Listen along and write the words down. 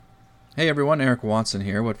Hey everyone, Eric Watson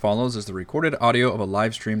here. What follows is the recorded audio of a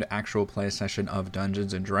live-streamed actual play session of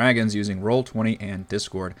Dungeons & Dragons using Roll20 and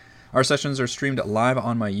Discord. Our sessions are streamed live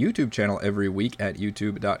on my YouTube channel every week at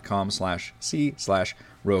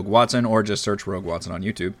youtube.com/c/Rogue Watson, or just search Rogue Watson on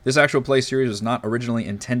YouTube. This actual play series was not originally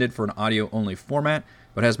intended for an audio-only format,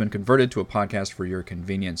 but has been converted to a podcast for your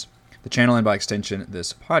convenience. The channel, and by extension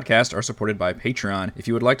this podcast, are supported by Patreon. If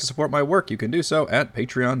you would like to support my work, you can do so at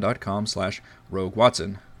patreon.com/Rogue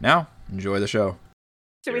Watson. Now, enjoy the show.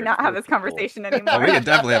 Should we not have this conversation anymore? Oh, we can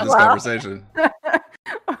definitely have this conversation.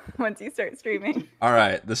 Once you start streaming. All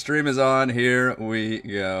right, the stream is on. Here we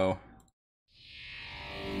go.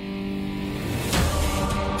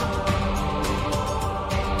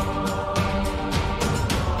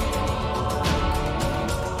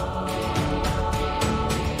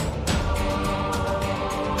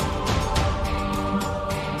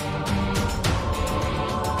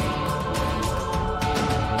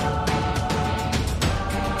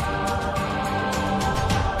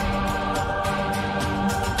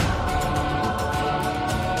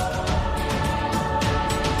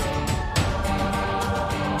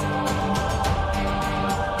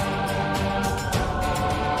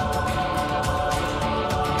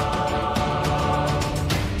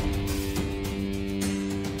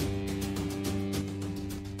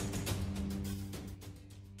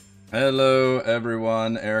 Hello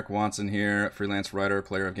everyone, Eric Watson here, freelance writer,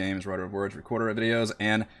 player of games, writer of words, recorder of videos,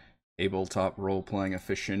 and tabletop role-playing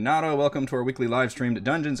aficionado. Welcome to our weekly live-streamed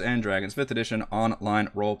Dungeons & Dragons 5th Edition online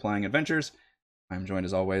role-playing adventures. I'm joined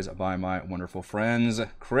as always by my wonderful friends,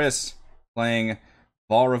 Chris, playing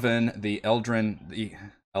Valravin, the Eldrin,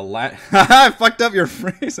 I fucked up your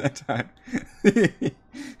phrase that time.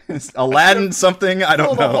 Aladdin something, I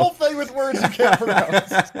don't know. The whole thing with words you can't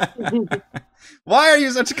pronounce. Why are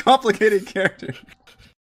you such a complicated character?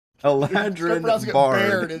 Aladrin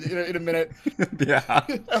Bard. In a minute. Yeah.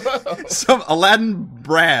 Some Aladdin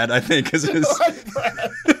Brad, I think, is his.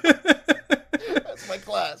 Brad. That's my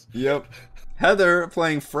class. Yep. Heather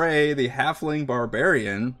playing Frey, the halfling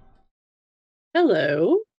barbarian.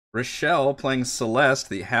 Hello. Rochelle playing Celeste,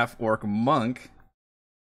 the half-orc monk.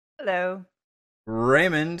 Hello.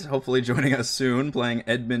 Raymond, hopefully joining us soon, playing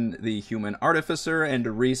Edmund, the human artificer,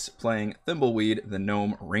 and Reese playing Thimbleweed, the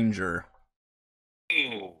gnome ranger.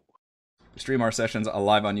 We stream our sessions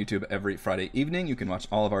live on YouTube every Friday evening. You can watch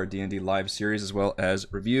all of our D&D live series as well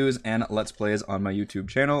as reviews and Let's Plays on my YouTube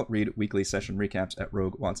channel, read weekly session recaps at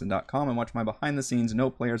roguewatson.com, and watch my behind-the-scenes No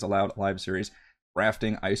Players Allowed live series,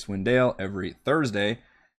 Rafting Icewind Dale, every Thursday.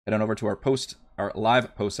 Head on over to our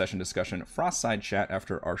live post-session discussion, Frostside Chat,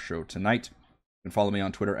 after our show tonight. You can follow me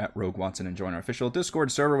on Twitter at Rogue Watson and join our official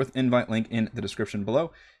Discord server with invite link in the description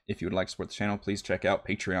below. If you would like to support the channel, please check out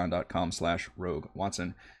patreon.com/Rogue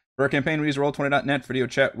Watson. For our campaign, we use Roll20.net. Video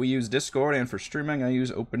chat, we use Discord. And for streaming, I use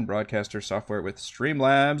Open Broadcaster software with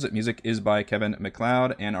Streamlabs. Music is by Kevin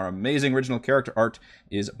MacLeod, and our amazing original character art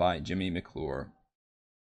is by Jimmy McClure.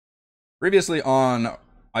 Previously on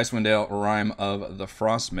Icewind Dale, Rime of the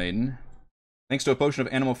Frost Maiden. Thanks to a potion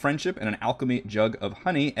of animal friendship and an alchemy jug of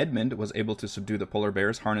honey, Edmund was able to subdue the polar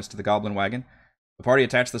bears harnessed to the goblin wagon. The party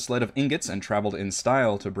attached the sled of ingots and traveled in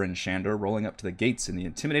style to Bryn Shander, rolling up to the gates in the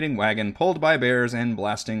intimidating wagon pulled by bears and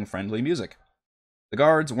blasting friendly music. The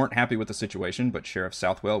guards weren't happy with the situation, but Sheriff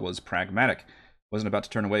Southwell was pragmatic, wasn't about to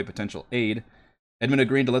turn away potential aid. Edmund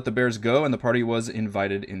agreed to let the bears go, and the party was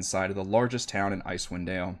invited inside of the largest town in Icewind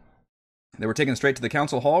Dale. They were taken straight to the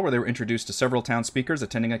council hall, where they were introduced to several town speakers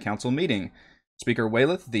attending a council meeting. Speaker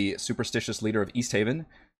Wayleth, the superstitious leader of Easthaven,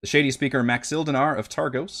 the shady speaker Maxildenar of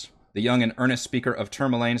Targos, the young and earnest speaker of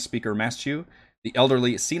Tourmaline, Speaker Mastchew, the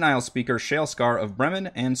elderly senile speaker Shaleskar of Bremen,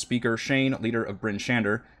 and Speaker Shane, leader of Bryn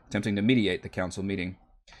Shander, attempting to mediate the council meeting.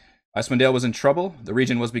 Icewind Dale was in trouble. The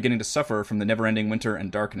region was beginning to suffer from the never-ending winter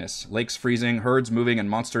and darkness, lakes freezing, herds moving, and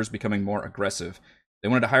monsters becoming more aggressive. They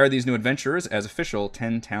wanted to hire these new adventurers as official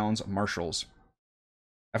 10 Towns marshals.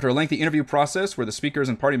 After a lengthy interview process where the speakers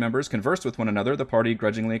and party members conversed with one another, the party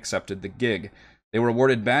grudgingly accepted the gig. They were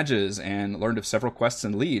awarded badges and learned of several quests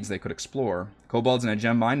and leads they could explore. Kobolds in a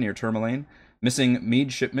gem mine near Tourmaline, missing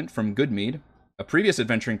mead shipment from Goodmead, a previous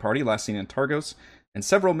adventuring party last seen in Targos, and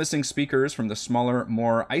several missing speakers from the smaller,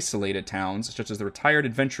 more isolated towns, such as the retired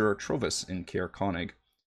adventurer Trovis in Caer Konig.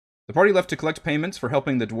 The party left to collect payments for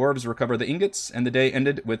helping the dwarves recover the ingots, and the day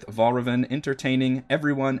ended with Valravin entertaining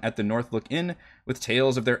everyone at the Northlook Inn with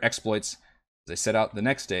tales of their exploits as they set out the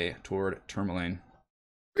next day toward Tourmaline.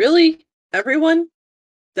 Really? Everyone?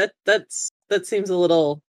 That seems a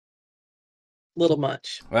little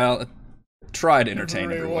much. Well, try to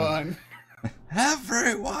entertain everyone. Everyone.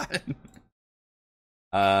 Everyone!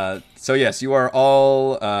 So yes, you are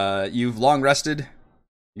all. You've long rested.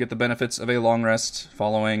 You get the benefits of a long rest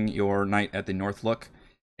following your night at the Northlook.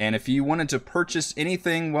 And if you wanted to purchase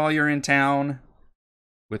anything while you're in town,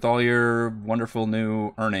 with all your wonderful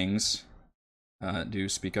new earnings, do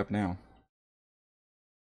speak up now.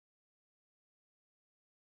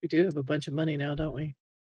 We do have a bunch of money now, don't we?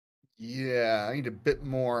 Yeah, I need a bit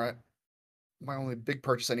more. My only big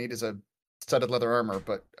purchase I need is a studded leather armor,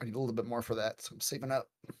 but I need a little bit more for that, so I'm saving up.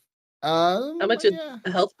 How much is Yeah.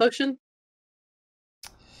 a health potion? I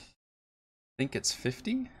think it's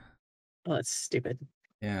 50? Oh, that's stupid.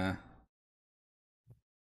 Yeah.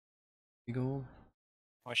 Gold.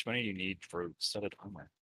 How much money do you need for studded armor?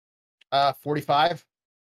 45.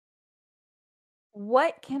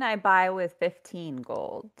 What can I buy with 15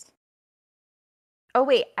 gold? Oh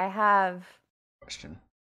wait, I have Question.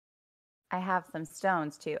 some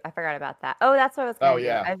stones too. I forgot about that. Oh, that's what I was gonna do.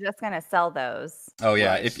 yeah. I was just gonna sell those. Oh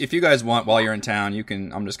yeah, Right. if you guys want while you're in town, you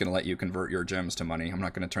can. I'm just gonna let you convert your gems to money. I'm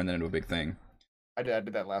not gonna turn that into a big thing. I did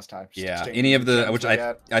that last time. Just Yeah, exchange any of the gems which we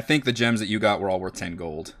got. I think the gems that you got were all worth 10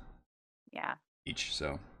 gold Yeah. each.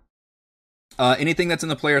 So, anything that's in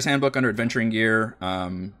the player's handbook under adventuring gear,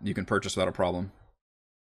 you can purchase without a problem.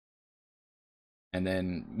 And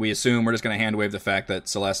then we assume we're just going to hand wave the fact that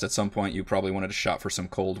Celeste, at some point, you probably wanted to shop for some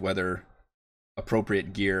cold weather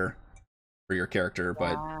appropriate gear for your character,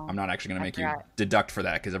 but Yeah, I'm not actually going to I make you forgot. deduct for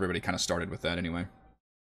that because everybody kind of started with that anyway.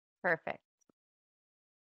 Perfect.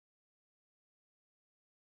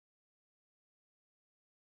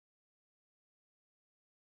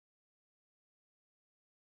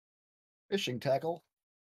 Fishing tackle.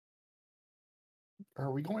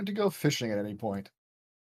 Are we going to go fishing at any point?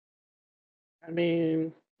 I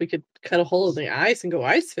mean, we could cut a hole in the ice and go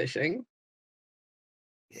ice fishing.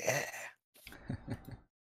 Yeah.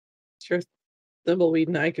 Sure, Thimbleweed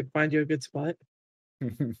and I could find you a good spot.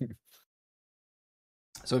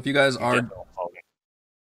 So if you guys are Definitely follow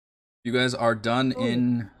me. done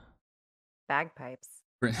in Bagpipes.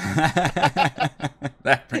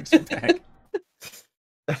 that brings me back.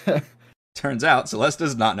 Turns out Celeste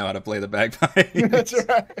does not know how to play the bagpipes, That's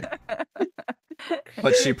right.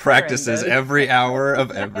 but she practices Horrendous. every hour of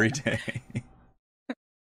every day.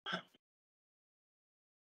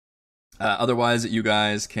 Otherwise, you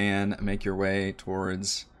guys can make your way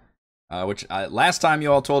towards which last time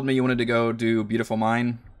you all told me you wanted to go do Beautiful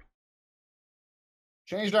Mine.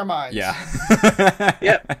 Changed our minds. Yeah.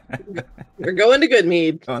 Yep. We're going to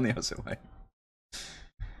Goodmead. Go on the opposite way.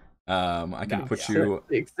 I can No, put yeah. you.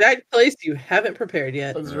 The exact place you haven't prepared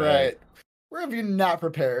yet. That's Right. right. Where have you not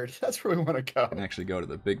prepared? That's where we want to go. I can actually go to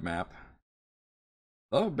the big map.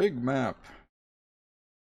 The big map.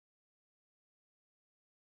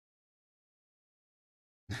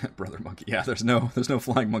 Brother monkey. Yeah, there's no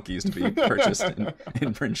flying monkeys to be purchased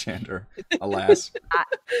in Bryn Shander, alas.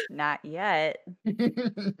 Not yet. You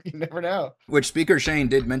never know. Which Speaker Shane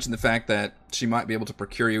did mention the fact that she might be able to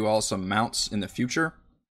procure you all some mounts in the future.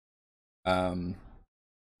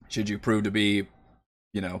 Should you prove to be,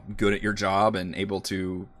 good at your job and able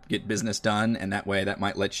to get business done, and that way that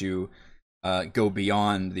might let you go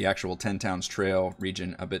beyond the actual 10 Towns Trail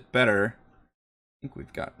region a bit better. I think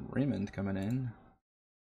we've got Raymond coming in.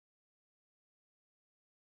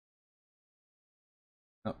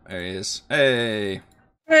 Oh, there he is. Hey!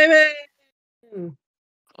 Raven!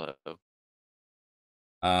 Hello.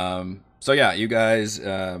 So yeah, you guys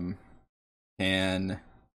can.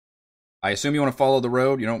 I assume you want to follow the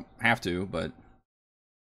road. You don't have to, but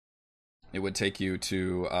it would take you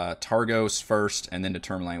to Targos first, and then to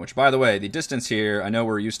Tourmaline. Which, by the way, the distance here, I know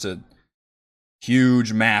we're used to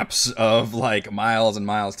huge maps of like miles and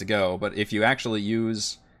miles to go, but if you actually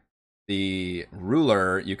use the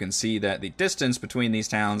ruler, you can see that the distance between these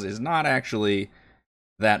towns is not actually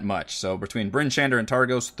that much. So between Bryn Shander and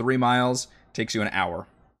Targos, 3 miles takes you an hour.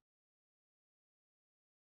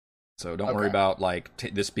 So don't worry Okay. about like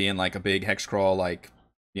this being like a big hex crawl, like,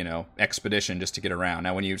 expedition just to get around.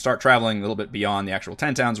 Now, when you start traveling a little bit beyond the actual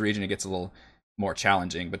 10 Towns region, it gets a little more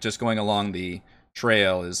challenging. But just going along the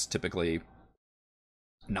trail is typically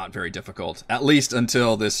not very difficult, at least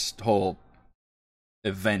until this whole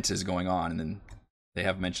event is going on, and then they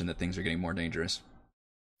have mentioned that things are getting more dangerous.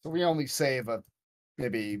 So we only save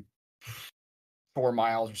maybe 4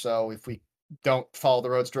 miles or so if we don't follow the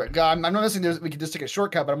roads direct. I'm not necessarily we could just take a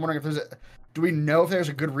shortcut, but I'm wondering if do we know if there's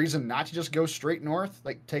a good reason not to just go straight north?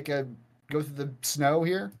 Like go through the snow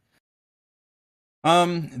here?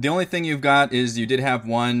 The only thing you've got is you did have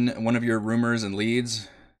one of your rumors and leads.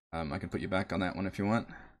 I can put you back on that one if you want.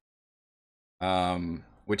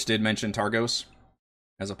 Which did mention Targos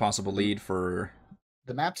as a possible lead for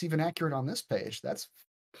the map's even accurate on this page. That's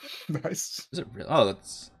nice. Is it real? Oh,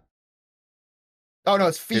 that's Oh no,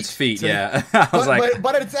 it's feet. it's feet. So- Yeah, I was like,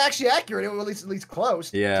 but it's actually accurate. It was at least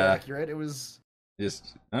close. Yeah. to accurate. It was.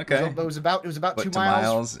 just okay. It was about What, 2 2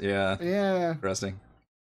 miles. Yeah, Yeah. interesting.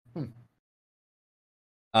 Hmm.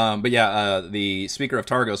 But yeah, the speaker of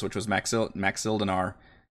Targos, which was Maxildanar,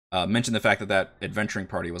 mentioned the fact that that adventuring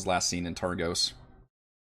party was last seen in Targos.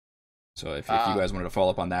 So if you guys wanted to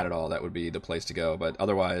follow up on that at all, that would be the place to go. But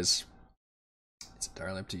otherwise, it's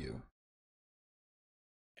entirely up to you.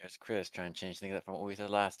 There's Chris trying to change things up from what we said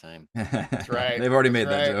last time. That's right. They've already made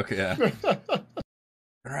That's that right. joke. Yeah.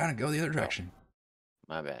 Turn around and go the other direction.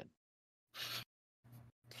 My bad.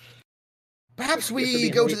 Perhaps Good for we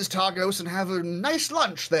being go to late. this Targos and have a nice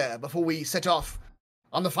lunch there before we set off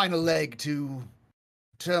on the final leg to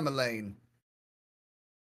Tourmaline.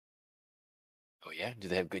 Oh yeah, do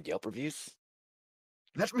they have good Yelp reviews?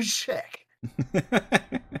 Let me check.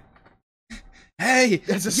 Hey,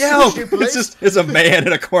 There's a Yelp! sushi place. It's a man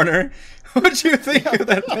in a corner. What'd you think of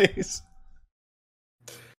that place?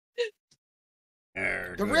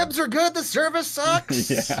 The ribs are good. The service sucks.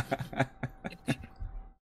 Yeah.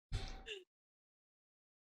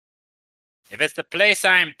 If it's the place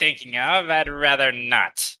I'm thinking of, I'd rather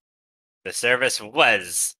not. The service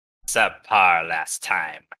was subpar last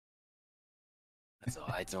time. So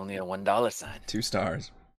it's only a $1 sign. 2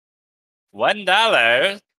 stars. $1?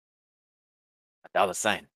 $1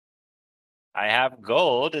 sign. I have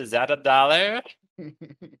gold. Is that $1?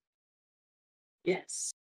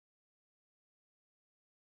 Yes.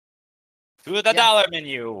 To the Yeah. dollar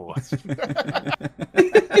menu.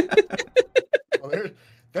 Well,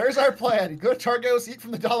 there's our plan. Go to Targos, eat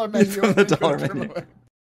from the dollar menu. from the and then go dollar to menu. Tourmaline.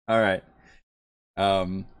 All right.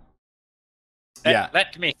 Yeah.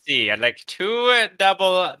 Let me see. I'd like 2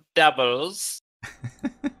 double doubles,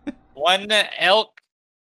 1 elk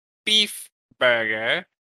beef burger.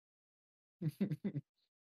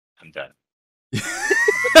 I'm done.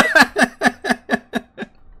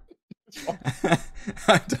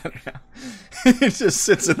 I don't know. It just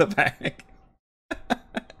sits in the bag.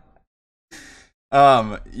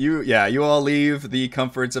 You all leave the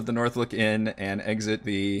comforts of the Northlook Inn and exit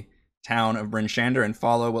the town of Bryn Shander and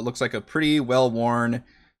follow what looks like a pretty well-worn,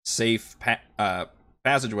 safe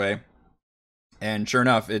passageway. And sure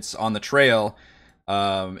enough, it's on the trail.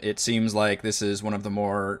 It seems like this is one of the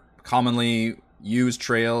more commonly used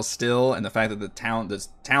trails still, and the fact that the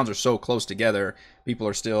towns are so close together, people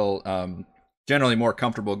are still generally more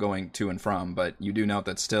comfortable going to and from. But you do note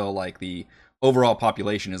that still, like, the overall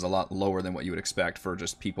population is a lot lower than what you would expect for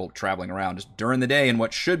just people traveling around just during the day in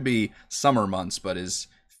what should be summer months, but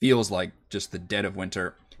feels like just the dead of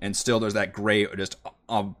winter. And still, there's that gray, just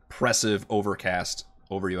oppressive overcast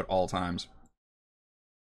over you at all times.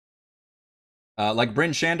 Like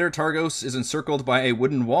Bryn Shander, Targos is encircled by a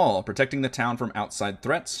wooden wall, protecting the town from outside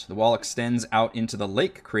threats. The wall extends out into the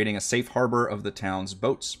lake, creating a safe harbor of the town's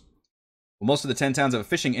boats. While most of the 10 towns have a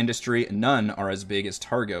fishing industry, none are as big as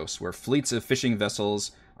Targos, where fleets of fishing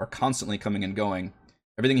vessels are constantly coming and going.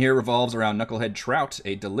 Everything here revolves around knucklehead trout,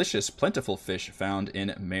 a delicious, plentiful fish found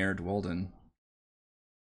in Maird Walden.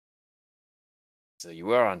 So you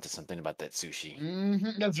were onto something about that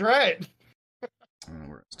sushi. That's right.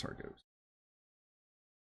 Where is Targos?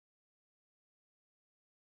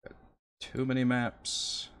 Got too many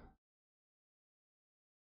maps.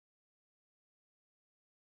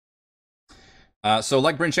 So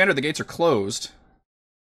like Bryn Shander, the gates are closed,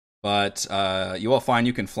 but you all find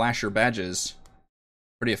you can flash your badges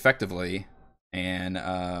pretty effectively, and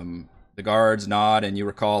the guards nod, and you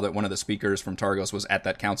recall that one of the speakers from Targos was at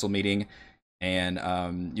that council meeting,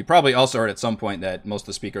 and you probably also heard at some point that most of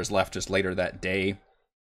the speakers left just later that day,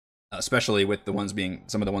 especially with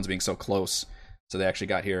some of the ones being so close, so they actually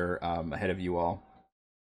got here ahead of you all.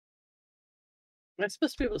 Am I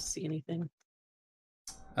supposed to be able to see anything?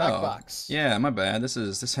 Black box. Yeah, my bad. This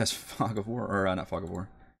has Fog of War, or not Fog of War.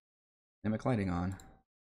 Mimic lighting on.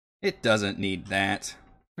 It doesn't need that.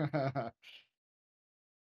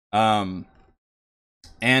 And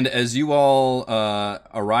as you all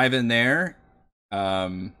arrive in there,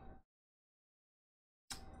 a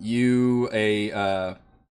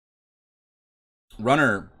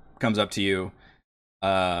runner comes up to you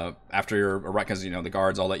after your arrival, because the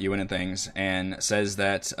guards all let you in and things, and says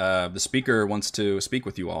that the speaker wants to speak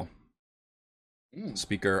with you all.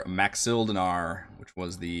 Speaker Maxildanar, which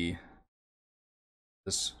was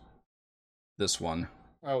this one.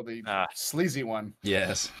 Oh, the Ah. sleazy one.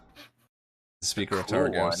 Yes. The speaker of Cool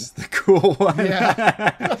Targos. The cool one.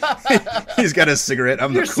 Yeah. He's got a cigarette.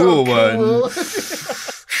 I'm You're the cool so one.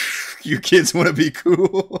 You kids want to be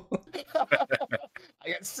cool.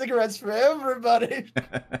 got cigarettes for everybody.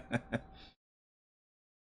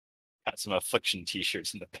 Got some affliction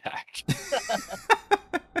T-shirts in the back.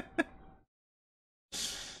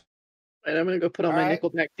 Right, I'm gonna go put on All my right.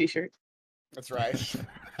 Nickelback T-shirt. That's right.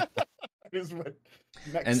 That is what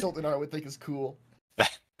Max And- Sildinar would think is cool.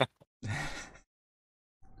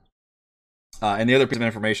 And the other piece of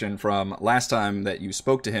information from last time that you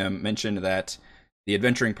spoke to him mentioned that the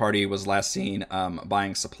adventuring party was last seen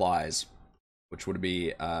buying supplies, which would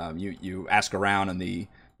be you ask around, and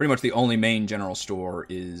pretty much the only main general store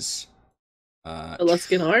is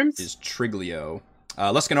Luskin Arms? is Triglio.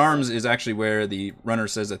 Luskin Arms is actually where the runner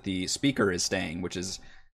says that the speaker is staying, which is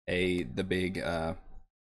the big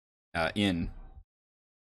inn.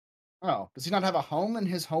 Oh, does he not have a home in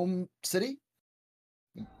his home city?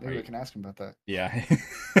 Maybe we Right. can ask him about that. Yeah.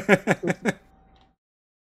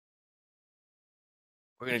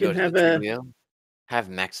 We're gonna You go can to have the a- Triglio. Have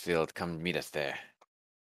Maxfield come meet us there.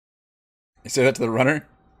 You say that to the runner?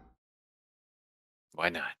 Why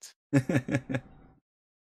not?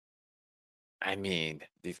 I mean,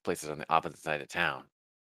 these places are on the opposite side of town.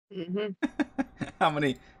 Mm-hmm. How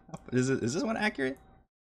many? Is this one accurate?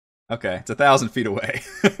 Okay, it's 1,000 feet away.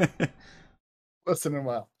 Listen in a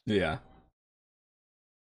while. Yeah.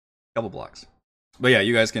 Couple blocks. But yeah,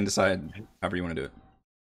 you guys can decide however you want to do it.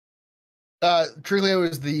 Triglio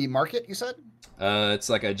is the market, you said? It's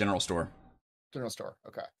like a general store. General store.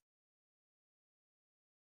 Okay.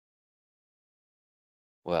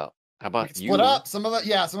 Well, how We about could you? split up. Some of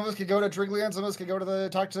us could go to Triglio and some of us could go to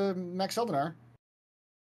talk to Max Sildinar.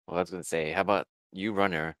 Well, I was gonna say, how about you,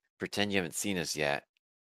 runner? Pretend you haven't seen us yet,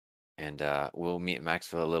 and we'll meet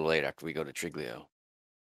Maxfield a little later after we go to Triglio.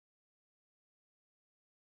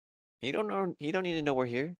 You don't know. You don't need to know we're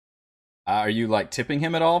here. Are you like tipping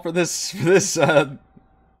him at all for this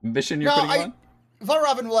mission you're No, putting on?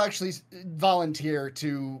 Valravn will actually volunteer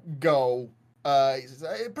to go. He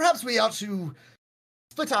says, perhaps we ought to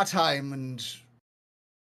split our time and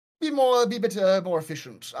be a bit more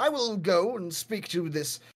efficient. I will go and speak to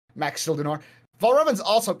this Max Sildinar. Valravn's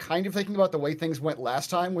also kind of thinking about the way things went last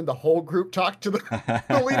time when the whole group talked to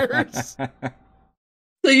the leaders.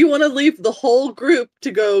 So you want to leave the whole group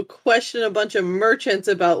to go question a bunch of merchants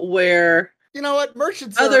about where You know what?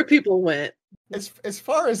 Merchants other are, people went? as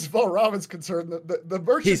far as Valravn's concerned, the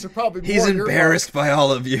merchants He's- are probably He's more your embarrassed by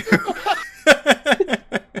all of you.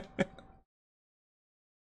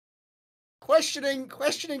 Questioning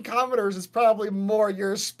commoners is probably more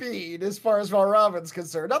your speed as far as Valravn's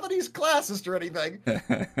concerned. Not that he's classist or anything.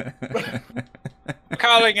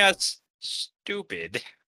 Calling us stupid.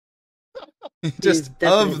 Just He's of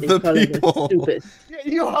definitely the calling us people. Stupid. Yeah,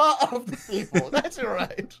 you are of the people. That's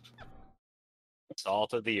right.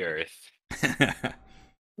 Salt of the earth.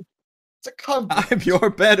 It's a compliment. I'm your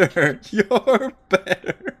better. You're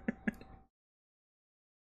better.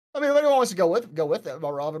 I mean, if anyone wants to go with it.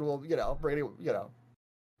 Valravn will,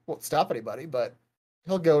 won't stop anybody, but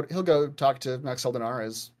he'll go talk to Max Sildinar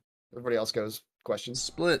as everybody else goes questions.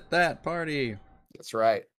 Split that party. That's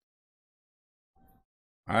right.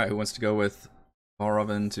 All right, who wants to go with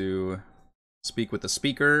Valravn to speak with the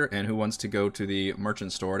speaker, and who wants to go to the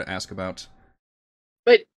merchant store to ask about?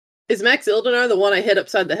 Wait, is Max Ildinar the one I hit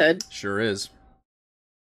upside the head? Sure is.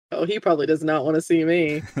 Oh, he probably does not want to see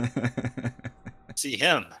me. See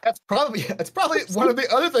him. That's probably one of the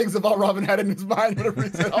other things that Valravn had in his mind whenever he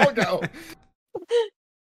said, "I'll go."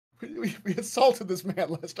 We assaulted this man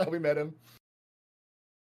last time we met him.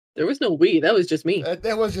 There was no we, that was just me.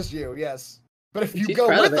 That was just you, yes. But if you She's go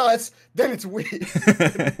proud of with it. us, then it's we.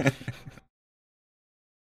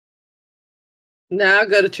 Now I'll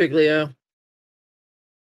go to Triglio.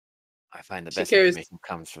 I find the She best cares. information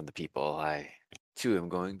comes from the people. I too am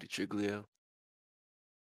going to Triglio.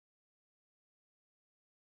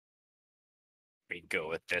 We go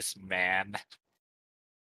with this man.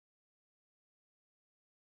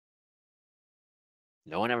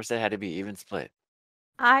 No one ever said it had to be even split.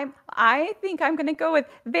 I think I'm gonna go with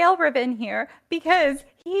Valravn here because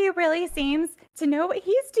he really seems to know what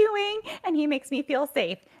he's doing and he makes me feel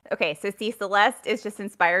safe. Okay, so see, Celeste is just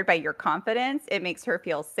inspired by your confidence. It makes her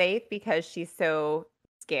feel safe because she's so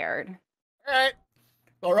scared. All right.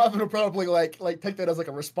 Valravn will probably like take that as like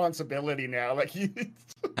a responsibility now. Like he.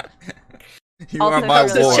 You Also are my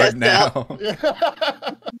puffs his ward chest now.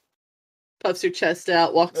 Yeah. Puffs her chest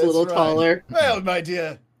out, walks a That's little right. taller. Well, my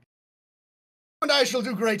dear, and I shall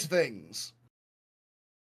do great things.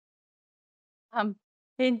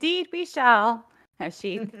 Indeed we shall. As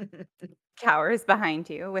she cowers behind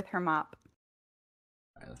you with her mop.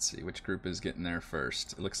 All right, let's see which group is getting there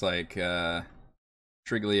first. It looks like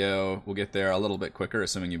Triglio will get there a little bit quicker,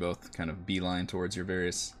 assuming you both kind of beeline towards your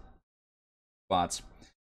various spots.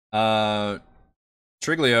 Triglio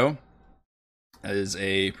is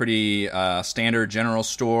a pretty standard general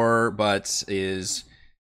store, but is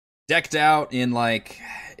decked out in like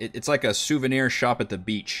it's like a souvenir shop at the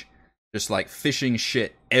beach, just like fishing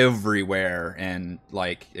shit everywhere, and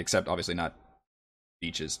like except obviously not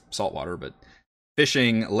beaches, saltwater, but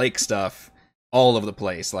fishing lake stuff all over the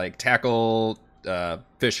place, like tackle,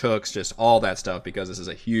 fish hooks, just all that stuff, because this is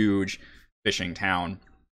a huge fishing town.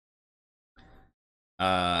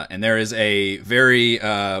 And there is a very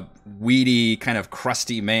weedy, kind of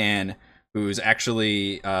crusty man who's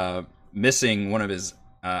actually missing one of his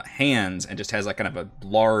hands and just has like kind of a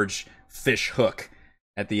large fish hook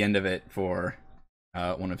at the end of it for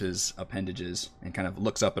one of his appendages, and kind of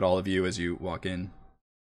looks up at all of you as you walk in.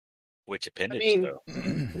 Which appendage, I mean, though?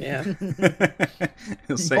 Yeah.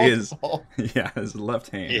 He'll say his Multiple. his left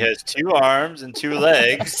hand. He has 2 arms and 2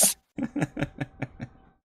 legs.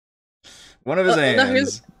 One of his Now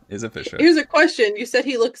hands is a fish hook. Here's a question. You said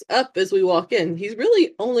he looks up as we walk in. He's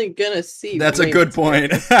really only gonna see. That's a wings. good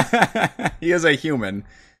point. He is a human.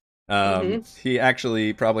 Mhm. He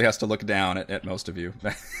actually probably has to look down at most of you.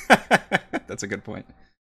 That's a good point.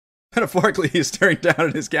 Metaphorically, he's staring down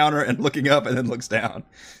at his counter and looking up, and then looks down.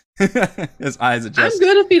 His eyes I'm adjust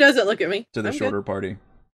good if he doesn't look at me. to the I'm good. shorter party.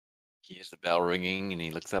 He hears the bell ringing, and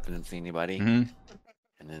he looks up and doesn't see anybody. Mhm.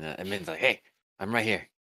 And then Edmund's like, "Hey, I'm right here."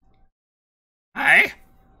 Hi, can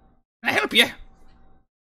I help you?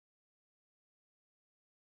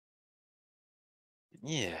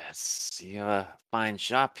 Yes, you have a fine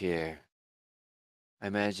shop here. I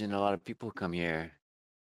imagine a lot of people come here,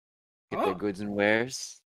 get their Oh. goods and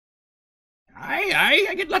wares.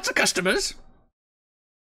 I get lots of customers.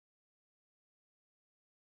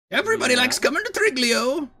 Everybody Yeah. likes coming to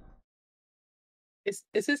Triglio. Is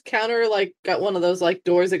his counter like got one of those like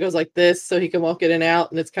doors that goes like this so he can walk in and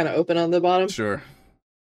out and it's kind of open on the bottom? Sure.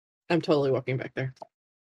 I'm totally walking back there.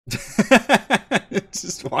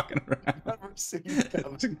 Just walking around. Never seen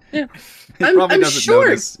that. Yeah. He I'm- probably I'm doesn't short.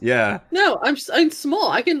 notice. Yeah. No, I'm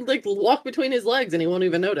small. I can like walk between his legs and he won't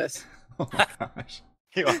even notice. Oh my gosh.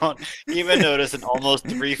 You won't even notice an almost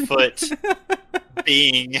 3-foot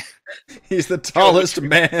being. He's the tallest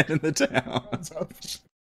man in the town.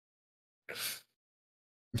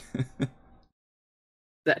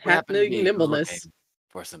 That What happened to half-moving be nimbleness. overpaying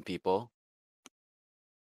for some people.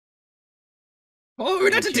 Oh, we're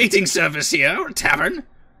not a dating service here, or a tavern.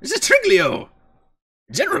 This is Triglio.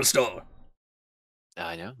 General store.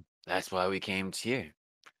 I know. That's why we came here.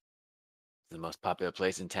 It's the most popular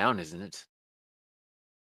place in town, isn't it?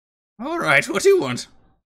 All right, what do you want?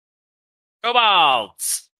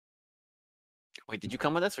 Kobolds! Wait, did you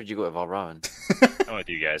come with us, or did you go with Valravan? I'm with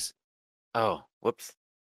you guys. Oh, whoops.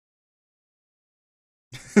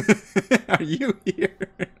 Are you here?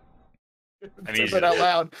 I mean, Said that out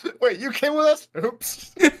loud. Wait, you came with us?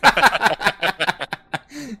 Oops.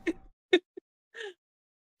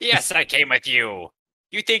 Yes, I came with you.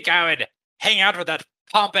 You think I would hang out with that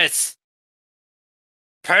pompous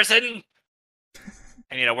person?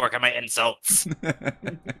 I need to work on my insults.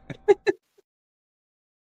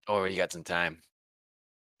 Or you got some time.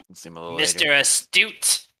 We'll see him a little Mr.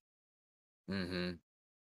 Astute. Mm-hmm.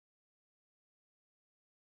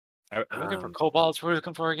 Are we looking for Um, kobolds? What are we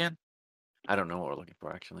looking for again? I don't know what we're looking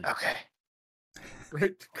for, actually. Okay.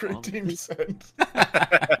 Great Well. team said.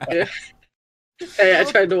 Hey, I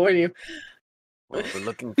tried to warn you. Well, we're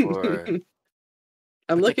looking for...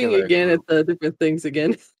 I'm looking particular again group. at the different things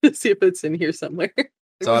again to see if it's in here somewhere. It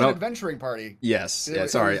So I was an don't- adventuring party. Yes. It Yeah,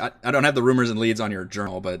 was- sorry. I don't have the rumors and leads on your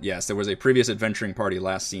journal, but yes, there was a previous adventuring party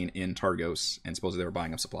last seen in Targos, and supposedly they were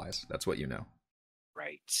buying up supplies. That's what you know.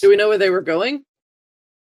 Right. Do we know where they were going?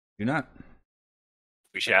 Do not.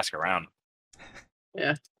 We should ask around.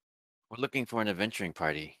 We're looking for an adventuring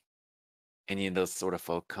party. Any of those sort of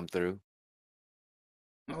folk come through?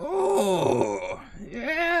 Oh,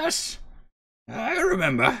 yes. I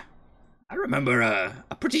remember.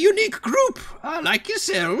 A pretty unique group, like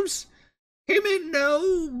yourselves. Came in,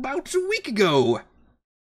 about a week ago.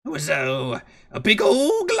 It was, a big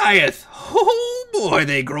old Goliath. Oh, boy,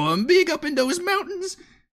 they grow 'em big up in those mountains.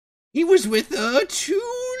 He was with, 2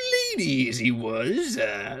 ladies, he was.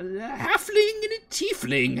 A halfling and a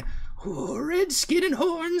tiefling. Oh, red skin and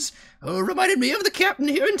horns. Reminded me of the captain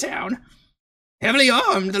here in town. Heavily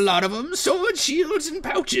armed, a lot of 'em. Swords, shields, and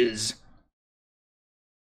pouches.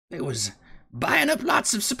 They was buying up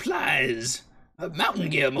lots of supplies. Mountain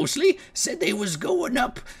gear, mostly. Said they was going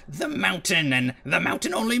up the mountain, and the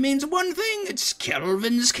mountain only means one thing. It's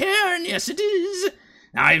Kelvin's Cairn, yes it is.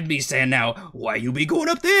 I'd be saying now, why you be going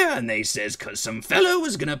up there? And they says, 'cause some fella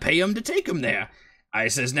was gonna pay 'em to take 'em there. I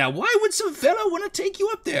says, now why would some fella want to take you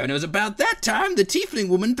up there? And it was about that time the tiefling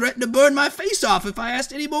woman threatened to burn my face off if I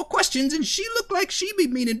asked any more questions, and she looked like she'd be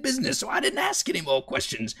meaning business, so I didn't ask any more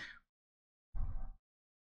questions.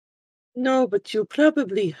 No, but you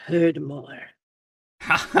probably heard more.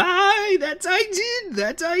 Ha! That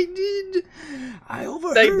I did. I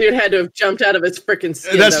overheard. That dude had to have jumped out of his freaking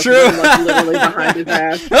skin. That's though, 'cause true. I'm, like, literally behind his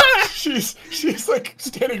ass. She's like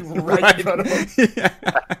standing right in front of him.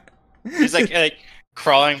 Yeah. He's like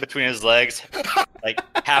crawling between his legs, like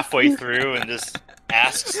halfway through, and just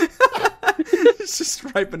asks. It's just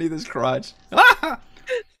right beneath his crotch.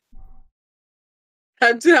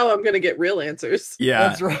 That's how I'm gonna get real answers. Yeah.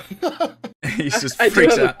 That's right. He's just I do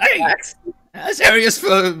freaks have out. a Hey, axe. this area's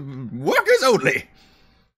for workers only.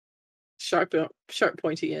 Sharp,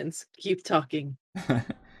 pointy ends. Keep talking. Well,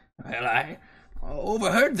 I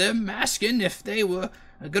overheard them asking if they were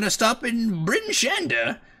gonna stop in Bryn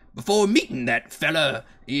Shander before meeting that fella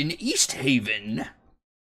in East Haven.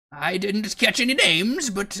 I didn't catch any names,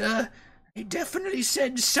 but they definitely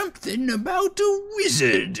said something about a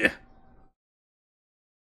wizard.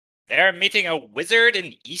 They're meeting a wizard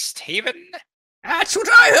in East Haven? That's what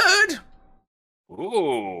I heard.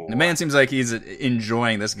 Ooh. The man seems like he's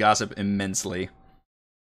enjoying this gossip immensely.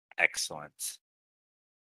 Excellent.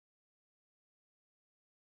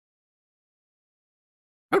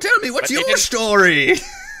 Oh, tell me, what's But they your didn't- story?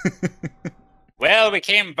 Well, we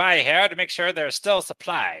came by here to make sure there's still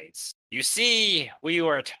supplies. You see, we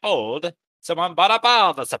were told someone bought up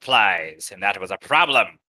all the supplies, and that was a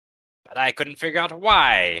problem. But I couldn't figure out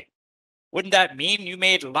why. Wouldn't that mean you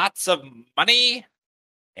made lots of money?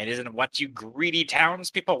 And isn't what you greedy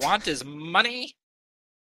townspeople want is money?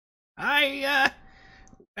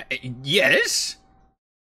 Yes.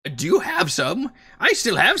 Do you have some? I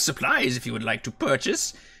still have supplies if you would like to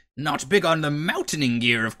purchase. Not big on the mountaining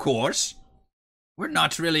gear, of course. We're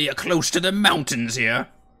not really close to the mountains here.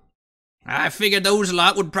 I figured those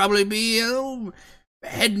lot would probably be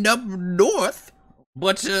heading up north,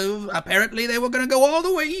 but apparently they were going to go all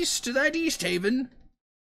the way east to that East Haven.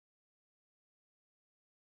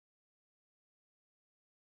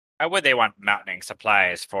 Why would they want mountaining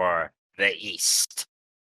supplies for the east?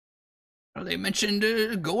 Well, they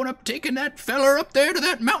mentioned going up, taking that feller up there to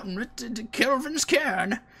that mountain, to Kelvin's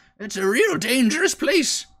Cairn. It's a real dangerous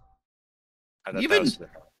place. I thought Even- that was to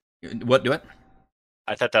the north. What?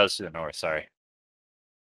 I thought that was to the north, sorry.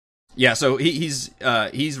 Yeah, so he's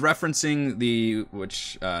referencing the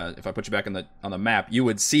which if I put you back on the map, you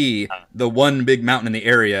would see the one big mountain in the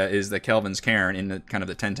area is the Kelvin's Cairn in the kind of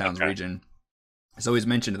the Ten Towns Okay. region. So he's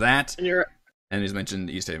mentioned that, And and he's mentioned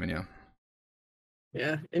East Haven.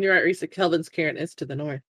 Yeah, and you're right, Risa. Kelvin's Cairn is to the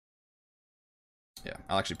north. yeah.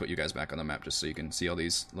 I'll actually put you guys back on the map just so you can see all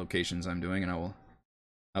these locations I'm doing, and I will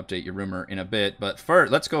update your rumor in a bit. But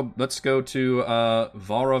first, let's go to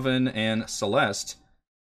Valrovin and Celeste,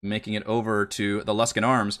 making it over to the Luskan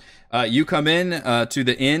Arms. You come in to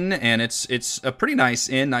the inn, and it's a pretty nice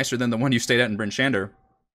inn, nicer than the one you stayed at in Bryn Shander.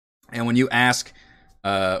 And when you ask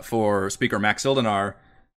for Speaker Max Ildenar,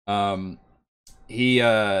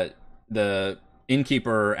 the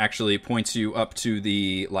innkeeper actually points you up to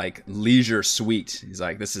the leisure suite. He's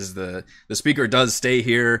like, this is the speaker does stay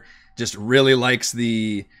here, just really likes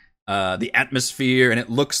the atmosphere, and it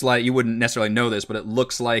looks like, you wouldn't necessarily know this, but it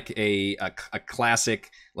looks like a classic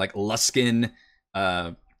Luskan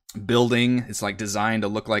building. It's designed to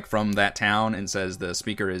look like from that town, and says the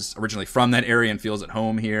speaker is originally from that area and feels at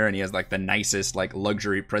home here, and he has the nicest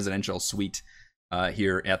luxury presidential suite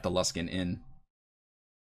here at the Luskan Inn.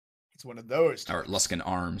 It's one of those. Or Luskan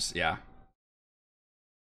Arms, yeah.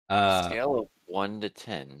 Scale of 1 to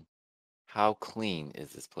 10. How clean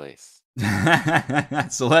is this place?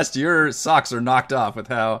 Celeste, your socks are knocked off with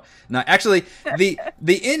how. Now, actually, the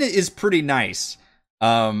inn is pretty nice.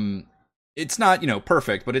 It's not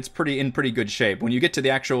perfect, but it's in pretty good shape. When you get to the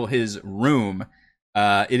actual his room,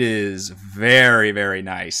 it is very, very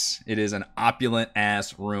nice. It is an opulent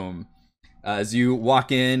ass room. As you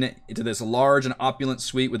walk in into this large and opulent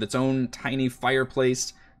suite with its own tiny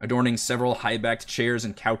fireplace, adorning several high-backed chairs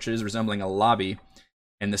and couches resembling a lobby.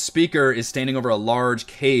 And the speaker is standing over a large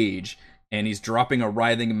cage, and he's dropping a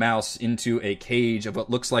writhing mouse into a cage of what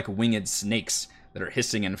looks like winged snakes that are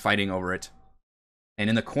hissing and fighting over it. And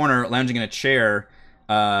in the corner, lounging in a chair,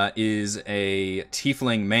 is a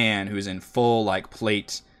tiefling man who's in full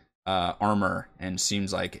plate armor and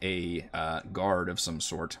seems like a guard of some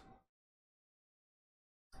sort.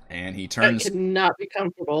 And he That turns. could not be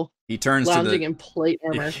comfortable. He turns to Lounging the. in plate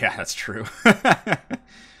armor. Yeah, that's true.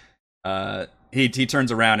 He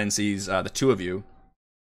turns around and sees the two of you,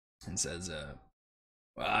 and says,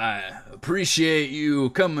 well, "I appreciate you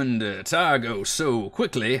coming to Targo so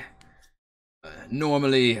quickly.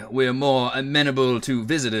 Normally, we're more amenable to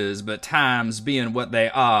visitors, but times being what they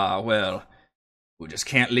are, well, we just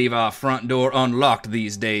can't leave our front door unlocked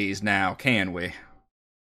these days now, can we?"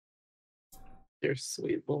 Dear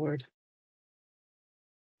sweet lord.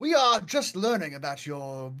 We are just learning about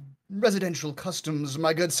your residential customs,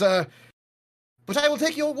 my good sir, but I will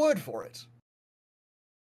take your word for it.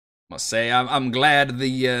 Must say, I'm glad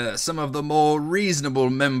some of the more reasonable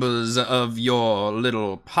members of your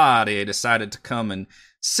little party decided to come and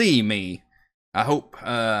see me. I hope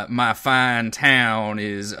my fine town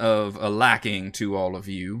is of a liking to all of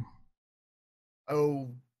you. Oh,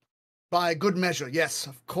 by good measure, yes,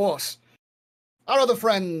 of course. Our other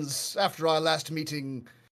friends, after our last meeting,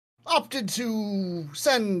 opted to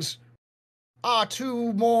send our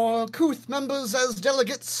two more couth members as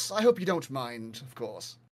delegates. I hope you don't mind, of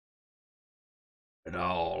course. At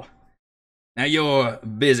all. Now, you're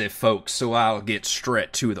busy folks, so I'll get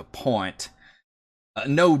straight to the point.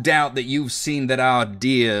 No doubt that you've seen that our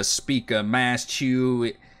dear Speaker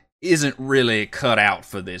Maschew isn't really cut out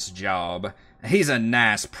for this job. He's a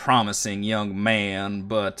nice, promising young man,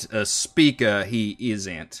 but a speaker he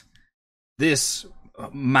isn't. This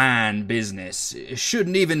mine business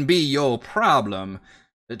shouldn't even be your problem.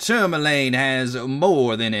 Tourmaline has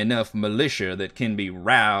more than enough militia that can be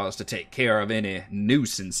roused to take care of any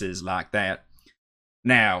nuisances like that.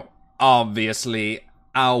 Now, obviously,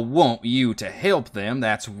 I want you to help them,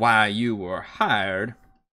 that's why you were hired.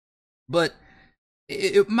 But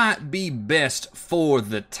it might be best for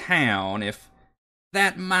the town if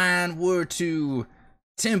that mine were to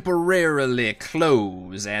temporarily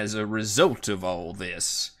close as a result of all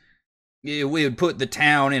this. It would put the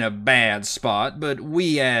town in a bad spot, but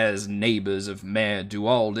we as neighbors of Mayor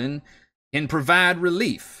Dualden can provide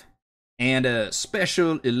relief, and a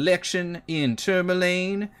special election in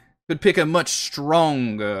Tourmaline could pick a much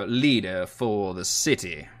stronger leader for the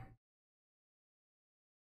city.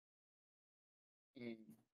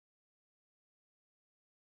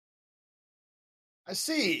 I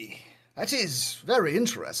see. That is very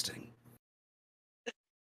interesting.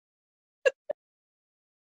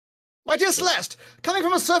 My dear Celeste, coming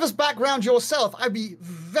from a service background yourself, I'd be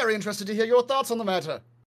very interested to hear your thoughts on the matter.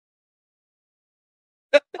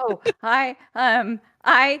 Oh,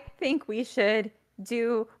 I think we should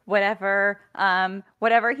do whatever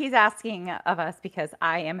he's asking of us, because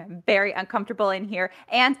I am very uncomfortable in here.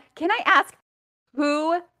 And can I ask,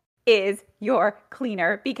 who is your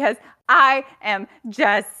cleaner? Because I am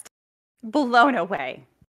just blown away.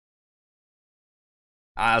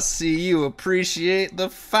 I see you appreciate the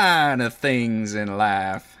finer things in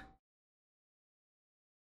life.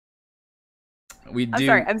 I'm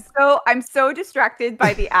sorry. I'm so distracted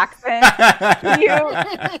by the accent. Can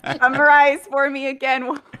you summarize for me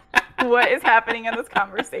again what is happening in this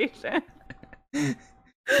conversation?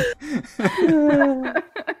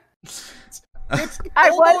 I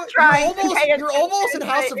was trying. You're almost in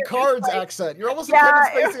House of Cards accent. You're almost in Kevin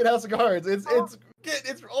Spacey in House of Cards. It's almost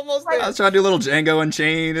there. I was trying to do a little Django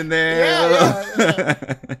Unchained in there.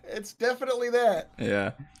 Yeah. It's definitely that.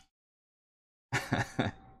 Yeah.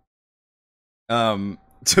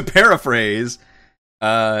 To paraphrase,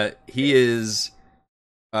 he is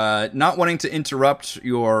not wanting to interrupt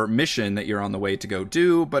your mission that you're on the way to go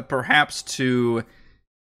do, but perhaps to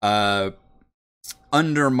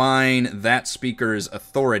undermine that speaker's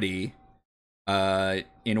authority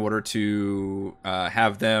in order to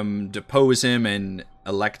have them depose him and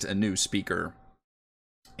elect a new speaker.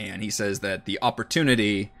 And he says that the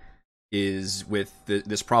opportunity is with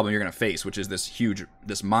this problem you're going to face, which is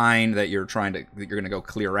this mine that you're going to go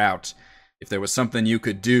clear out. If there was something you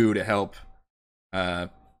could do to help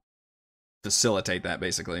facilitate that,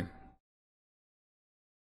 basically.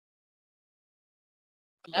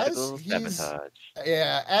 As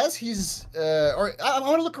he's or I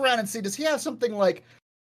want to look around and see, does he have something like,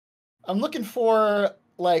 I'm looking for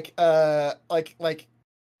like a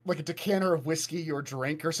decanter of whiskey or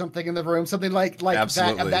drink or something in the room, something like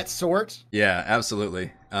that of that sort. Yeah, absolutely.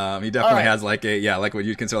 He definitely has like like what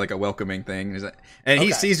you'd consider like a welcoming thing. And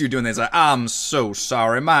he sees you doing this. Like, I'm so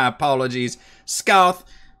sorry. My apologies, Scoth.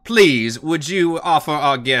 Please, would you offer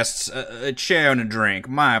our guests a chair and a drink?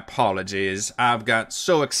 My apologies. I've got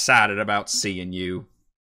so excited about seeing you.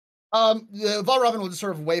 Valravn will just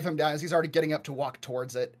sort of wave him down as he's already getting up to walk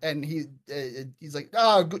towards it, and he's like,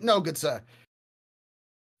 no, good sir.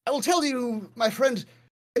 I will tell you, my friend,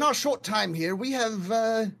 in our short time here, we have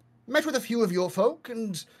met with a few of your folk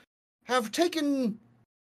and have taken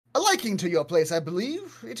a liking to your place, I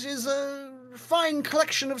believe. It is a fine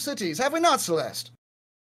collection of cities, have we not, Celeste?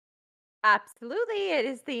 Absolutely, it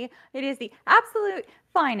is the absolute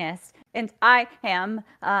finest, and I am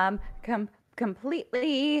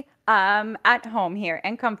completely at home here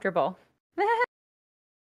and comfortable.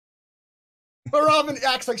 But Robin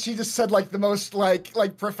acts like she just said like the most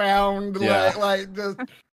like profound Yeah. like the.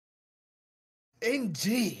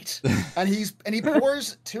 Indeed, and he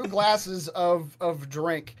pours 2 glasses of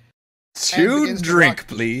drink. To begins to drink, rock-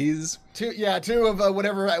 please. 2 of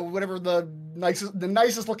whatever the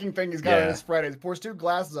nicest looking thing he's got Yeah. on his spread is. He pours 2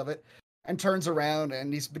 glasses of it and turns around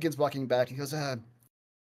and he begins walking back. He goes, and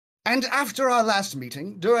after our last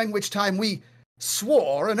meeting, during which time we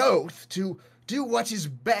swore an oath to do what is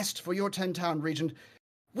best for your 10-town region,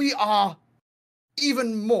 we are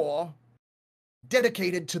even more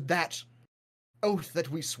dedicated to that oath that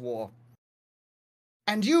we swore.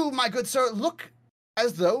 And you, my good sir, look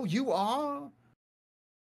as though you are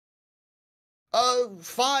a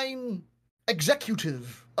fine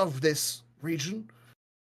executive of this region.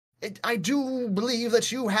 I do believe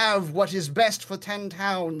that you have what is best for 10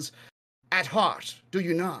 towns at heart, do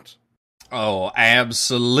you not? Oh,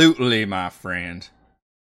 absolutely, my friend.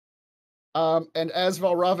 And as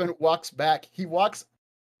Valravn walks back, he walks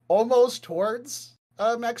almost towards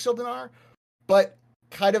Max Sildinar, but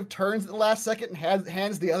kind of turns at the last second and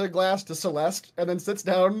hands the other glass to Celeste, and then sits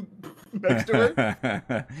down next to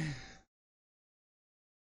her.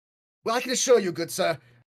 Well, I can assure you, good sir,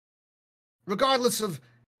 regardless of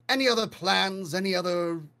any other plans, any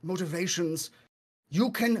other motivations,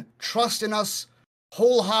 you can trust in us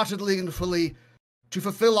wholeheartedly and fully to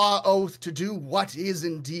fulfill our oath to do what is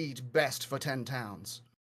indeed best for 10 towns.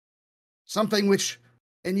 Something which,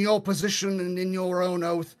 in your position and in your own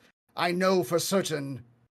oath, I know for certain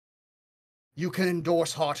you can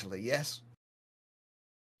endorse heartily, yes?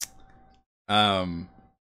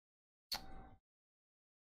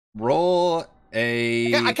 Roll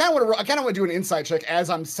a... I kind of want to do an insight check as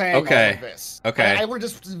I'm saying all of this. Okay. I want to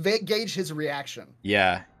just gauge his reaction.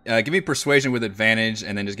 Yeah. Give me persuasion with advantage,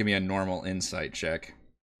 and then just give me a normal insight check.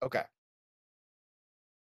 Okay.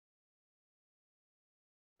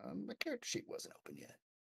 My character sheet wasn't open yet.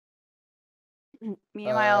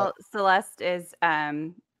 Meanwhile, Celeste is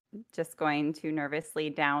just going to nervously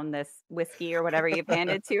down this whiskey or whatever you've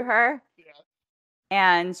handed to her. Yeah.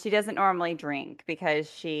 And she doesn't normally drink because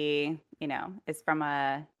she, is from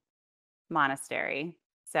a monastery.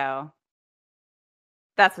 So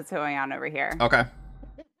that's what's going on over here. Okay.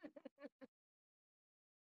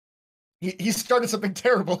 He started something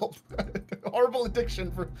terrible. Horrible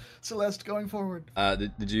addiction for Celeste going forward.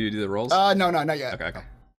 Did you do the rolls? No, not yet. Okay.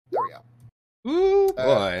 There we go. Ooh,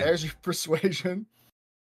 boy. There's your persuasion.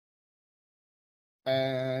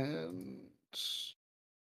 And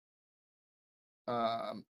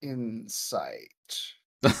insight.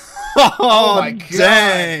 Oh my God.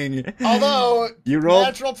 Dang! Although You rolled.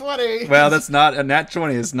 natural 20. Well, that's not a nat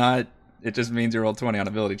 20. It's not. It just means you rolled 20 on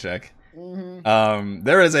ability check. Mm-hmm.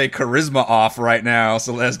 There is a charisma off right now,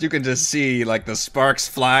 Celeste. You can just see like the sparks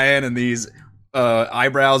flying and these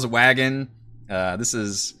eyebrows wagging. This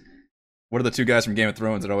is. What are the 2 guys from Game of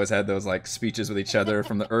Thrones that always had those like speeches with each other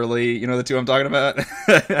from the early? You know the 2 I'm talking about?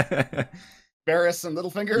 Varys and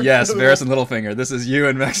Littlefinger? Yes, Varys and Littlefinger. This is you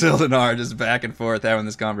and Max Ildinar just back and forth having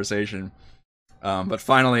this conversation. But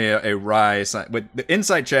finally, a wry with the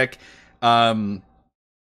insight check.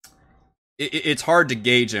 It's hard to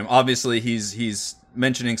gauge him. Obviously, he's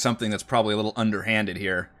mentioning something that's probably a little underhanded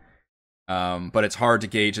here. But it's hard to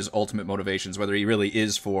gauge his ultimate motivations, whether he really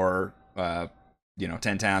is for 10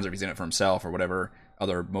 towns, or if he's in it for himself, or whatever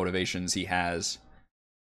other motivations he has.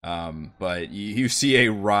 But you see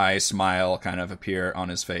a wry smile kind of appear on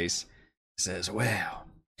his face. He says, well,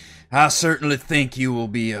 I certainly think you will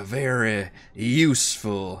be a very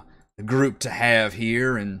useful group to have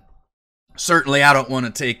here, and certainly I don't want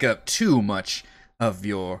to take up too much of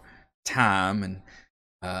your time, and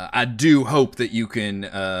I do hope that you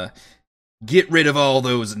can get rid of all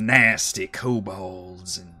those nasty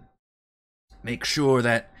kobolds and make sure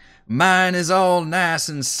that mine is all nice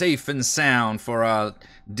and safe and sound for our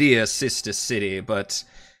dear sister city. But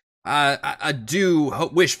I do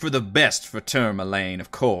wish for the best for Tourmaline,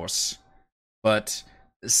 of course. But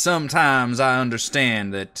sometimes I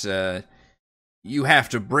understand that you have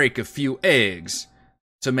to break a few eggs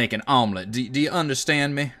to make an omelet. Do you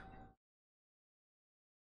understand me?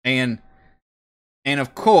 And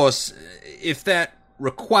of course, if that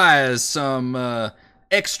requires some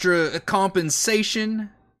extra compensation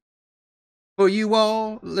for you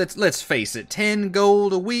all, let's face it, 10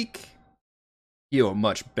 gold a week. You're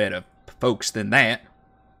much better folks than that.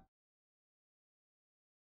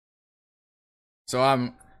 So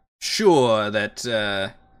I'm sure that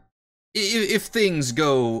if things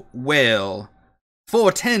go well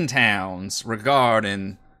for 10 towns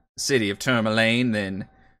regarding the city of Tourmaline, then,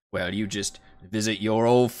 well, you just visit your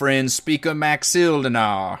old friend Speaker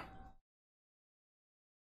Maxildenar,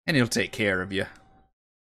 and he'll take care of you.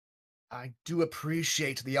 I do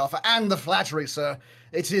appreciate the offer and the flattery, sir.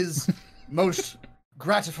 It is most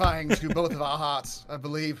gratifying to both of our hearts, I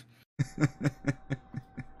believe.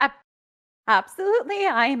 Absolutely,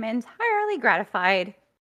 I am entirely gratified.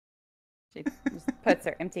 She just puts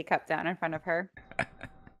her empty cup down in front of her.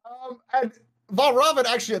 And Valravn,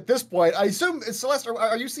 actually, at this point, I assume, Celeste,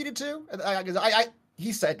 are you seated too?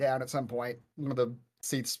 He sat down at some point, one of the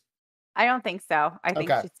seats. I don't think so. I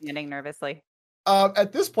think Okay. she's standing nervously.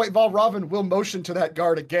 At this point, Valravn will motion to that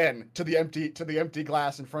guard again to the empty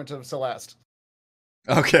glass in front of Celeste.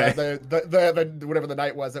 Okay. The whatever the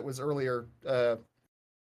night was that was earlier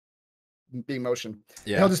being motioned.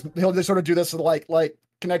 Yeah. He'll just sort of do this like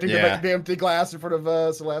connecting Yeah. the empty glass in front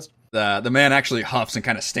of Celeste. The man actually huffs and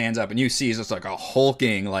kind of stands up, and you see he's just like a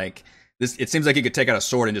hulking, like this. It seems like he could take out a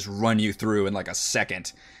sword and just run you through in like a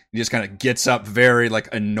second. He just kind of gets up, very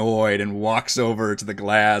like annoyed, and walks over to the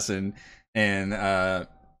glass, and Maxildenar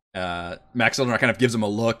kind of gives him a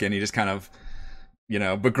look, and he just kind of,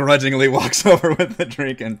 begrudgingly walks over with the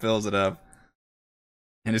drink and fills it up.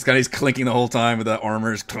 And he's clinking the whole time with the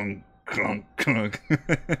armors. Clunk, clunk, clunk.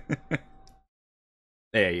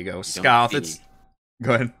 There you go, Scarth. It's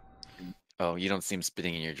go ahead. Oh, you don't see him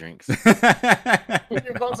spitting in your drinks.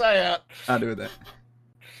 You both say it. I'll do that.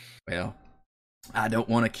 Well, I don't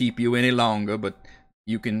want to keep you any longer, but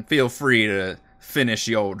you can feel free to finish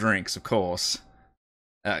your drinks, of course.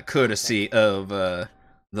 Courtesy of the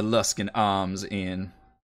Luskan Arms Inn.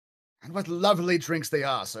 And what lovely drinks they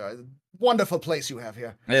are, sir. Wonderful place you have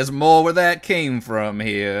here. There's more where that came from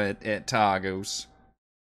here at Targos.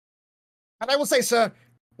 And I will say, sir,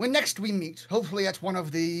 when next we meet, hopefully at one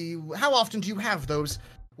of the... How often do you have those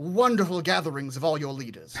wonderful gatherings of all your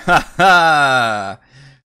leaders? Ha ha!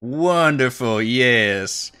 Wonderful,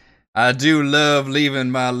 yes. I do love leaving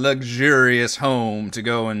my luxurious home to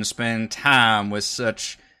go and spend time with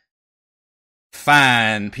such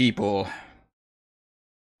fine people.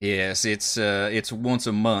 Yes, it's once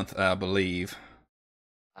a month, I believe.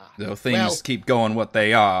 Though things keep going what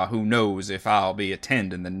they are, who knows if I'll be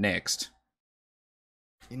attending the next.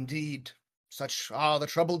 Indeed. Such are the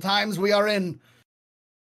troubled times we are in.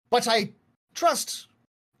 But I trust,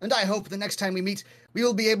 and I hope the next time we meet, we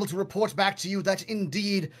will be able to report back to you that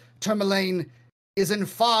indeed Tourmaline is in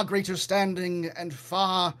far greater standing and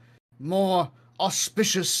far more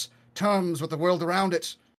auspicious terms with the world around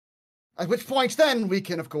it. At which point then we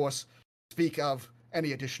can, of course, speak of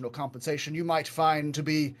any additional compensation you might find to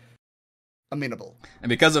be amenable. And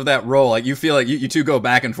because of that role, like you feel like you two go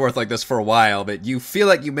back and forth like this for a while, but you feel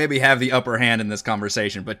like you maybe have the upper hand in this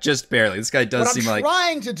conversation, but just barely. This guy does seem like... What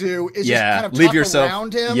I'm trying to do is just kind of leave talk yourself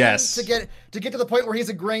around him to get to the point where he's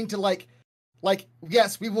agreeing to like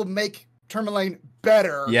yes, we will make Tourmaline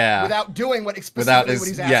better without doing what explicitly what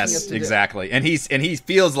he's asking us to do. Exactly. And he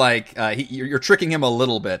feels like you're tricking him a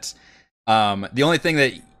little bit. The only thing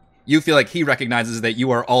that you feel like he recognizes is that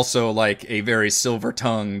you are also like a very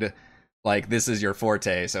silver-tongued, like this is your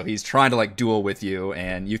forte. So he's trying to like duel with you,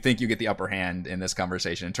 and you think you get the upper hand in this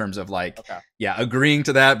conversation in terms of like, agreeing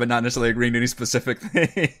to that, but not necessarily agreeing to any specific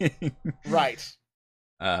thing. Right.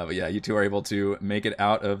 But yeah, you two are able to make it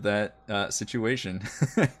out of that situation.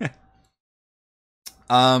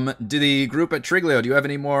 Do the group at Triglio, do you have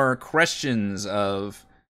any more questions of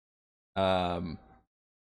whatever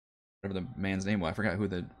the man's name was? I forgot who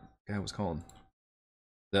the guy was called.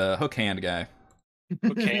 The hook hand guy.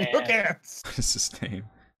 Okay. Hook hands. What is his name?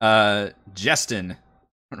 Jestin. I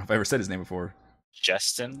don't know if I ever said his name before.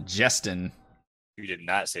 Justin? Jestin. You did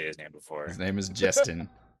not say his name before. His name is Jestin.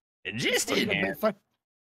 Jestin! Okay.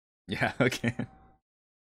 Yeah, okay.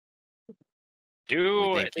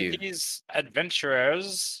 Do Thank you. these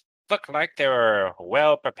adventurers look like they were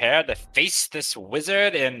well prepared to face this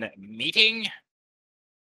wizard in meeting?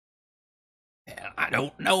 I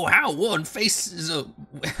don't know how one faces a...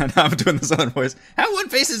 I'm doing this other voice. How one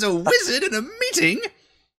faces a wizard in a meeting?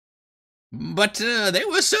 But they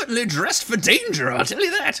were certainly dressed for danger, I'll tell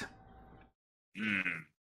you that.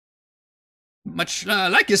 Much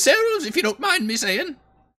like yourselves, if you don't mind me saying.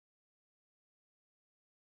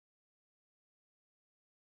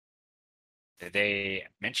 Did they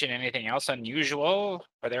mention anything else unusual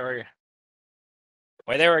where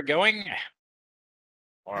they were going?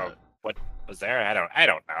 Or what was there? I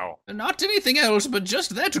don't know. Not anything else, but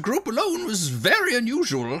just that group alone was very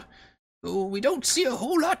unusual. Oh, we don't see a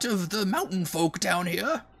whole lot of the mountain folk down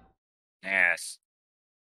here. Yes.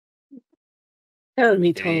 Tell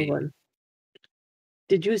me, Hey. tall one.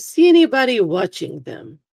 Did you see anybody watching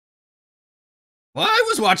them? Well, I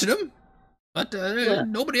was watching them, but Yeah.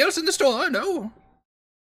 nobody else in the store, no.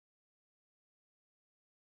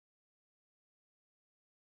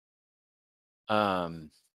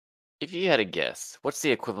 If you had a guess, what's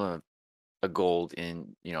the equivalent of gold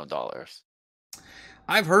in, dollars?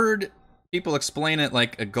 I've heard people explain it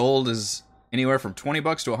like a gold is anywhere from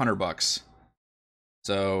 $20 to $100.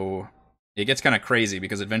 So it gets kind of crazy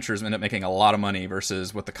because adventurers end up making a lot of money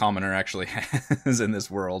versus what the commoner actually has in this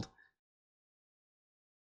world.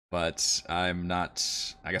 But I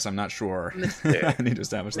guess I'm not sure. Mr. I need to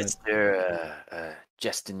establish that. Mr.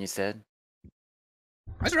 Justin, you said?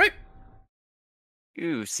 That's right.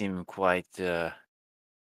 You seem quite a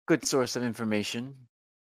good source of information.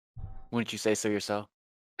 Wouldn't you say so yourself?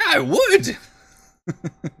 I would.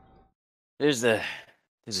 There's a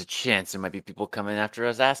chance there might be people coming after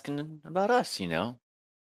us asking about us,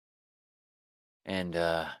 And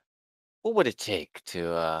what would it take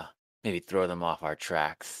to maybe throw them off our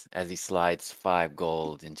tracks as he slides 5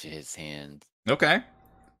 gold into his hand? Okay.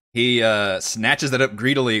 He snatches that up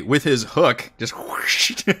greedily with his hook. Just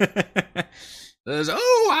whoosh. Says,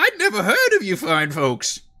 "Oh, I'd never heard of you fine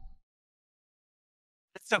folks."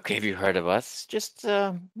 It's okay if you heard of us. Just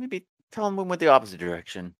maybe tell them we went the opposite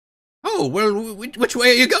direction. Oh, well, which way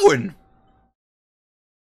are you going?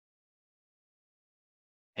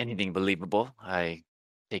 Anything believable. I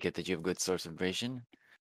take it that you have a good source of information.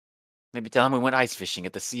 Maybe tell them we went ice fishing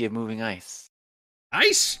at the Sea of Moving Ice.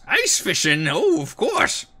 Ice fishing? Oh, of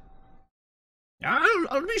course.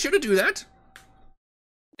 I'll be sure to do that.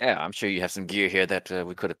 Yeah, I'm sure you have some gear here that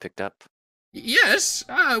we could have picked up. Yes,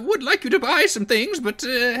 I would like you to buy some things, but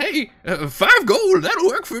hey, 5 gold, that'll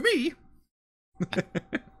work for me.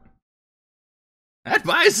 That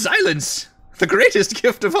buys silence, the greatest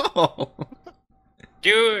gift of all.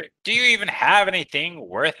 Do you even have anything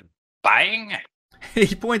worth buying?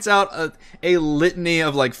 He points out a litany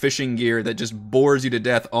of like fishing gear that just bores you to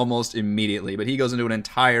death almost immediately, but he goes into an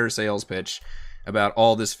entire sales pitch about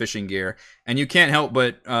all this fishing gear, and you can't help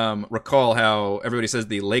but recall how everybody says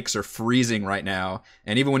the lakes are freezing right now,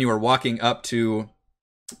 and even when you were walking up to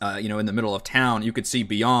in the middle of town, you could see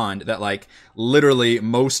beyond that, like, literally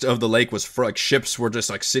most of the lake was like ships were just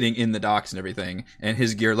like sitting in the docks and everything, and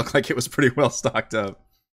his gear looked like it was pretty well stocked up.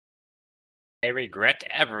 I regret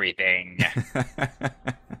everything.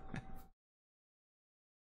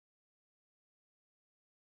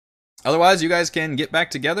 Otherwise, you guys can get back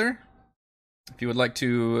together if you would like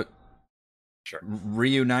to Sure.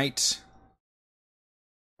 reunite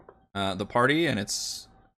the party, and it's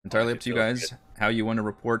entirely up to you guys how you want to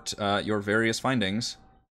report your various findings.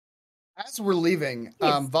 As we're leaving,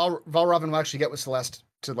 Yes. Valravn will actually get with Celeste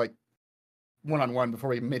to like one-on-one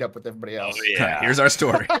before we meet up with everybody else. Oh, yeah. Here's our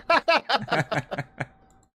story.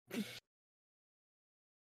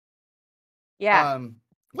 Yeah.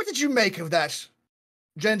 What did you make of that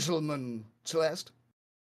gentleman, Celeste?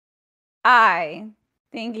 I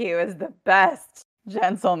think he was the best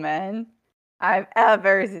gentleman I've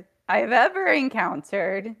ever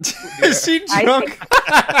encountered. Is he I drunk?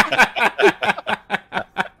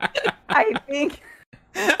 I think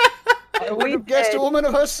I would We have guessed did. a woman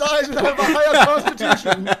of her size would have a higher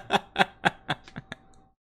constitution.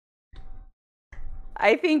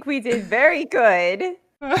 I think we did very good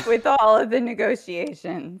with all of the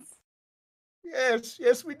negotiations.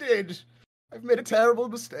 Yes, we did. I've made a terrible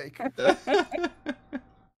mistake.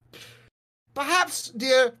 Perhaps,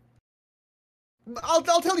 dear, I'll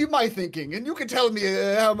tell you my thinking, and you can tell me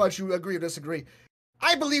how much you agree or disagree.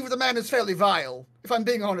 I believe the man is fairly vile, if I'm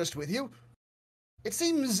being honest with you. It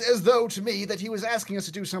seems as though to me that he was asking us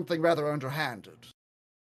to do something rather underhanded.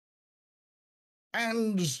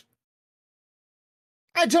 And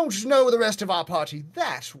I don't know the rest of our party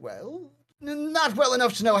that well. Not well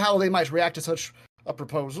enough to know how they might react to such a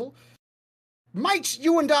proposal. Might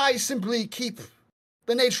you and I simply keep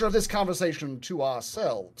the nature of this conversation to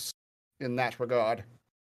ourselves in that regard?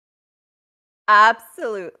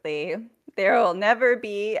 Absolutely. There will never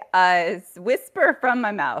be a whisper from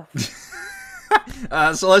my mouth.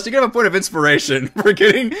 Celeste, you have a point of inspiration for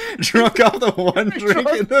getting drunk off the one drink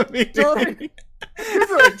in the meeting. 2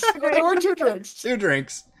 drinks. There were 2 drinks. 2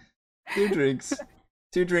 drinks. 2 drinks.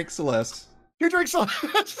 2 drinks, Celeste. 2 drinks.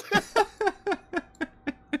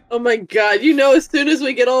 Oh my god, as soon as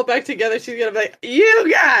we get all back together, she's gonna be like, you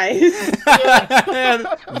guys!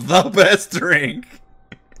 The best drink.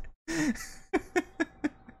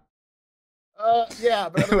 Yeah,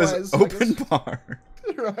 but It was otherwise, I open guess- bar.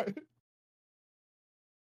 Right.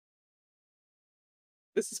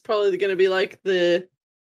 This is probably going to be like the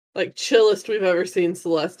chillest we've ever seen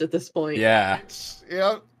Celeste at this point. Yeah.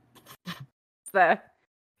 Yeah.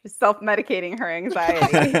 Just self-medicating her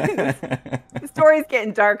anxiety. The story's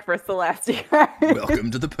getting dark for Celeste. you guys.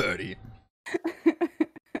 Welcome to the party.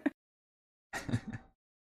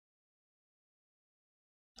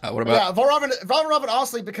 What about? Yeah, Valravn,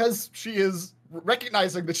 honestly, because she is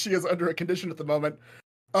recognizing that she is under a condition at the moment,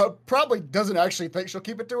 probably doesn't actually think she'll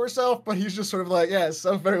keep it to herself, but he's just sort of like, yeah,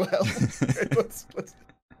 so very well. let's...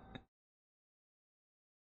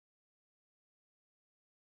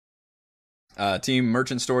 Team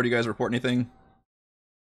Merchant Store, do you guys report anything?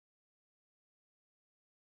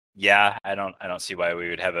 Yeah, I don't see why we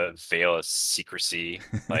would have a veil of secrecy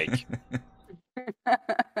like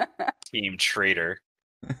Team Trader.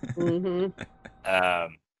 Mm-hmm.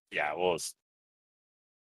 Yeah, we'll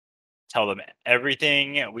tell them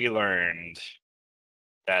everything we learned,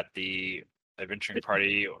 that the adventuring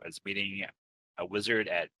party was meeting a wizard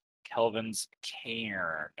at Kelvin's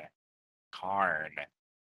Cairn.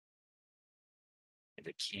 Is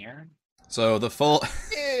it Cairn? So the full.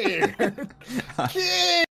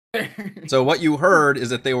 So what you heard is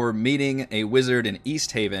that they were meeting a wizard in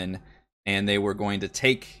East Haven, and they were going to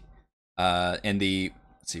take, and the.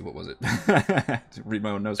 Let's see, what was it? Read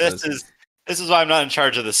my own notes. This is why I'm not in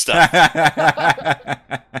charge of this stuff.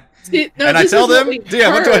 See, no, and I tell them?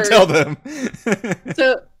 Yeah, what do I tell them?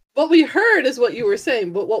 So what we heard is what you were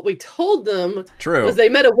saying, but what we told them True. was they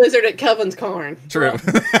met a wizard at Kelvin's Cairn. True.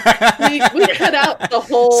 We cut out the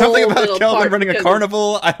whole Something about little Kelvin part running a because-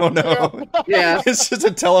 carnival? I don't know. Yeah. It's just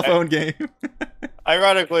a telephone game.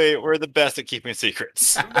 Ironically, we're the best at keeping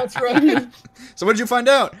secrets. That's right. So what did you find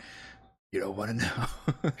out? You don't want to know.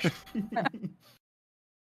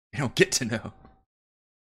 You don't get to know.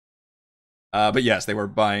 But yes, they were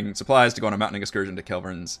buying supplies to go on a mountain excursion to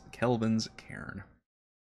Kelvin's Cairn.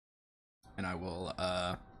 And I will,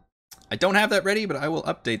 I don't have that ready, but I will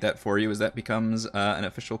update that for you as that becomes an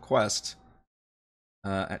official quest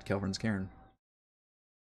at Kelvin's Cairn.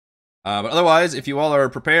 But otherwise, if you all are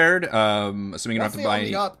prepared, assuming you don't have to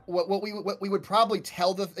buy... What we would probably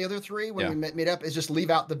tell the other three when we meet up is just leave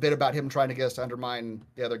out the bit about him trying to get us to undermine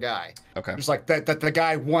the other guy. Okay. Just like that the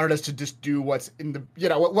guy wanted us to just do what's in the,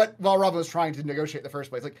 what Valravn was trying to negotiate in the first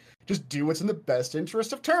place. Like, just do what's in the best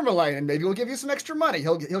interest of Tourmaline, and maybe we'll give you some extra money.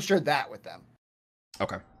 He'll share that with them.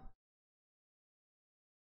 Okay.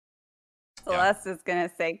 Celeste is going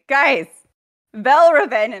to say, guys,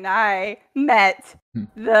 Valravn and I met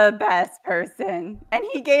the best person, and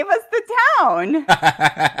he gave us the town.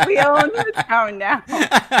 We own the town now.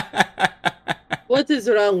 What is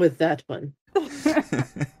wrong with that one?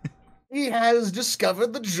 He has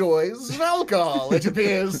discovered the joys of alcohol, it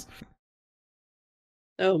appears.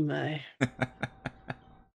 Oh my.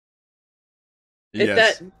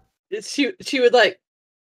 Yes. She would like,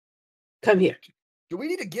 come here. Do we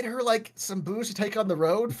need to get her, like, some booze to take on the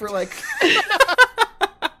road for, like...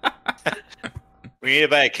 We need to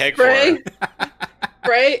buy a keg for her.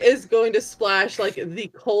 Frey is going to splash, like, the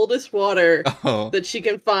coldest water that she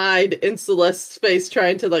can find in Celeste's face,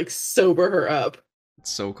 trying to, like, sober her up.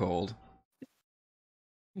 It's so cold.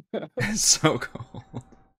 It's so cold.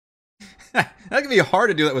 That can be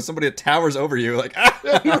hard to do that with somebody that towers over you, like,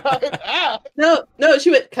 No,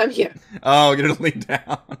 she went, come here. Oh, get her to lean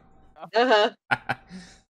down. Uh-huh.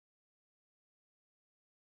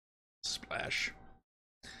 Splash.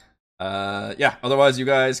 Yeah, otherwise you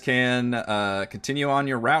guys can continue on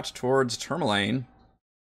your route towards Tourmaline,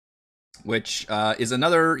 which is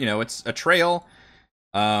another, it's a trail.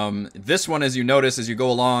 This one, as you notice as you go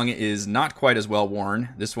along, is not quite as well worn.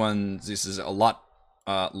 This is a lot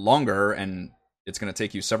longer, and it's going to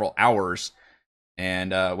take you several hours.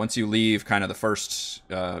 And once you leave kind of the first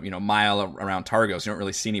mile around Targos, you don't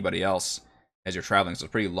really see anybody else as you're traveling, so it's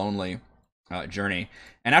a pretty lonely journey.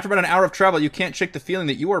 And after about an hour of travel, you can't shake the feeling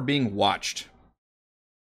that you are being watched.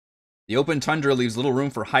 The open tundra leaves little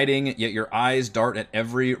room for hiding, yet your eyes dart at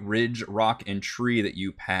every ridge, rock, and tree that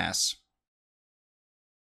you pass.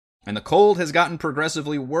 And the cold has gotten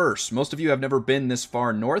progressively worse. Most of you have never been this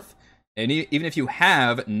far north, and even if you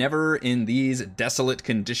have, never in these desolate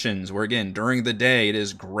conditions, where again, during the day, it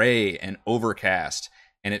is gray and overcast,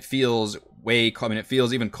 and it feels it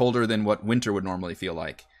feels even colder than what winter would normally feel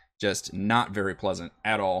like. Just not very pleasant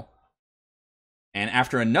at all. And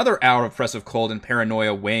after another hour of oppressive cold and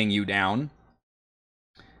paranoia weighing you down,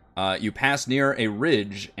 you pass near a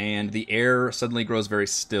ridge, and the air suddenly grows very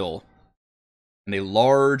still. And a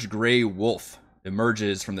large gray wolf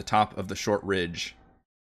emerges from the top of the short ridge,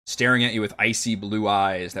 staring at you with icy blue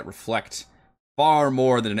eyes that reflect far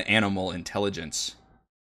more than an animal intelligence.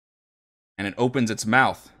 and it opens its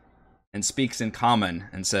mouth and speaks in common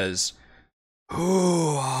and says,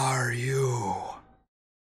 "Who are you?"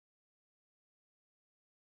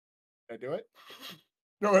 Can I do it?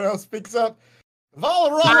 No one else speaks up.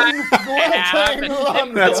 Valron,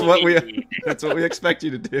 That's what we expect you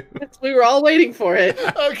to do. We were all waiting for it.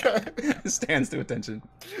 Okay. It stands to attention.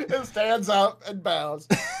 It stands up and bows.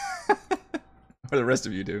 Or the rest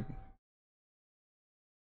of you do.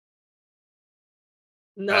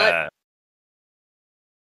 Not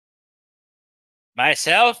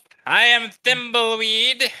Myself, I am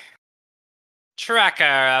Thimbleweed, tracker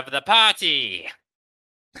of the party.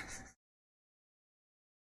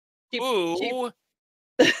 Who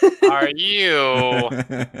are you?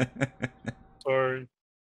 Sorry.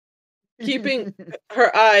 Keeping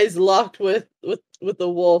her eyes locked with the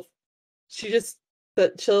wolf, she'll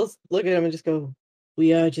look at him and just go,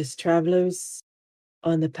 "We are just travelers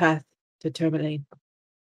on the path to Tourmaline."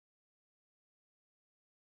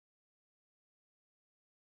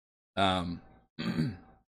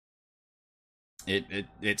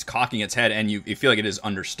 It's cocking its head, and you feel like it is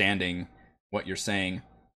understanding what you're saying,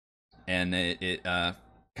 and it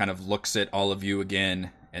kind of looks at all of you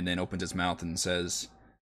again, and then opens its mouth and says,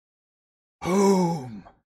 "Whom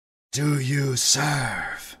do you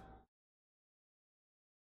serve?"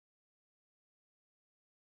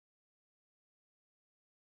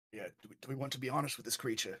 Yeah, do we want to be honest with this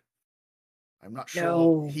creature? I'm not sure.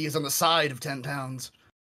 No. He is on the side of 10 towns.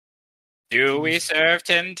 Do we serve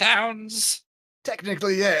 10 towns?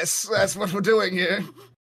 Technically, yes. That's what we're doing here.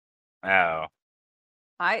 Oh.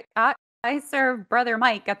 I serve Brother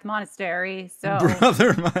Mike at the monastery, so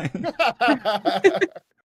Brother Mike.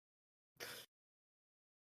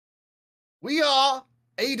 We are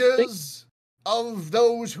aiders of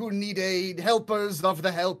those who need aid, helpers of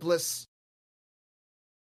the helpless.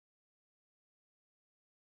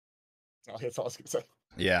 Oh, that's all I was going to say.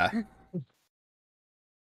 Yeah.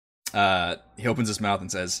 He opens his mouth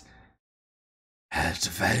and says,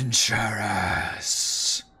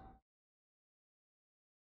 "Adventurers."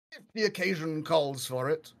 If the occasion calls for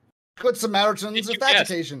it. Good Samaritans, if that's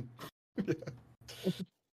occasion.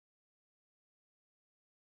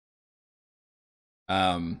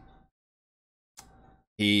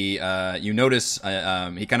 You notice,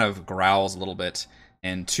 he kind of growls a little bit,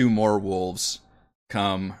 and two more wolves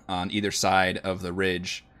come on either side of the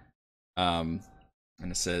ridge. And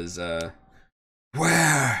it says,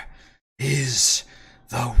 "Where is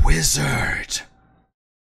the wizard?"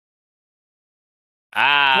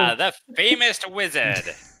 Ah, the famous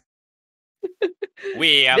wizard.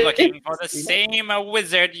 We are looking for the same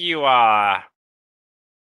wizard you are.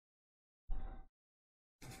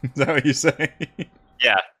 Is that what you say?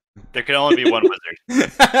 Yeah, there can only be one wizard.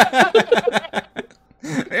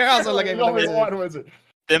 You're also looking for the Only wizard. one wizard.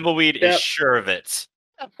 Thimbleweed is sure of it.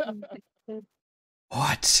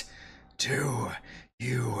 What do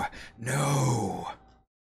you know?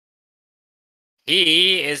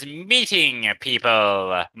 He is meeting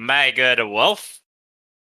people, my good wolf.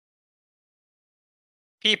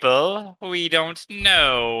 People we don't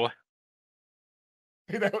know.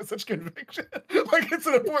 That was such conviction. Like it's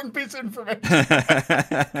an important piece of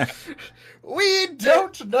information. We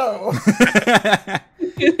don't know.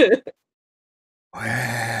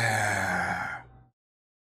 Where?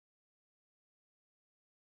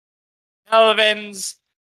 Elvin's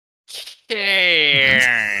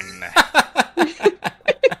Cairn.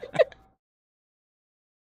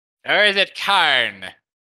 Or is it Carn?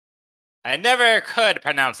 I never could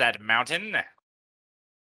pronounce that mountain.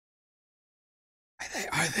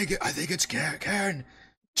 I think it's Cairn.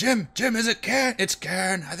 Jim, is it Cairn? It's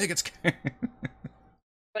Cairn. I think it's Cairn.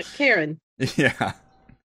 But Karen. Yeah.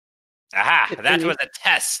 Aha, that was a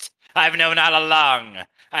test. I've known all along.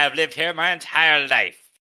 I have lived here my entire life.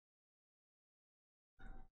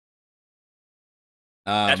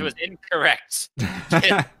 That was incorrect.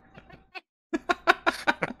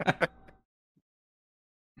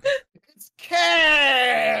 It's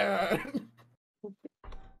Cairn.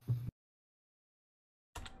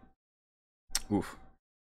 Oof.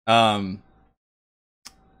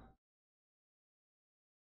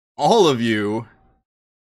 All of you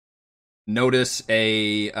notice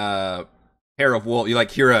a pair of wolves. You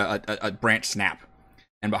hear a branch snap,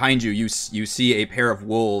 and behind you, you see a pair of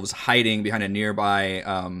wolves hiding behind a nearby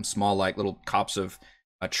small little copse of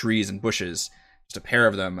trees and bushes. Just a pair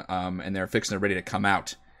of them, and they're fixing, they're ready to come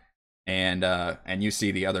out. And you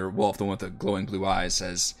see the other wolf, the one with the glowing blue eyes,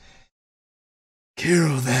 says,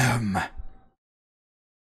 "Kill them."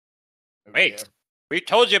 Wait, we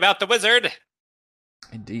told you about the wizard.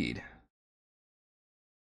 Indeed.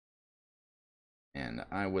 And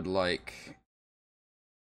I would like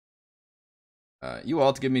you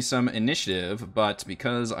all to give me some initiative, but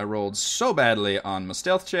because I rolled so badly on my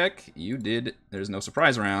stealth check, there's no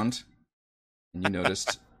surprise round, and you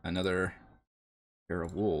noticed another pair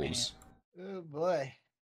of wolves. Oh boy.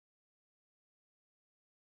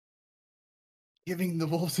 Giving the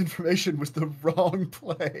wolves information was the wrong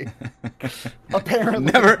play.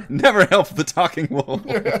 Apparently. Never help the talking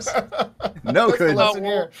wolves. No good.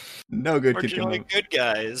 No good. We're generally good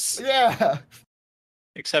guys. Yeah.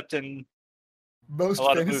 Except in most a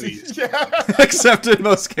lot of fantasy. movies. Yeah. Except in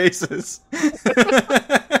most cases.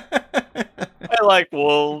 I like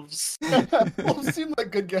wolves. Wolves seem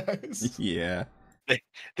like good guys. Yeah.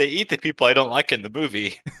 They eat the people I don't like in the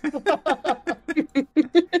movie.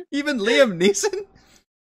 Even Liam Neeson?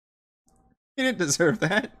 He didn't deserve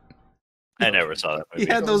that. I never saw that movie.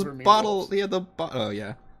 He had Those those were mean bottle. wolves. He had the. Oh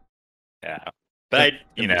yeah. Yeah, but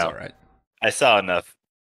It was all right. I saw enough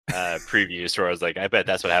previews where I was like, I bet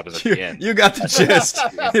that's what happens at the end. You got the gist.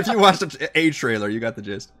 If you watched a trailer, you got the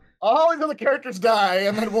gist. All these other characters die,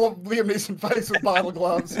 and then Liam Neeson fights with bottle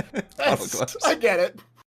gloves. Bottle gloves. I get it.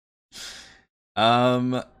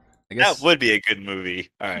 I guess That would be a good movie.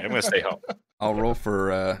 All right, I'm gonna stay home. I'll roll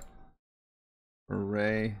for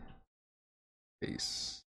Ray.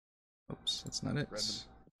 Base. Oops, that's not it. Redmond.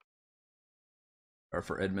 Or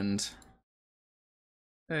for Edmund.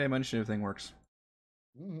 Hey, my initiative thing works.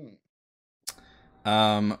 Mhm.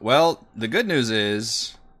 Well, the good news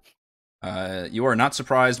is, you are not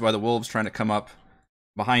surprised by the wolves trying to come up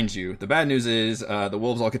behind you. The bad news is, the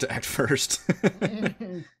wolves all get to act first.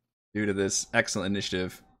 Due to this excellent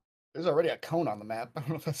initiative. There's already a cone on the map. I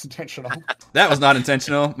don't know if that's intentional. That was not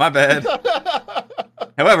intentional. My bad.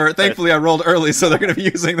 However, thankfully I rolled early, so they're going to be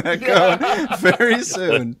using that cone very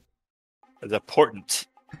soon. It's important.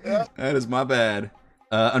 Yeah. That is my bad.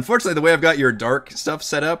 Unfortunately, the way I've got your dark stuff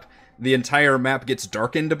set up, the entire map gets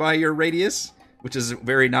darkened by your radius, which is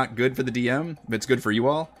very not good for the DM, but it's good for you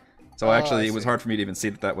all. So actually, it was hard for me to even see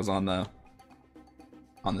that was on the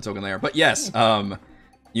token layer. But yes,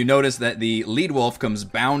 you notice that the lead wolf comes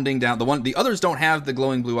bounding down. The others don't have the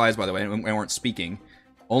glowing blue eyes, by the way, and weren't speaking.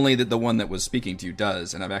 Only the one that was speaking to you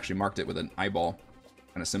does, and I've actually marked it with an eyeball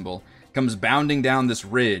kind of symbol. Comes bounding down this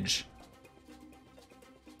ridge,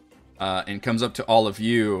 and comes up to all of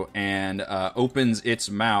you and opens its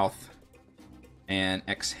mouth and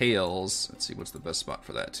exhales. Let's see, what's the best spot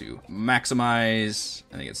for that to maximize?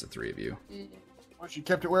 I think it's the three of you. Wish you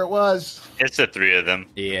kept it where it was. It's the three of them.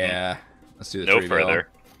 Yeah, let's do the No three of y'all. further.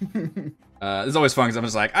 This is always fun because I'm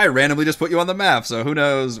just like, I randomly just put you on the map, so who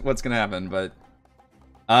knows what's gonna happen. But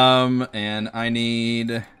and I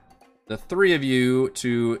need the three of you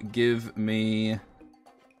to give me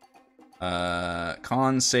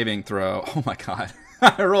con saving throw. Oh my god,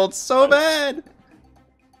 I rolled so bad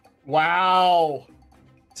Wow.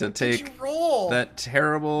 to What did take you roll? that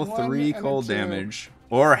terrible 1 3 and a cold 2. damage,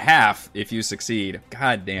 or half if you succeed.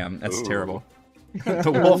 God damn, that's Ooh. terrible.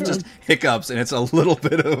 The wolf just hiccups, and it's a little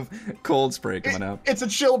bit of cold spray coming out. It's a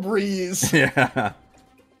chill breeze. Yeah.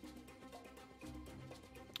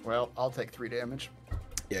 Well, I'll take 3 damage.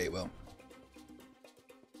 Yeah, you will.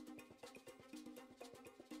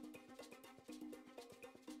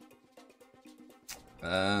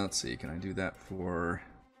 Let's see. Can I do that for?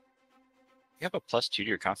 You have a +2 to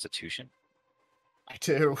your Constitution. I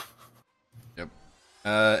do.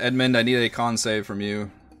 Edmund, I need a con save from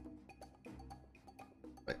you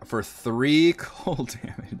for 3 cold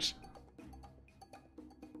damage.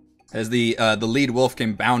 As the lead wolf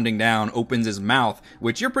came bounding down, opens his mouth,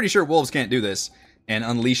 which you're pretty sure wolves can't do this, and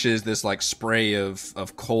unleashes this like spray of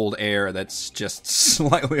cold air that's just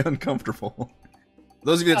slightly uncomfortable.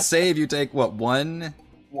 Those of you that save, you take what, one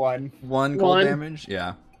cold One. damage?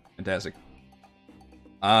 Yeah, fantastic.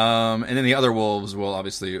 And then the other wolves will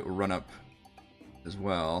obviously run up as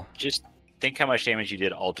well. Just think how much damage you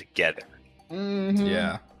did altogether. Mhm.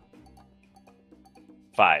 Yeah.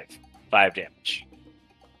 5 damage.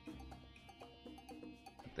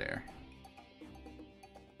 There.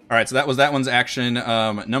 All right, so that was that one's action.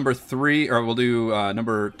 Number 3, or we'll do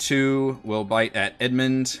number 2 will bite at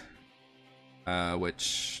Edmund,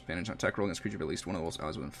 which advantage on attack roll against creature of at least one of the wolves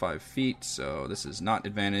allies within 5 feet. So this is not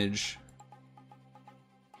advantage.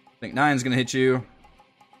 I think 9's gonna hit you.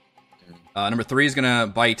 Number 3 is gonna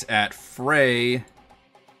bite at Frey,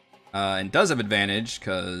 and does have advantage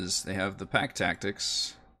because they have the pack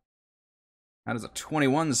tactics. How does a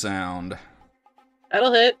 21 sound?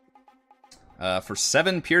 That'll hit. For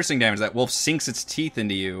 7 piercing damage, that wolf sinks its teeth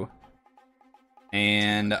into you.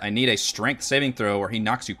 And I need a strength saving throw where he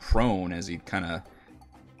knocks you prone as he kind of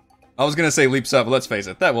I was gonna say leaps up, but let's face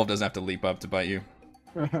it, that wolf doesn't have to leap up to bite you.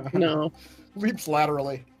 No. Leaps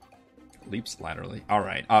laterally. Leaps laterally. All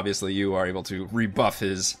right. Obviously, you are able to rebuff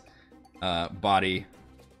his body,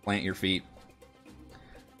 plant your feet,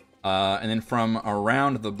 and then from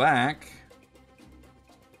around the back,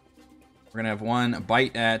 we're gonna have one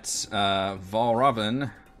bite at Valravn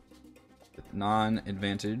with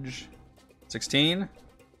non-advantage. 16.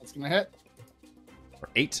 That's gonna hit. For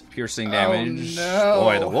 8 piercing Oh, damage. no.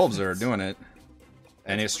 Boy, the wolves are doing it.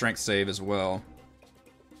 And his strength save as well.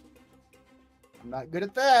 I'm not good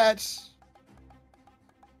at that.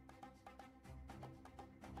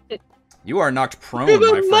 You are knocked prone, Give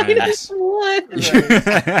my him friends.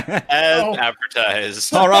 -1. As Oh.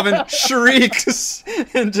 advertised. Oh, Robin shrieks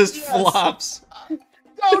and just Yes. flops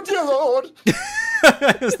Oh dear lord!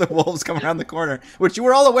 as the wolves come around the corner, which you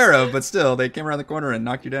were all aware of, but still, they came around the corner and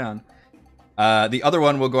knocked you down. The other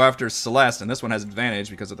one will go after Celeste, and this one has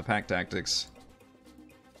advantage because of the pack tactics.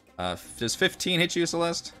 Does 15 hit you,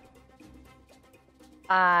 Celeste?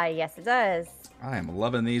 Yes, it does. I am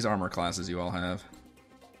loving these armor classes you all have.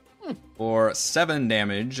 For 7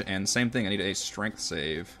 damage, and same thing, I need a strength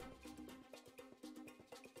save.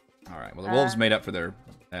 Alright, well the wolves made up for their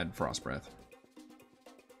bad frost breath.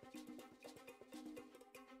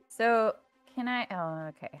 So can I? Oh,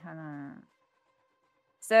 okay. Hold on.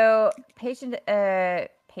 So patient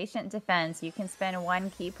defense. You can spend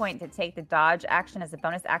 1 key point to take the dodge action as a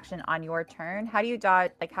bonus action on your turn. How do you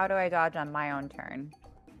dodge? Like, how do I dodge on my own turn?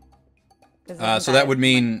 So that would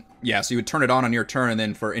mean, yeah, so you would turn it on your turn, and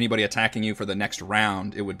then for anybody attacking you for the next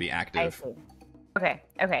round, it would be I active. see. Okay.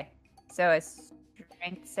 Okay. So a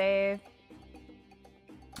strength save.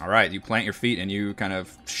 All right, you plant your feet and you kind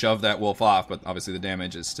of shove that wolf off, but obviously the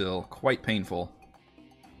damage is still quite painful.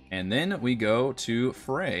 And then we go to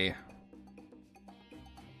Frey.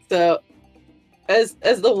 So, as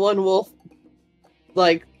the one wolf,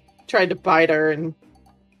 like, tried to bite her and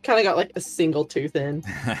kind of got, like, a single tooth in.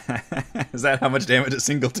 Is that how much damage a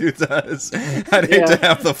single tooth does? I'd hate to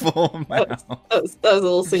have the full amount. That was a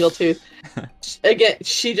little single tooth. Again,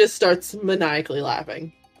 she just starts maniacally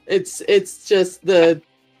laughing. It's just the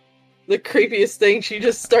creepiest thing. She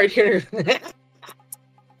just started hearing her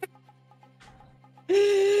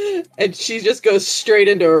and she just goes straight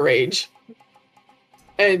into a rage.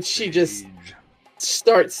 And she just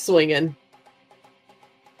starts swinging.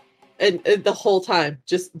 And the whole time,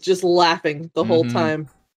 just laughing the whole time.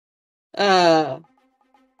 And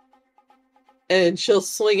she'll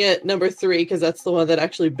swing at number 3 because that's the one that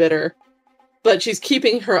actually bit her. But she's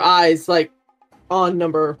keeping her eyes like on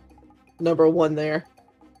number 1 there.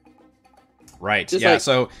 Right. Just yeah. like-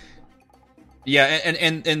 So. Yeah,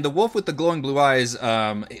 and the wolf with the glowing blue eyes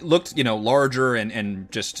it looked, larger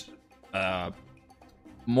and just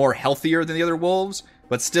more healthier than the other wolves,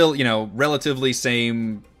 but still, relatively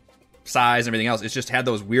same size and everything else. It just had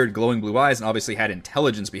those weird glowing blue eyes and obviously had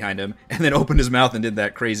intelligence behind him, and then opened his mouth and did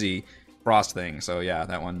that crazy frost thing. So yeah,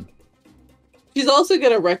 that one. She's also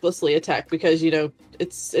gonna recklessly attack because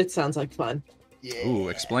it sounds like fun. Yeah. Ooh,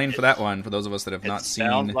 explain for that one for those of us that have not seen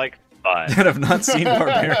Sounds like fun. that have not seen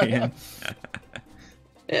Barbarian.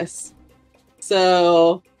 Yes.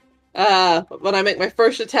 So, when I make my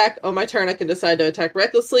first attack on my turn, I can decide to attack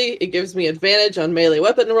recklessly. It gives me advantage on melee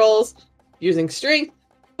weapon rolls using strength,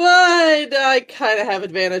 but I kind of have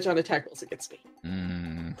advantage on attack rolls against me.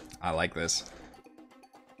 I like this.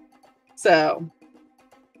 So,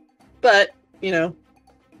 but,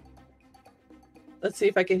 let's see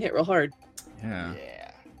if I can hit real hard. Yeah.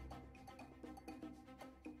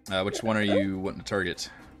 Yeah. Which one are you wanting to target?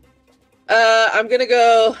 I'm gonna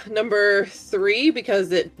go number 3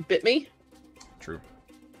 because it bit me. True.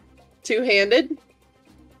 2-handed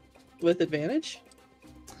with advantage.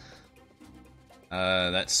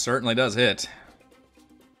 That certainly does hit.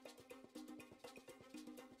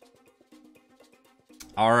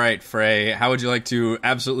 All right, Frey. How would you like to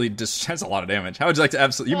absolutely that's a lot of damage. How would you like to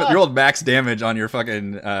absolutely? You rolled max damage on your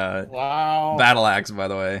fucking Wow. battle axe, by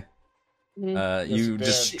the way. Mhm. You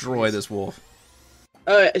Yes, destroy please. this wolf.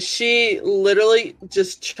 She literally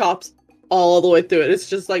just chops all the way through it. It's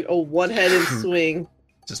just like a one-headed swing.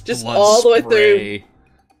 Just Just blood all the way through. spray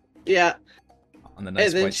Yeah. on the nice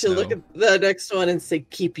And then white she'll snow. look at the next one and say,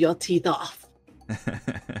 "Keep your teeth off."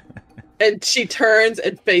 And she turns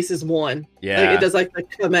and faces one. Yeah. Like, it does like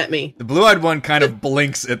come at me. The blue-eyed one kind of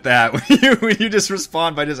blinks at that when you just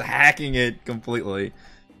respond by just hacking it completely.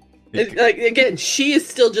 Like again, she is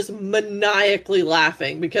still just maniacally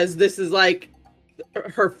laughing because this is like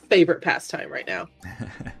her favorite pastime right now.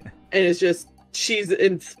 And it's just she's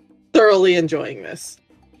thoroughly enjoying this.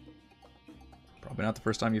 Probably not the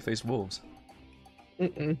first time you faced wolves.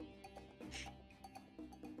 Mm-mm.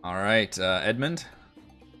 All right, Edmund.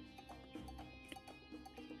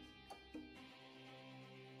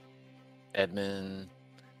 Edmund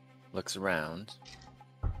looks around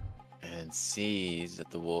and sees that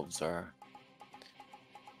the wolves are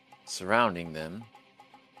surrounding them.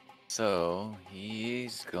 So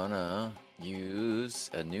he's gonna use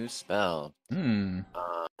a new spell.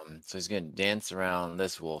 So he's gonna dance around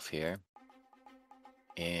this wolf here.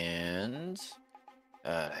 And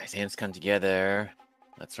his hands come together.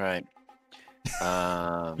 That's right.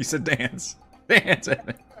 You said dance. Dance,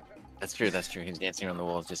 Edmund. That's true. He's dancing around the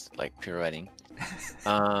wolves, just like pirouetting.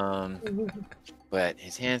 But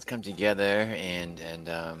his hands come together, and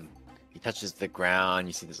he touches the ground.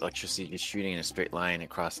 You see this electricity just shooting in a straight line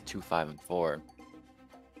across 2, 5, and 4.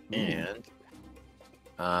 And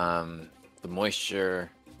the moisture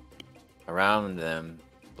around them,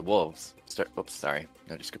 the wolves. Oops, sorry,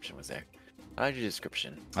 no description was there. I did a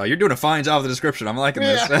description. Oh, you're doing a fine job of the description. I'm liking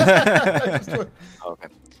this. Okay.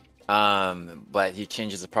 But he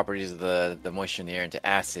changes the properties of the moisture in the air into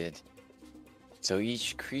acid. So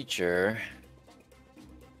each creature,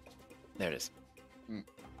 there it is.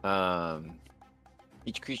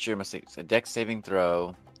 Each creature must make a dex saving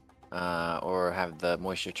throw, or have the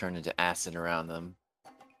moisture turn into acid around them.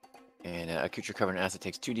 And a creature covered in acid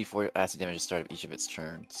takes 2d4 acid damage at the start of each of its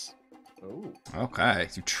turns. Oh. Okay,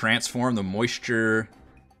 so you transform the moisture.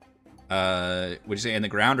 Would you say in the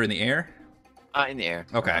ground or in the air? In the air.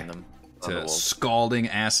 Okay. Around them, on the To wolves. scalding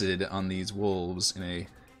acid on these wolves in a.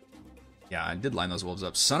 Yeah, I did line those wolves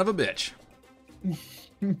up. Son of a bitch.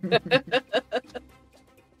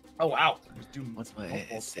 Oh wow. What's my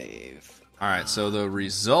save? All right, so the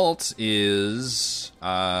result is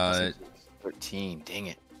 13. Dang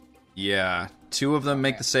it. yeah, 2 of them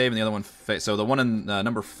make the save and the other one so the one in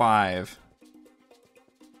number 5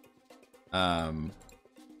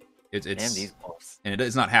 it's Damn these wolves. and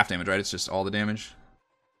it's not half damage, right? It's just all the damage.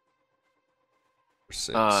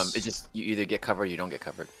 6. It just you either get covered or you don't get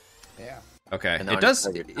covered. Yeah. Okay. and It does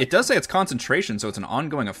say it's concentration, so it's an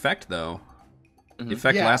ongoing effect though. The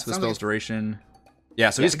effect Yeah, lasts for the sounds spell's like- duration. Yeah,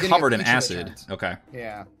 so Yeah, he's beginning of covered in each of the acid. turns. Okay.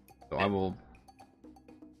 Yeah. So I will.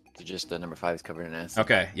 So just number 5 is covered in acid.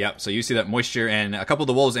 Okay, yep. So you see that moisture, and a couple of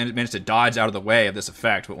the wolves managed to dodge out of the way of this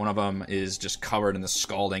effect, but one of them is just covered in the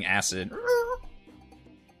scalding acid.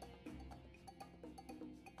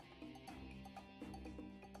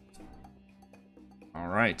 All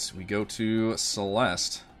right, we go to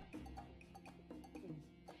Celeste.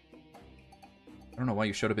 I don't know why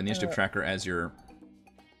you showed up in the initiative tracker as your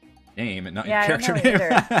name and not Yeah, I your don't character know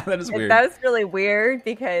name. either. That is weird. That was really weird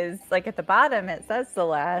because, like, at the bottom it says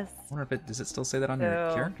Celeste. I wonder if does it still say that on your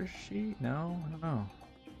So- character sheet? No, I don't know.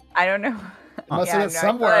 I don't know. It must Yeah, have no, I been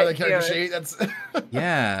somewhere on the thought character it sheet. That's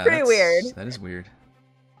Yeah, Pretty weird. That is weird.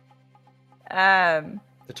 the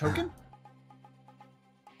token.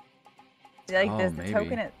 Like Oh, does the maybe.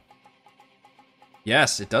 token it?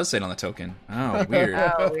 Yes, it does say it on the token. Oh, weird.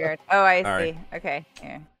 Oh, weird. Oh, I All see. right. Okay.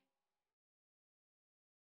 Yeah.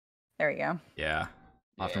 There we go. Yeah.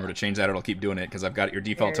 I'll have to Yeah. remember to change that or it'll keep doing it because I've got your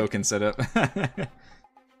default Weird. token set up.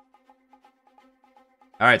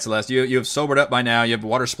 All right, Celeste, you have sobered up by now. You have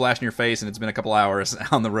water splash in your face and it's been a couple hours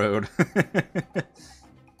on the road.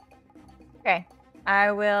 Okay.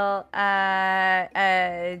 I will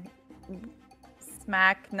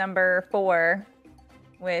smack number 4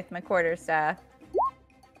 with my quarterstaff.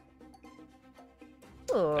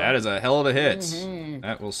 Ooh. That is a hell of a hit. Mhm.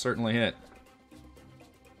 That will certainly hit.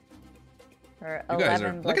 For You guys are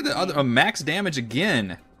 11 look at the bludgeoning. other max damage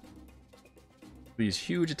again. These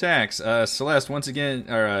huge attacks. Celeste, once again,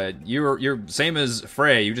 you're same as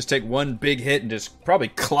Frey. You just take one big hit and just probably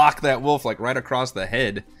clock that wolf like right across the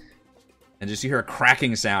head, and just you hear a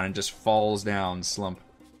cracking sound and just falls down, slump.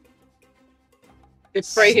 If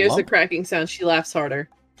Frey hears the Slump? cracking sound, she laughs harder.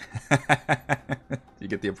 You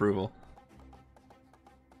get the approval.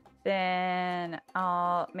 Then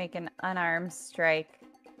I'll make an unarmed strike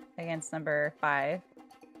against number 5.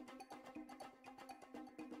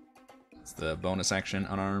 It's the bonus action,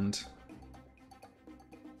 unarmed.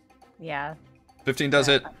 Yeah. 15 does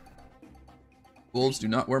hit. Wolves do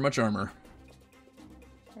not wear much armor.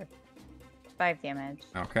 5 damage.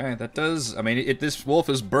 Okay, that does. I mean, this wolf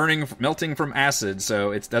is melting from acid,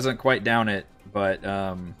 so it doesn't quite down it, but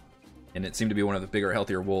and it seemed to be one of the bigger,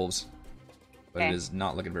 healthier wolves, but Okay. it is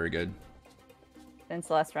not looking very good. Then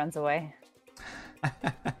Celeste runs away.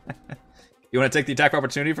 You want to take the attack of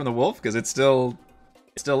opportunity from the wolf because it's still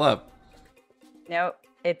up. Nope.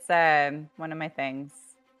 It's one of my things.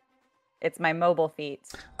 It's my mobile feat.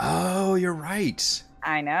 Oh, you're right.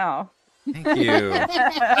 I know. Thank you.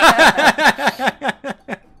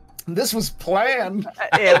 This was planned.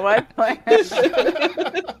 It was planned.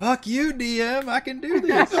 Fuck you, DM. I can do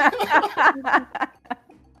this. This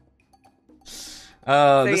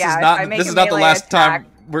yeah, is if not. I make This a is not the melee last attack-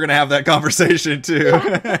 time we're gonna have that conversation too.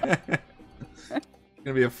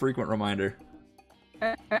 Gonna be a frequent reminder.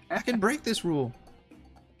 I can break this rule.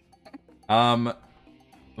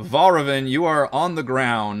 Valravin, you are on the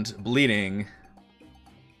ground, bleeding.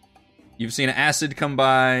 You've seen acid come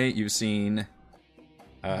by. You've seen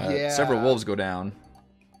several wolves go down.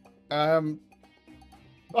 Robin,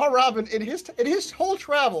 in his whole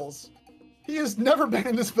travels, he has never been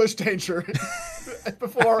in this much danger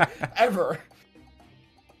before, ever.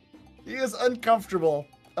 He is uncomfortable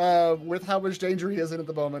with how much danger he is in at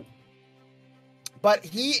the moment. But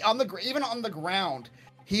even on the ground,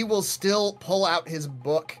 he will still pull out his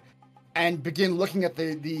book and begin looking at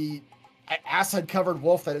the acid-covered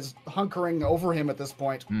wolf that is hunkering over him at this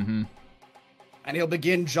point. Mm-hmm. And he'll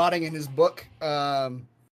begin jotting in his book. And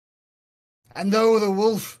though the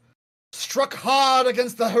wolf struck hard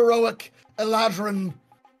against the heroic Eladrin,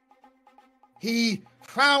 he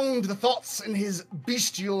found the thoughts in his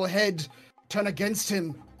bestial head turn against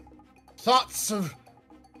him. Thoughts of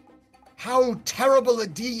how terrible a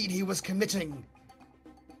deed he was committing.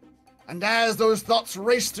 And as those thoughts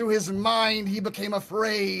raced through his mind, he became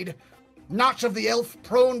afraid, not of the elf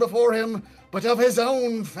prone before him, but of his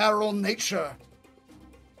own feral nature.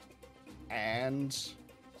 And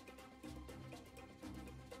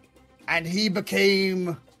he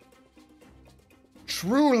became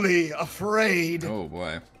truly afraid. Oh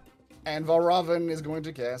boy. And Valravin is going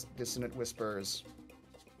to cast Dissonant Whispers.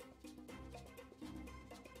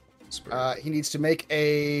 He needs to make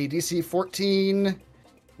a DC 14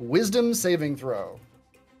 Wisdom saving throw.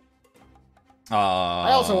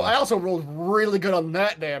 I also rolled really good on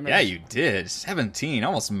that damage. Yeah, you did. 17,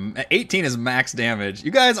 almost 18 is max damage.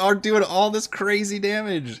 You guys are doing all this crazy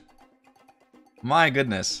damage. My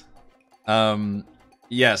goodness.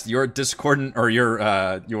 Yes, your discordant or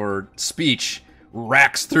your speech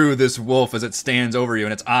racks through this wolf as it stands over you,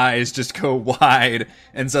 and its eyes just go wide,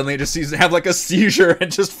 and suddenly it just seems to have like a seizure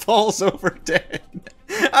and just falls over dead.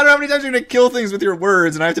 I don't know how many times you're gonna kill things with your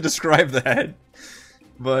words, and I have to describe that,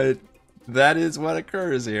 but that is what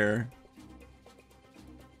occurs here.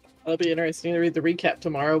 It'll be interesting to read the recap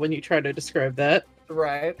tomorrow when you try to describe that.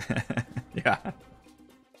 Right. Yeah.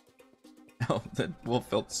 Oh, that wolf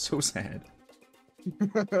felt so sad.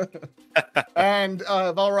 And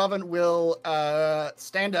Valravin will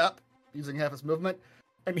stand up using half his movement,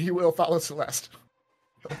 and he will follow Celeste.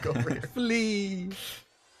 He'll go over here. Flee.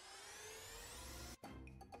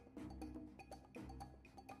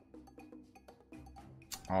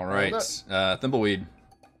 All right, Thimbleweed.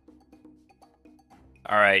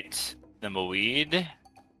 All right, Thimbleweed.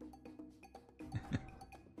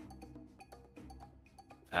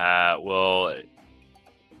 Well,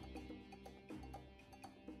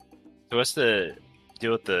 so what's the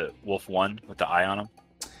deal with the wolf one with the eye on him?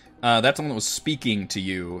 That's the one that was speaking to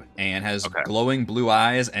you and has glowing blue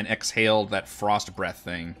eyes and exhaled that frost breath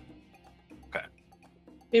thing. Okay.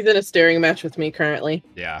 He's in a staring match with me currently.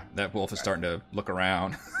 Yeah, that wolf is starting to look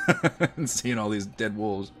around and seeing all these dead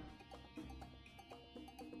wolves.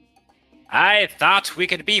 I thought we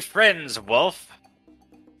could be friends, Wolf.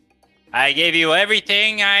 I gave you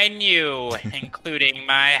everything I knew, including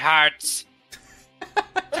my heart.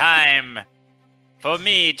 Time for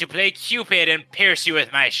me to play Cupid and pierce you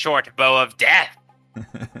with my short bow of death.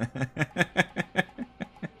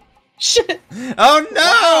 Shit! Oh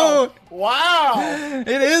no! Wow!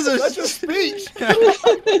 It is Such a speech!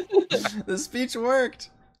 The speech worked.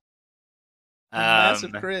 A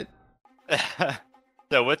massive crit.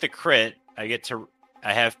 So with the crit, I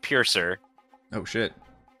have Piercer. Oh shit.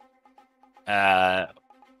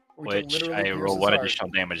 Which I roll one additional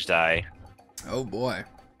damage die. Oh boy.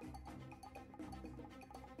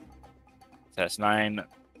 That's 9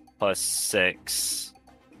 plus 6.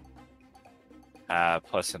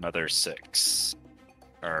 Plus another 6.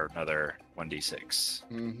 Or another 1d6.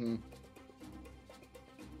 Mm-hmm.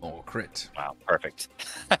 Oh, crit. Wow, perfect.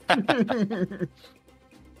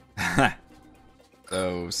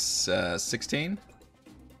 So, 16?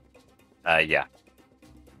 Yeah.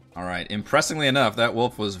 All right. Impressingly enough, that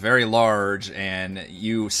wolf was very large, and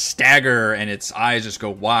you stagger, and its eyes just go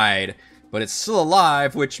wide, but it's still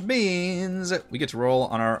alive, which means we get to roll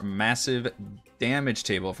on our massive damage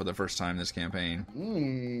table for the first time this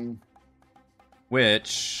campaign.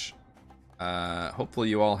 Which, hopefully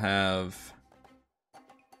you all have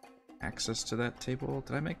access to that table.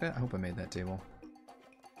 Did I make that? I hope I made that table.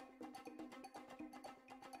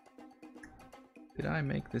 Did I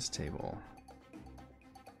make this table?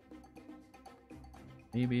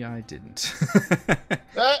 Maybe I didn't.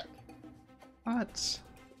 Ah, What?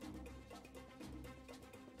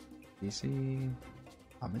 DC.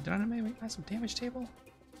 Oh, did I not maybe add some damage table?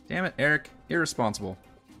 Damn it, Eric. Irresponsible.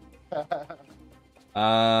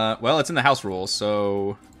 Well, it's in the house rules,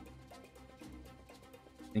 so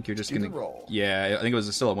I think you're just Do the gonna roll. Yeah, I think it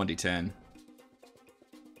was still a 1d10.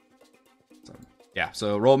 So, yeah,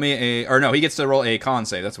 so roll me a or no, he gets to roll a con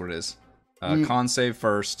save, that's what it is. Con save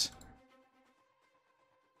first.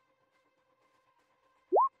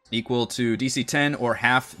 Equal to DC 10 or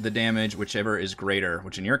half the damage, whichever is greater,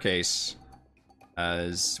 which in your case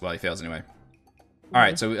is well, he fails anyway.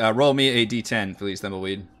 Alright, so roll me a D10, please,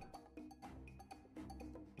 Thimbleweed.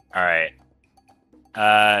 All right.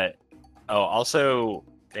 Oh, also,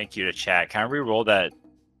 thank you to chat. Can I re-roll that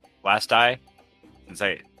last die? Since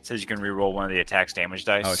it says you can re-roll one of the attack's damage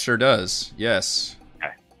dice. Oh, it sure does. Yes.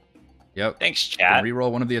 Okay. Yep. Thanks, You can chat.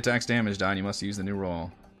 re-roll one of the attack's damage die, and you must use the new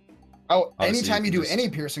roll. Oh, Oh, so anytime you you do just- any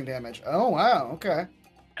piercing damage. Oh, wow. Okay.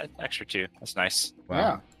 Extra 2. That's nice. Wow.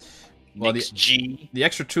 Yeah. Well, Nix G. The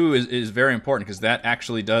extra 2 is very important because that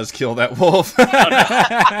actually does kill that wolf.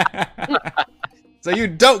 So you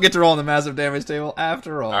don't get to roll on the massive damage table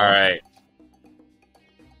after all. All right.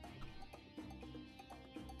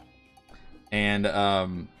 And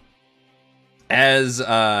as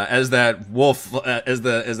that wolf, as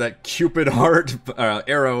that Cupid heart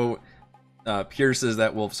arrow pierces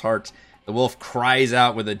that wolf's heart, the wolf cries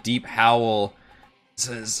out with a deep howl,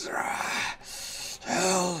 says,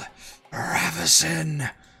 "Tell Ravison,"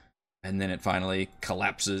 and then it finally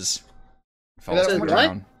collapses, falls to the What?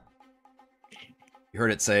 ground. You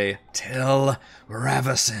heard it say, "Tell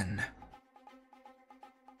Ravison."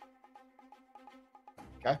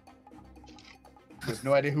 There's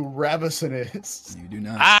no idea who Ravison is. You do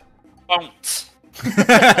not. Ah. Won't.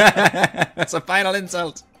 That's a final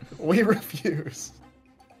insult. We refuse.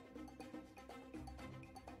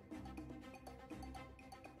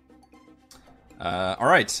 All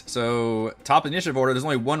right, so top initiative order, there's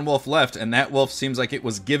only one wolf left, and that wolf seems like it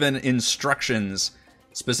was given instructions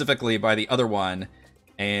specifically by the other one.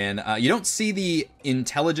 And you don't see the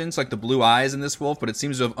intelligence, like the blue eyes in this wolf, but it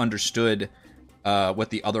seems to have understood what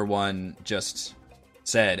the other one just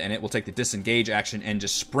said, and it will take the disengage action and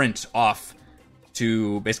just sprint off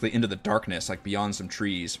to basically into the darkness, like beyond some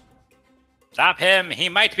trees. Stop him. He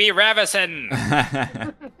might be Ravison.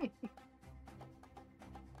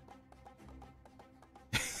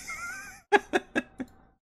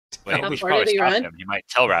 Wait, How we should far did probably he stop run? him. He might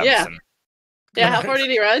tell Ravison. Yeah. Yeah, how far did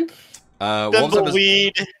he run? Wolves have a-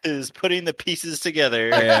 Tumbleweed is putting the pieces together.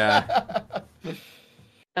 yeah.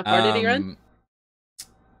 How far did he run?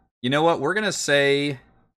 You know what? We're gonna say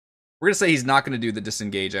he's not gonna do the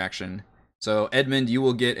disengage action. So Edmund, you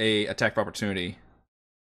will get a attack of opportunity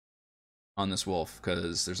on this wolf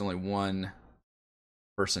because there's only one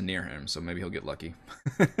person near him, so maybe he'll get lucky.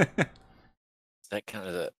 That kind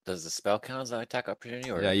of does the spell count as an attack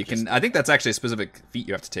opportunity? Or Yeah, you just- can. I think that's actually a specific feat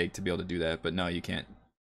you have to take to be able to do that. But no, you can't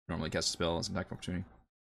normally cast a spell as an attack of opportunity.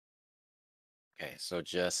 Okay, so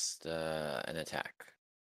just an attack.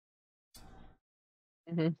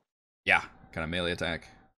 Yeah, kind of melee attack.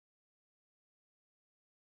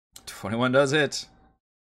 21 does hit.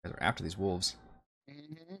 You guys are after these wolves.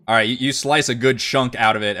 All right, you slice a good chunk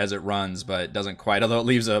out of it as it runs, but it doesn't quite. Although it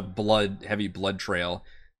leaves a heavy blood trail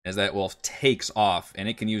as that wolf takes off, and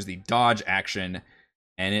it can use the dodge action,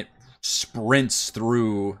 and it sprints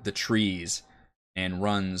through the trees and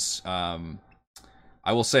runs. I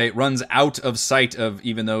will say, it runs out of sight of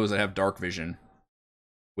even those that have dark vision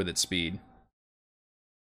with its speed.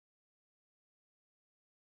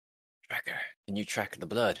 Tracker. Can you track the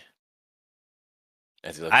blood?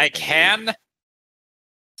 As he looks I at Tumbleweed. can.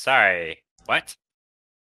 Sorry. What?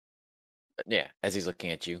 Yeah, as he's looking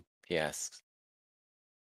at you, he asks.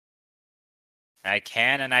 I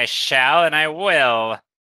can and I shall and I will.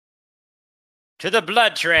 To the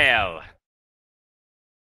blood trail.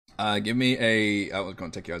 Give me a. I was going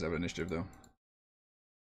to take you guys out of initiative though.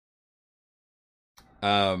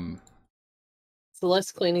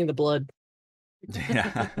 Celeste cleaning the blood.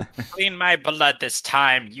 Yeah. Clean my blood this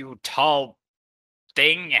time, you tall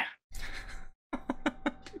thing.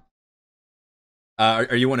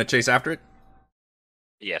 Are you want to chase after it?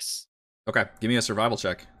 Yes. Okay, give me a survival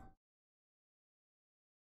check.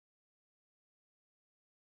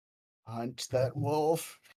 Hunt that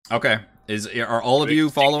wolf. Okay, are all of you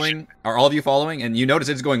following? Are all of you following? And you notice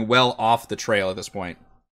it's going well off the trail at this point.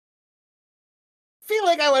 Feel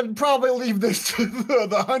like I would probably leave this to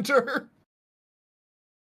the hunter.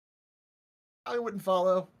 I wouldn't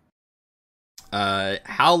follow.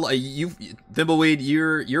 Thimbleweed,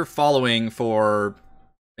 you're following for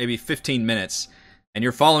maybe 15 minutes, and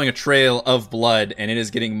you're following a trail of blood, and it is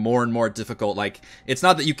getting more and more difficult. Like, it's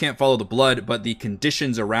not that you can't follow the blood, but the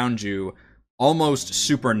conditions around you almost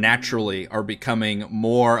supernaturally are becoming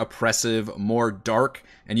more oppressive, more dark,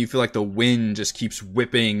 and you feel like the wind just keeps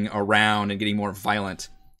whipping around and getting more violent.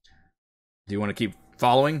 Do you want to keep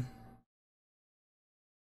following?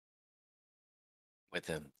 With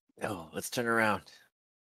him. No, let's turn around.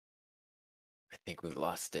 I think we've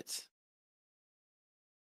lost it.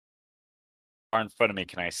 Far in front of me,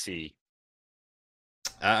 can I see?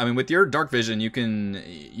 I mean, with your dark vision, you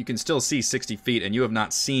can still see 60 feet, and you have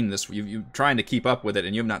not seen this. You're trying to keep up with it,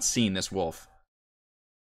 and you have not seen this wolf.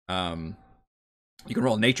 You can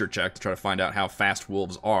roll a nature check to try to find out how fast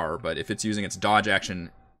wolves are, but if it's using its dodge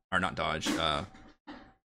action, or not dodge,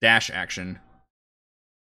 dash action,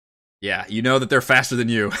 yeah, you know that they're faster than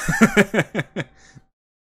you.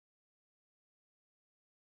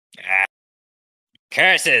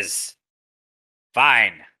 Curses!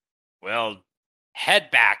 Fine. We'll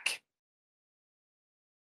head back.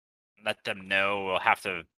 Let them know we'll have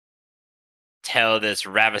to tell this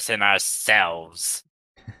Ravison ourselves.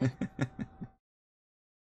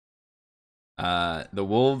 The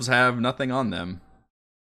wolves have nothing on them,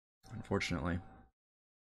 unfortunately. Of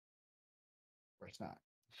course not.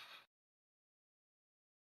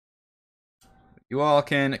 You all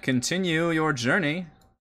can continue your journey.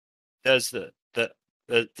 Does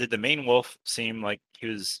did the main wolf seem like he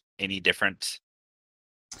was any different?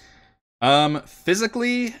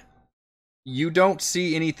 Physically, you don't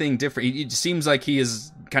see anything different. It seems like he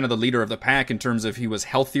is kind of the leader of the pack in terms of he was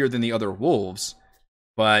healthier than the other wolves.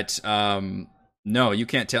 But, no, you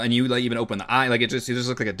can't tell. And you like even open the eye, like it just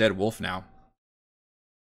looks like a dead wolf now.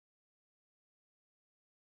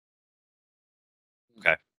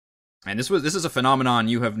 Okay. And this is a phenomenon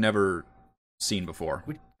you have never seen before.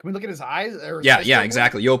 Can we look at his eyes? Or his Yeah, eyes yeah, still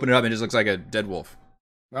exactly. You open it up and it just looks like a dead wolf.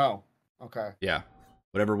 work? Oh, okay. Yeah.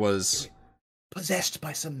 Whatever was... Possessed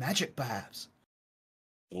by some magic, perhaps.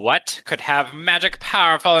 What could have magic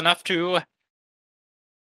powerful enough to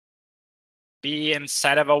be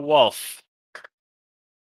inside of a wolf?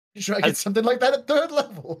 You try to get something like that at 3rd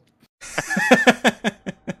level.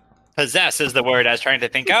 Possess is the word I was trying to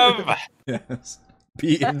think of. Yes.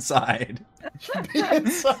 Be inside. Be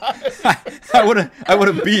inside. I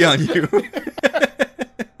want to be on you.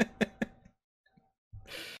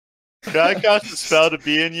 Can I cast a spell to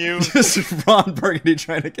be in you? Just Ron Burgundy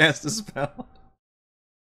trying to cast a spell.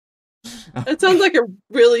 It sounds like a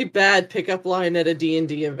really bad pickup line at a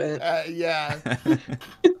D&D event. Yeah.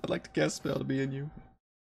 I'd like to cast a spell to be in you.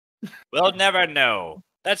 We'll never know.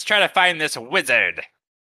 Let's try to find this wizard.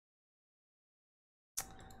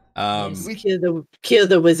 We Kill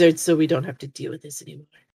the wizard so we don't have to deal with this anymore.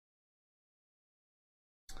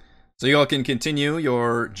 So you all can continue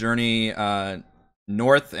your journey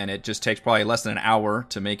north, and it just takes probably less than an hour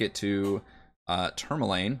to make it to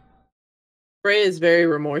Tourmaline. Bray is very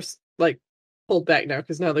pulled back now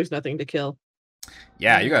because now there's nothing to kill.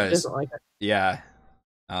 Yeah, you guys. Doesn't like it. Yeah.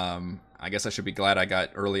 I guess I should be glad I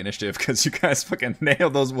got early initiative because you guys fucking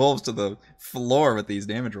nailed those wolves to the floor with these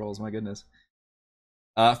damage rolls. My goodness.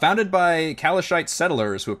 Founded by Kalashite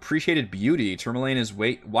settlers who appreciated beauty, Tourmaline is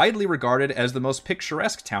widely regarded as the most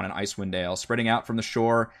picturesque town in Icewind Dale, spreading out from the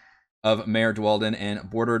shore of Mare Dweldon and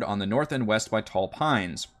bordered on the north and west by tall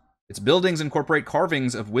pines. Its buildings incorporate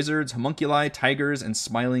carvings of wizards, homunculi, tigers, and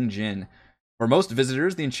smiling djinn. For most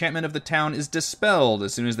visitors, the enchantment of the town is dispelled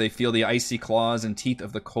as soon as they feel the icy claws and teeth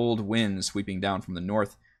of the cold wind sweeping down from the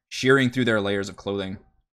north, shearing through their layers of clothing.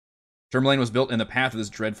 Tourmaline was built in the path of this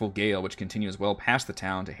dreadful gale, which continues well past the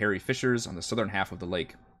town to hairy fishers on the southern half of the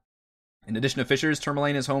lake. In addition to fishers,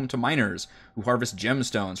 Tourmaline is home to miners who harvest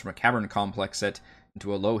gemstones from a cavern complex set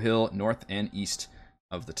into a low hill north and east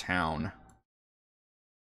of the town.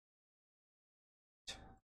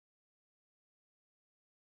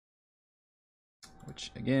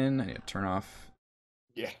 Which, again, I need to turn off.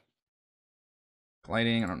 Yeah.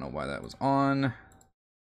 Gliding, I don't know why that was on.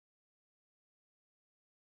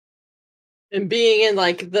 And being in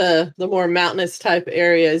the more mountainous type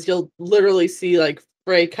areas, you'll literally see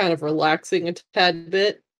Bray kind of relaxing a tad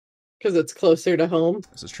bit because it's closer to home.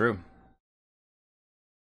 This is true.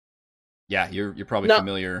 Yeah, you're probably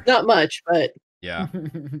familiar. Not much, but yeah,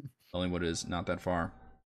 Lillingwood is not that far.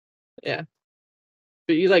 Yeah,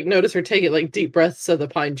 but you notice her taking deep breaths of the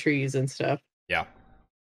pine trees and stuff. Yeah.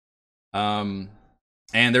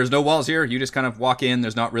 And there's no walls here. You just kind of walk in.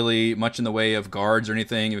 There's not really much in the way of guards or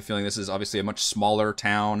anything. You're feeling this is obviously a much smaller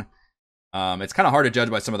town. It's kind of hard to judge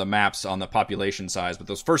by some of the maps on the population size, but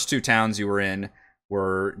those first two towns you were in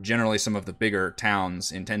were generally some of the bigger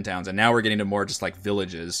towns in 10 towns, and now we're getting to more just like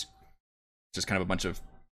villages, just kind of a bunch of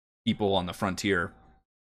people on the frontier.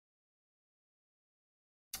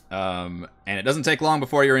 And it doesn't take long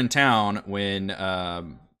before you're in town when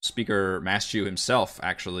Speaker Maschu himself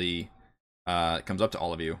actually comes up to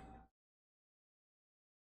all of you.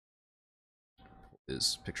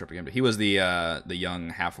 His picture up again, but he was the young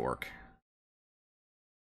half-orc.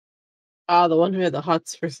 Ah, the one who had the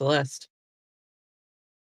hots for Celeste.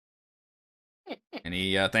 And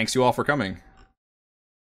he thanks you all for coming.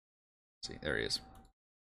 Let's see, there he is.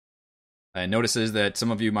 And notices that some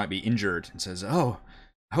of you might be injured and says, "Oh,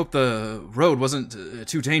 I hope the road wasn't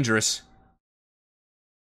too dangerous."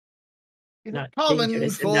 Is Not it common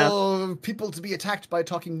dangerous for enough. people to be attacked by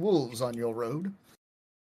talking wolves on your road?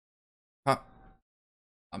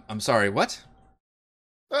 I'm sorry, what?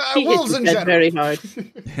 He hit Wolves his in head general. very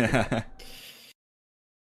hard.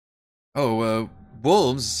 Oh,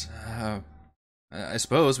 wolves. I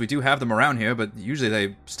suppose we do have them around here, but usually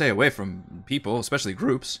they stay away from people, especially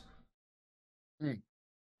groups. Well,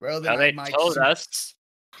 then Well, I they might told us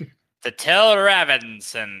to tell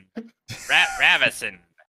Ravinson. Ravison.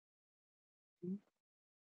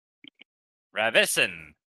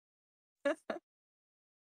 Ravison.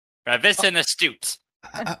 Ravison astute.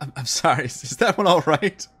 I'm sorry. Is that one all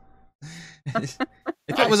right? If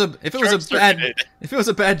it was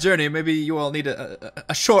a bad journey, maybe you all need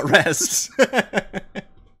a short rest. I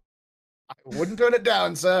wouldn't turn it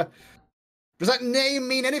down, sir. Does that name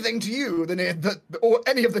mean anything to you? Or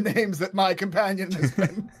any of the names that my companion has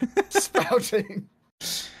been spouting?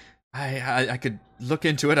 I could look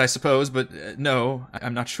into it, I suppose, but no,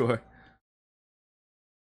 I'm not sure.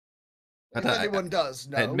 If anyone does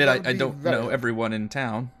know, I admit that would I be don't very- know everyone in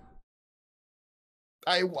town.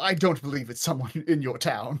 I don't believe it's someone in your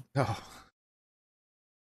town. Oh,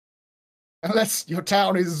 Unless your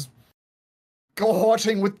town is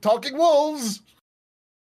cohorting with talking wolves.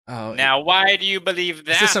 oh. Now, why do you believe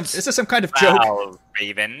that? Is this some kind of joke? Foul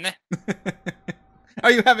Raven. Are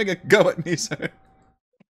you having a go at me, sir?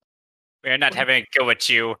 We're not having a go at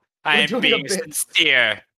you. I We're am doing a being bit.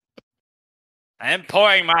 sincere. I am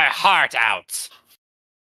pouring my heart out.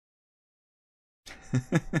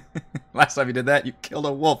 Last time you did that, you killed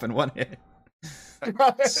a wolf in one hit.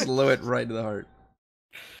 Slew it right to the heart.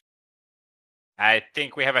 I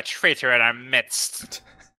think we have a traitor in our midst.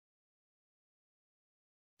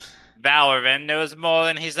 Valorvin knows more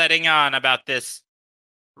than he's letting on about this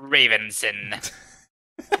Ravenson.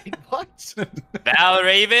 What?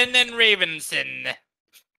 Valraven and Ravenson.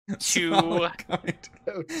 Two. Oh, God.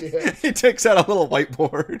 Oh dear. He takes out a little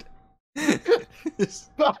whiteboard.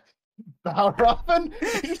 Balroggen?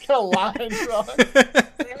 He's got a line drawn.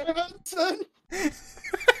 Ravenson?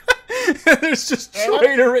 There's just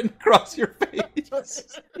traitor written across your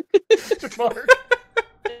face. Mark.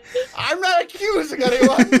 I'm not accusing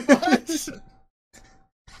anyone, but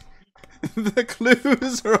The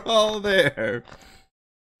clues are all there.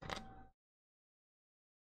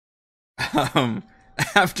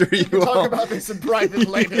 After you we'll all... talk about this in private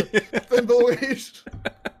later. Thimbleweed.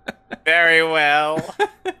 Very well.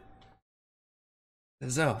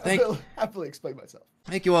 So, I will happily explain myself.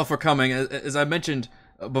 thank you all for coming. As I mentioned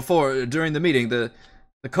before, during the meeting, the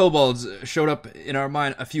kobolds showed up in our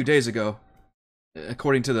mine a few days ago,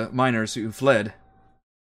 according to the miners who fled.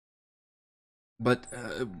 But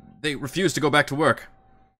they refused to go back to work.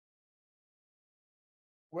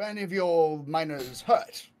 Were any of your miners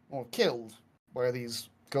hurt or killed by these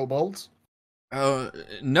kobolds?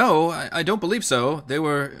 No, I don't believe so. They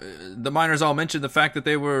were... the miners all mentioned the fact that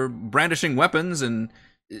they were brandishing weapons and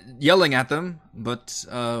yelling at them, but,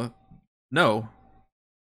 no.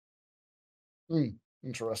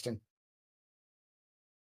 Interesting.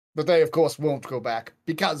 But they, of course, won't go back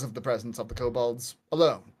because of the presence of the kobolds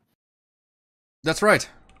alone. That's right.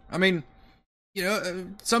 I mean,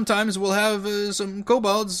 sometimes we'll have some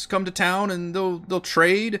kobolds come to town and they'll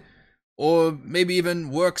trade, or maybe even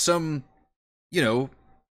work some,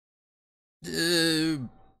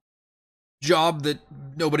 job that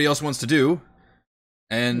nobody else wants to do,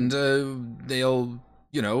 and they'll,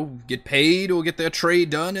 get paid or get their trade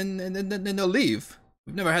done, and then they'll leave.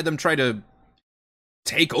 We've never had them try to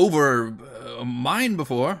take over a mine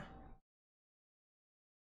before.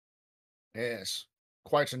 Yes,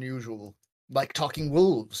 quite unusual. Like talking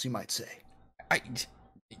wolves, you might say.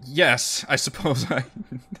 Yes, I suppose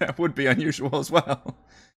that would be unusual as well.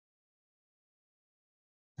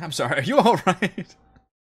 I'm sorry, are you alright?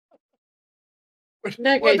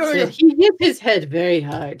 Like We're I doing said, a- he hit his head very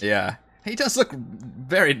hard. Yeah, he does look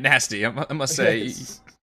very nasty, I must say. Yes.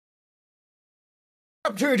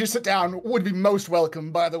 Opportunity to sit down would be most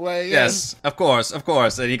welcome, by the way. Yes, of course.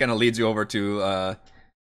 And he kind of leads you over to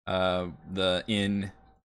the inn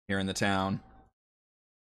here in the town,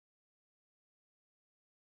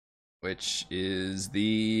 which is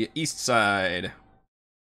the east side.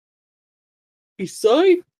 East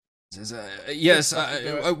side? Says, yes,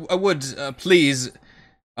 I would, please,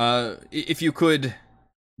 if you could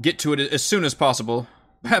get to it as soon as possible.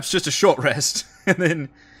 Perhaps just a short rest, and then...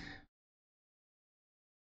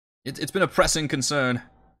 It's been a pressing concern.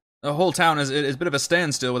 The whole town is a bit of a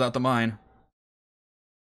standstill without the mine.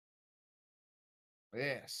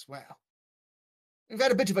 Yes, well. We've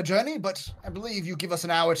had a bit of a journey, but I believe you give us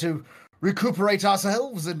an hour to recuperate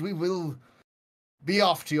ourselves, and we will be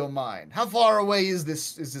off to your mine. How far away is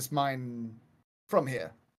this mine from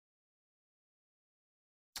here?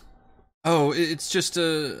 Oh, it's just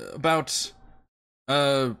about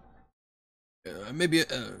maybe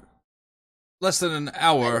less than an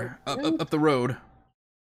hour up the road. I'm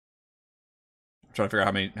trying to figure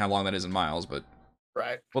out how long that is in miles, but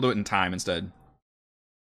right, we'll do it in time instead.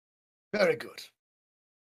 Very good.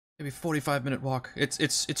 Maybe 45-minute walk.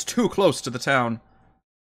 It's too close to the town.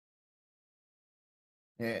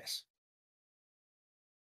 Yes.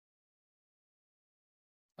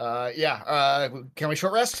 Can we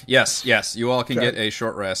short rest? Yes, you all can Okay. get a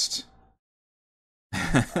short rest.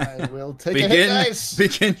 I will take a hit dice.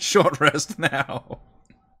 Begin short rest now.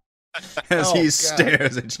 As Oh, he God.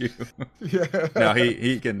 stares at you. Yeah. No,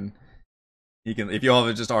 he can if you all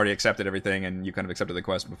have just already accepted everything and you kind of accepted the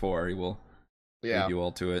quest before, he will lead you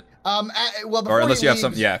all to it. Well, before Or unless he you have leaves,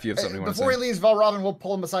 something, if you have something you want to before say. he leaves, Valravn will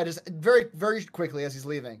pull him aside just very, very quickly as he's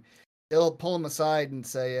leaving. He'll pull him aside and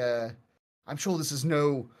say, I'm sure this is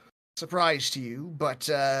no surprise to you, but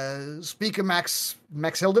Speaker Max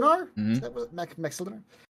Hildenar? Mhm. Is that what Max Hildenar?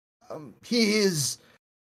 He is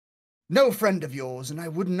no friend of yours, and I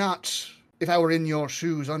would not, if I were in your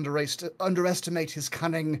shoes, underestimate his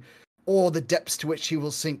cunning or the depths to which he will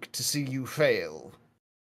sink to see you fail.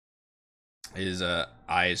 His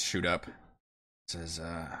eyes shoot up. Says,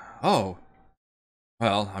 oh.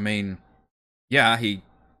 Well, I mean, yeah, he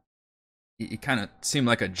kind of seemed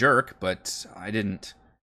like a jerk, but I didn't...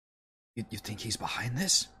 You think he's behind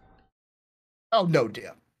this? Oh, no,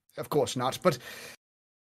 dear. Of course not, but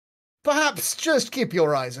perhaps just keep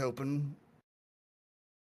your eyes open.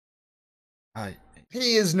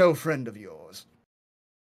 He is no friend of yours.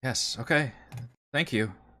 Yes, okay. Thank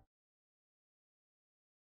you.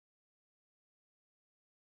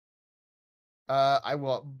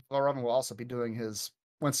 Valravn will also be doing his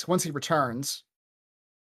once he returns.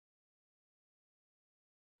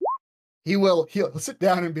 He'll sit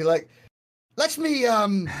down and be like, "Let me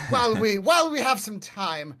while we have some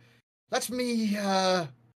time, let me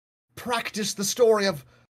practice the story of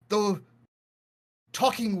the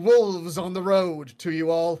talking wolves on the road to you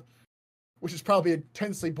all." Which is probably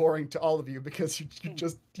intensely boring to all of you because you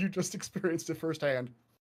just experienced it firsthand.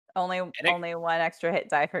 Only one extra hit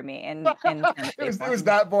die for me. And it was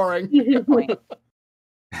that boring. Good point.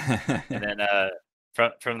 And then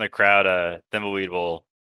from the crowd, Thimbleweed will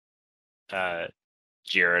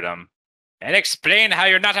jeer at him and explain how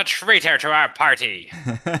you're not a traitor to our party.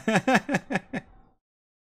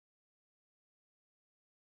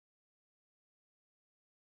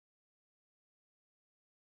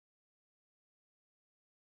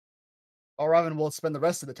 Valravn will spend the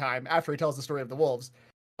rest of the time after he tells the story of the wolves,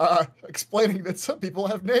 explaining that some people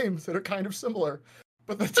have names that are kind of similar,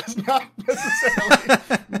 but that does not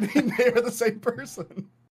necessarily mean they are the same person.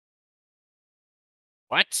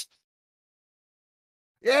 What?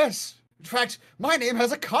 Yes. In fact, my name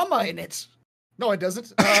has a comma in it. No, it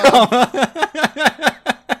doesn't. Aha!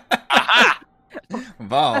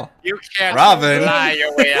 Val. You can't Robin. lie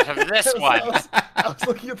your way out of this one. I was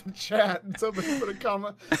looking at the chat and somebody put a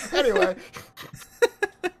comma. Anyway.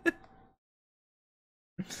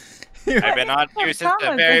 I've been on you since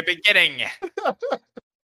the very beginning.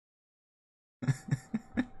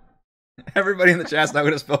 Everybody in the chat's not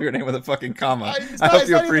going to spell your name with a fucking comma. It's I not, hope it's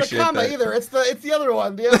you not even a appreciate comma that. either. It's the other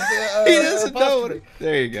one. The, He doesn't know apostrophe. it.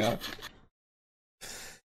 There you go.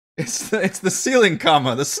 It's the ceiling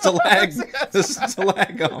comma, the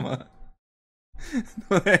stalag comma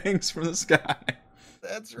that hangs from the sky.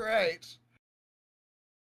 That's right.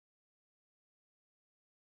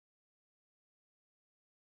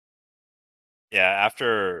 Yeah,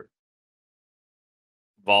 after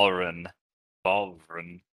Valravn.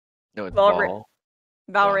 No, it's Valra- ball.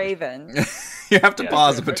 Valraven. You have to Yeah,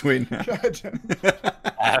 pause okay. between now. Gotcha.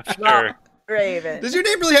 After Raven. Does your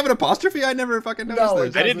name really have an apostrophe? I never fucking noticed No,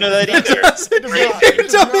 this. I didn't know that It either. does not. You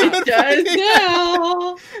don't even Guys, fucking-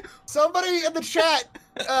 now. Somebody in the chat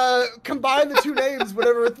combined the two names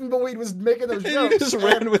whenever Thimbleweed was making those You jokes. just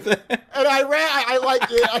ran with it. And I ran. I like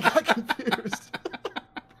it. I got confused.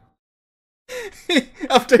 He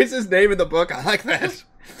updates his name in the book. I like that.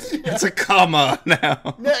 It's a comma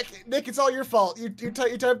now. Nick, it's all your fault. You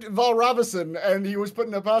typed Val Robinson, and he was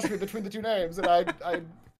putting an apostrophe between the two names, and I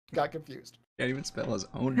got confused. Can't even spell his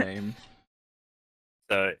own name.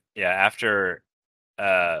 So yeah, after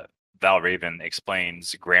Val Raven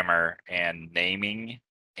explains grammar and naming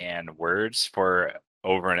and words for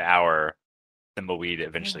over an hour, Thimbleweed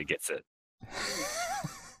eventually gets it.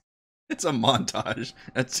 It's a montage.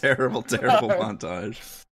 A terrible, terrible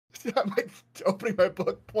montage. I'm like opening my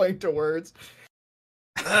book, pointing to words.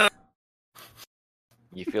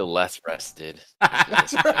 You feel less rested.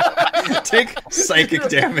 Take psychic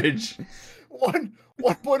damage. One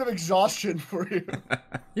point of exhaustion for you.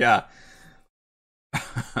 Yeah.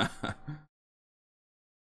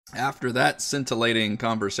 After that scintillating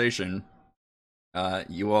conversation,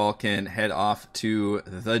 you all can head off to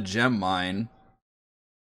the gem mine.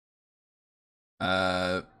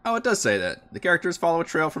 It does say that. The characters follow a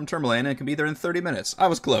trail from Tourmaline and can be there in 30 minutes. I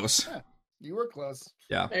was close. You were close.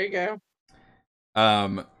 Yeah. There you go.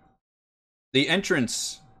 The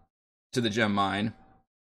entrance to the gem mine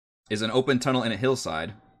is an open tunnel in a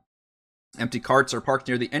hillside. Empty carts are parked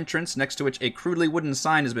near the entrance, next to which a crudely wooden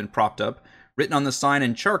sign has been propped up. Written on the sign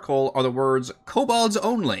in charcoal are the words "Kobolds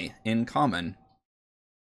Only" in common.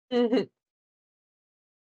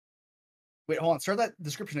 Wait, hold on. Start that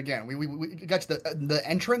description again. We got to the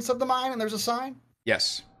entrance of the mine, and there's a sign.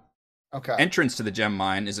 Yes. Okay. Entrance to the gem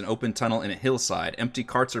mine is an open tunnel in a hillside. Empty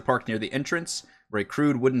carts are parked near the entrance, where a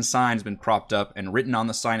crude wooden sign has been propped up, and written on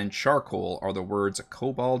the sign in charcoal are the words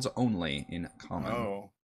 "Kobolds Only" in common.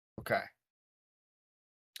 Oh. Okay.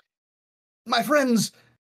 My friends,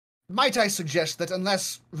 might I suggest that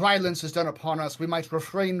unless violence is done upon us, we might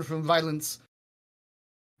refrain from violence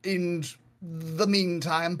in the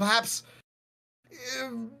meantime. Perhaps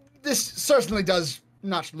this certainly does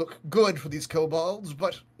not look good for these kobolds,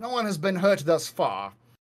 but no one has been hurt thus far.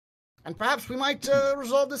 And perhaps we might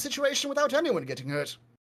resolve the situation without anyone getting hurt.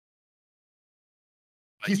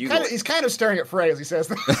 He's kind of staring at Frey as he says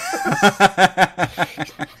that.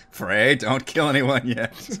 Frey, don't kill anyone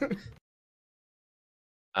yet.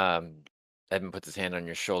 Edmund puts his hand on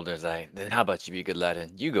your shoulders. Then how about you be a good lad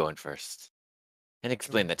and you go in first, and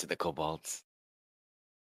explain that to the kobolds.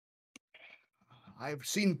 I've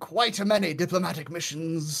seen quite a many diplomatic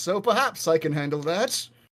missions, so perhaps I can handle that.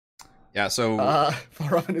 Yeah, so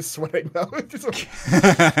Faran is sweating though.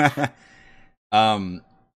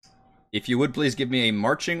 If you would please give me a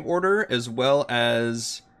marching order, as well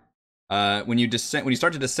as when you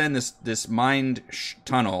start to descend this mined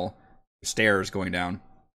tunnel, stairs going down,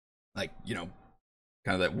 like, you know,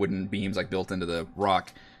 kind of that wooden beams like built into the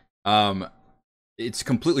rock. It's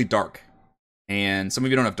completely dark, and some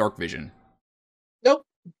of you don't have dark vision. Nope.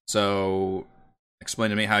 So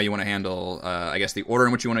explain to me how you want to handle, I guess, the order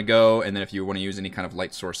in which you want to go, and then if you want to use any kind of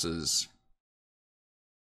light sources.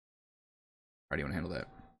 How do you want to handle that?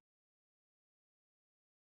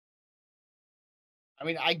 I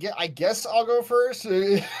mean, I guess I'll go first.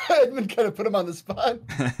 Edmund kind of put him on the spot.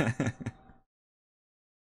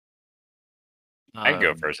 I can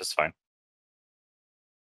go first. It's fine.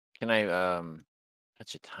 Can I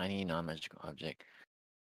touch a tiny non-magical object?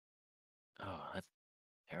 Oh, that's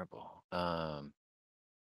terrible. I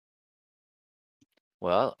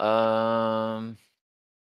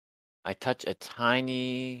touch a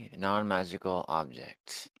tiny non-magical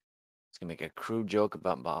object. It's gonna make a crude joke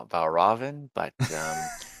about Valravn, but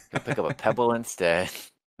I'll pick up a pebble instead.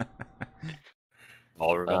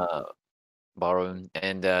 Valravn,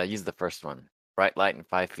 and use the first one. Bright light in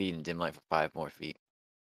 5 feet and dim light for 5 more feet.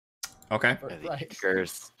 Okay. Right.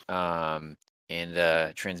 Tinkers, and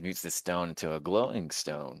transmutes this stone into a glowing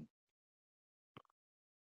stone.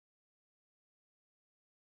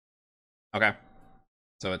 Okay.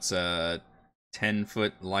 So it's a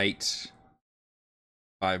 10-foot light,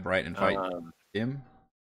 5 bright and 5 dim.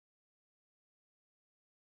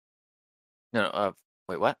 No,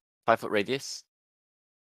 wait, what? 5-foot radius.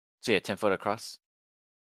 So yeah, 10 foot across.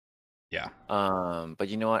 Yeah. But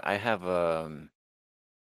you know what? I have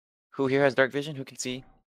who here has dark vision? Who can see?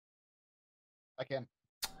 I can.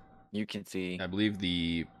 You can see. I believe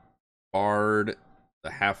the bard,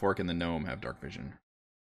 the half-orc, and the gnome have dark vision.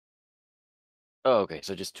 Oh, okay.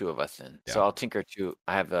 So just 2 of us then. So Yeah. I'll tinker 2.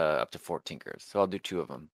 I have up to 4 tinkers, so I'll do 2 of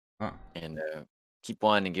them. Oh. And keep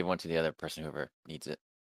one and give one to the other person, whoever needs it.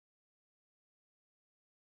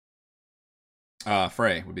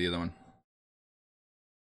 Frey would be the other one.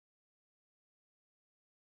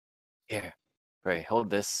 Here, Ray, hold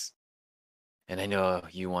this. And I know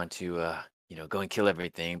you want to, go and kill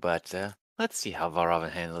everything, but let's see how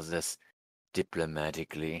Varavn handles this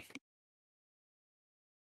diplomatically.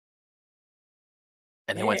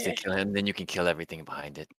 And then once they kill him, then you can kill everything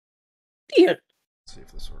behind it. Dear. Let's see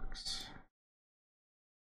if this works.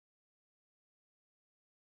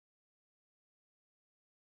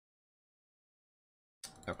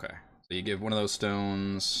 Okay, so you give one of those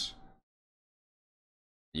stones.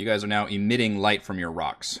 You guys are now emitting light from your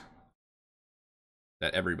rocks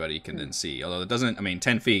that everybody can then see. Although it doesn't,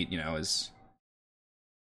 10 feet, is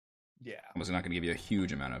almost not going to give you a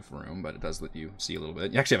huge amount of room, but it does let you see a little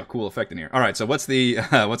bit. You actually have a cool effect in here. All right, so what's the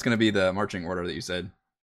what's going to be the marching order that you said?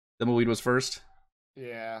 Thimbleweed was first?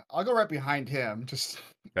 Yeah, I'll go right behind him, just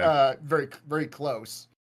Okay. very, very close.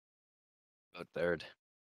 Go third.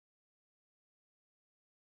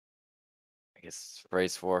 I guess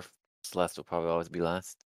Frey's fourth. Celeste will probably always be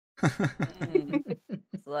last.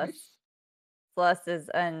 Celeste is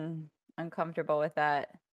uncomfortable with that.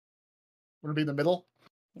 Wanna be in the middle?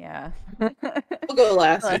 Yeah. We'll go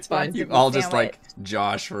last. Celeste It's fine. wants to You be all just sandwiched. like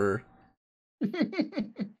Josh for...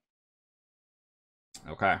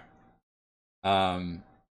 Okay.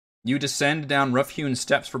 You descend down rough-hewn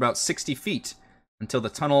steps for about 60 feet until the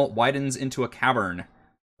tunnel widens into a cavern.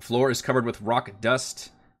 The floor is covered with rock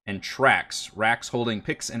dust and tracks. Racks holding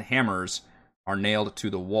picks and hammers are nailed to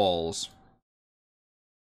the walls.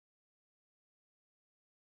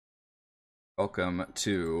 Welcome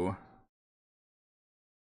to...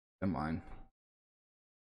 Never mind.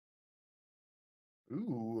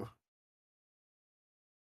 Ooh.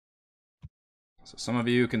 So some of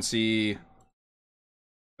you can see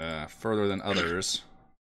further than others.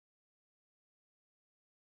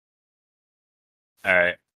 All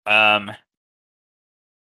right.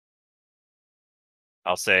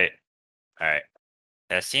 I'll say, all right.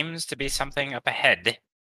 There seems to be something up ahead,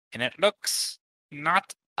 and it looks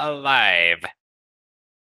not alive.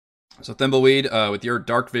 So Thimbleweed, with your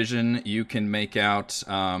dark vision, you can make out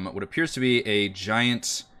what appears to be a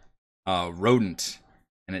giant rodent,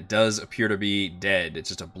 and it does appear to be dead. It's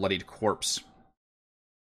just a bloodied corpse.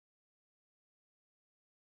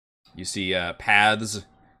 You see paths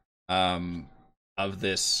of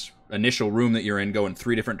this initial room that you're in go in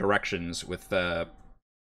 3 different directions with the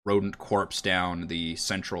rodent corpse down the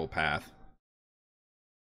central path.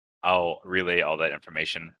 I'll relay all that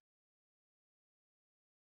information.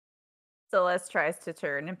 Celeste tries to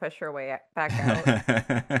turn and push her way back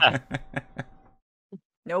out.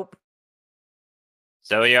 Nope.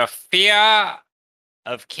 So your fear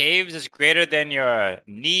of caves is greater than your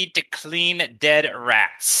need to clean dead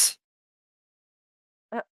rats.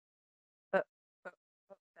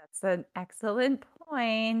 That's an excellent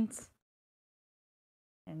point.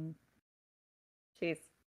 And she's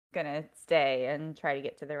gonna stay and try to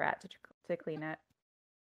get to the rat to clean it.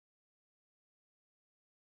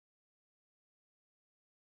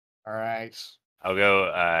 All right. I'll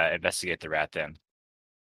go investigate the rat then.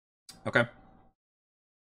 Okay.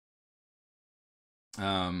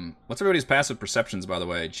 What's everybody's passive perceptions, by the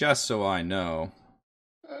way? Just so I know.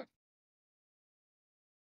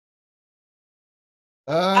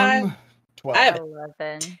 12. I have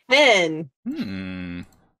 11. 10,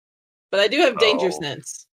 but I do have danger Oh.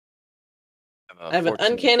 sense. I have an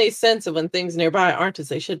 14. uncanny sense of when things nearby aren't as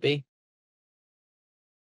they should be.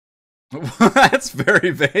 That's very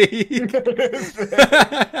vague.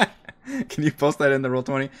 Can you post that in the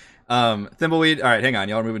Roll20? Thimbleweed. All right, hang on.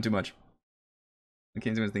 Y'all are moving too much.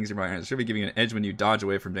 Things nearby should be giving you an edge when you dodge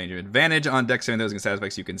away from danger. Advantage on dex saving those against stat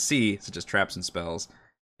effects you can see, such as traps and spells.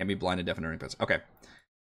 Can be blinded, deafened, or impulse. Okay.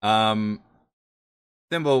 Thimbleweed.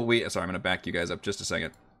 Sorry, I'm gonna back you guys up just a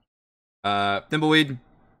second. Thimbleweed,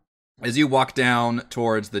 as you walk down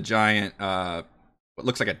towards the giant, what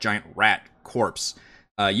looks like a giant rat corpse,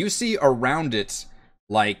 you see around it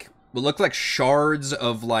like what look like shards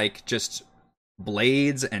of like just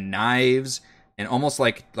blades and knives, and almost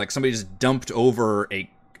like somebody just dumped over a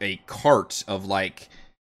cart of like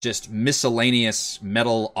just miscellaneous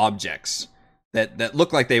metal objects that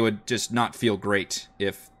look like they would just not feel great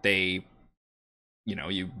if they,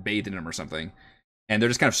 you bathed in them or something. And they're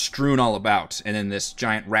just kind of strewn all about, and then this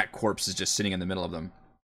giant rat corpse is just sitting in the middle of them.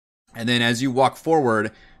 And then as you walk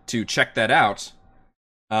forward to check that out,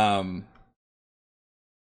 you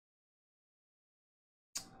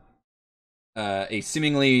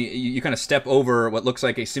kind of step over what looks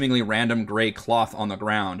like a seemingly random gray cloth on the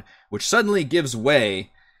ground, which suddenly gives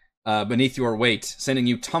way beneath your weight, sending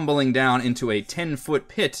you tumbling down into a 10-foot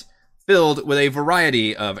pit filled with a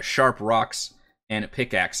variety of sharp rocks and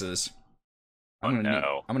pickaxes. I'm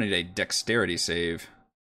gonna need a dexterity save.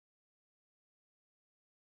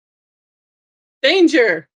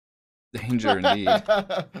 Danger! Danger indeed.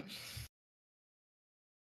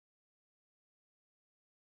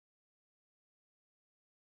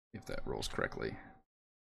 If that rolls correctly.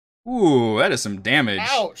 Ooh, that is some damage.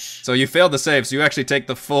 Ouch! So you failed the save, so you actually take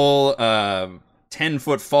the full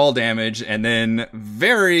 10-foot fall damage, and then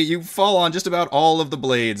you fall on just about all of the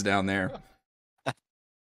blades down there.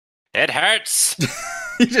 It hurts.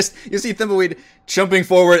 You see Thimbleweed jumping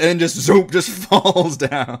forward and just zoop, just falls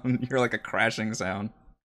down. You're like a crashing sound.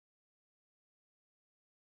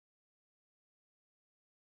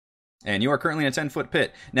 And you are currently in a 10-foot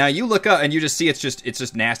pit. Now you look up and you just see it's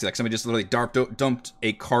just nasty. Like somebody just literally dumped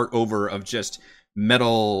a cart over of just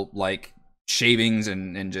metal like shavings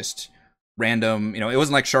and just random. It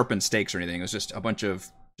wasn't like sharpened stakes or anything. It was just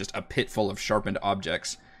a pit full of sharpened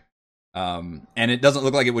objects. And it doesn't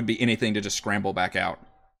look like it would be anything to just scramble back out,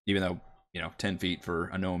 even though 10 feet for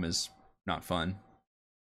a gnome is not fun.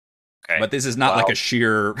 Okay. But this is not like a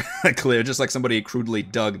sheer cliff, just like somebody crudely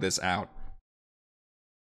dug this out.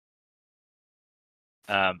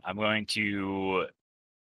 I'm going to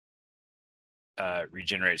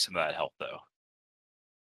regenerate some of that health, though.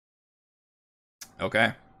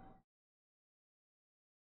 Okay.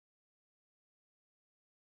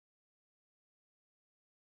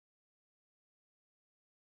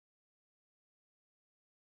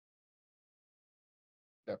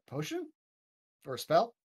 A potion? For a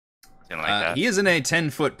spell? Something like that. He is in a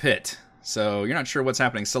 10-foot pit, so you're not sure what's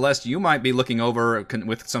happening. Celeste, you might be looking over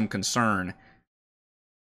with some concern.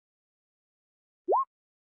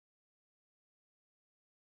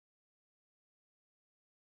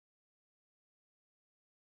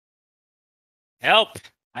 Help!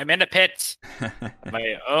 I'm in a pit.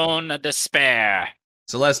 My own despair.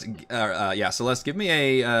 Celeste, Celeste, give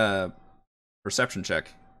me a perception check.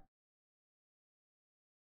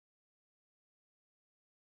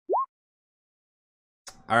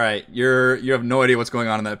 All right, you have no idea what's going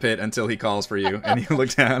on in that pit until he calls for you, and you look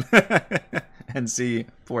down and see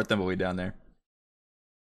poor Thimbleweed down there.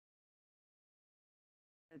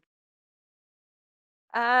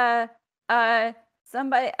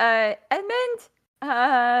 Somebody, Edmund,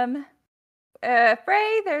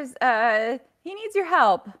 Frey, he needs your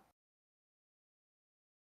help.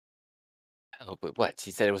 Oh, but what?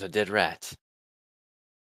 He said it was a dead rat.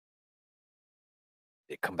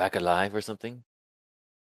 Did it come back alive or something?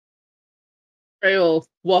 Frey will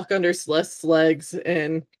walk under Celeste's legs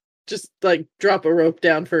and just like drop a rope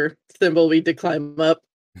down for Thimbleweed to climb up.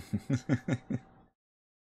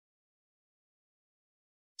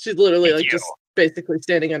 She's literally just basically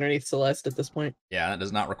standing underneath Celeste at this point. Yeah, that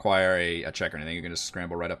does not require a check or anything. You can just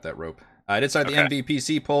scramble right up that rope. I did start the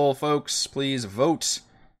MVPC poll, folks. Please vote.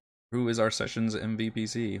 Who is our session's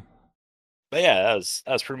MVPC? But yeah, that was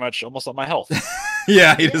pretty much almost on my health.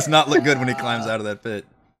 Yeah, he does not look good when he climbs out of that pit.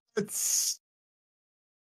 It's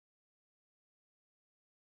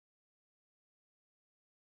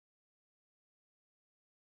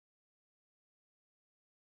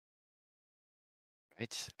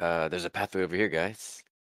Right. There's a pathway over here, guys.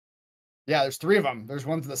 Yeah, there's 3 of them. There's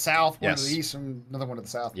one to the south, one to Yes. the east, and another one to the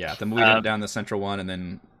south. Yeah, then we went down the central one, and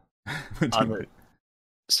then On the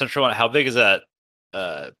central one, how big is that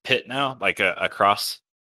pit now? Like across?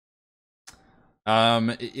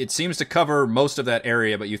 it seems to cover most of that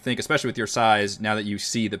area, but you think, especially with your size, now that you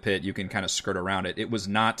see the pit, you can kind of skirt around it. It was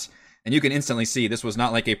not, and you can instantly see this was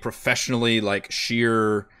not like a professionally like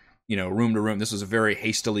sheer, room to room. This was a very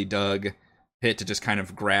hastily dug pit to just kind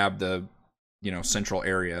of grab the, central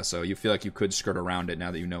area. So you feel like you could skirt around it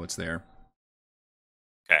now that you know it's there.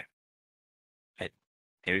 Okay.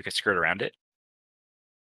 Maybe we could skirt around it.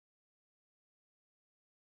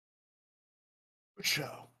 Good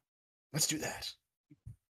show. Let's do that.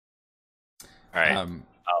 All right.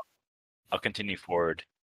 I'll continue forward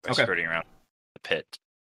by Okay. skirting around the pit.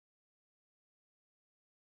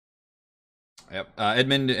 Yep.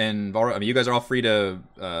 Edmund and Vara, you guys are all free to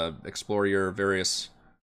explore your various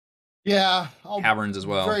Yeah, I'll caverns as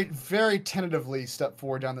well. very, very tentatively step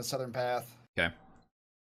forward down the southern path. Okay.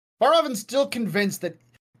 Barovin's still convinced that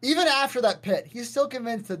even after that pit, he's still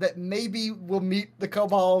convinced that maybe we'll meet the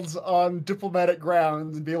kobolds on diplomatic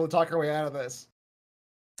grounds and be able to talk our way out of this.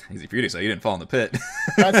 Easy for you to say. You didn't fall in the pit.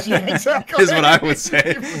 That's exactly is what I would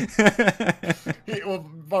say.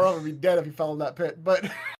 Barovin would be dead if he fell in that pit, but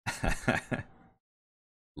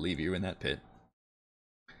Leave you in that pit.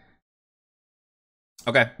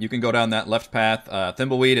 Okay, you can go down that left path.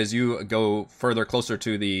 Thimbleweed, as you go further closer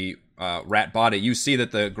to the rat body, you see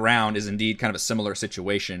that the ground is indeed kind of a similar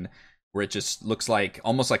situation. where it just looks like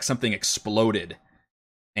almost like something exploded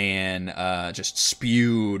and just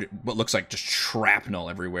spewed what looks like just shrapnel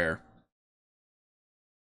everywhere.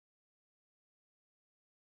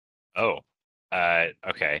 Oh,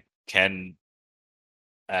 okay. Can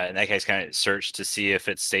in that case, kind of search to see if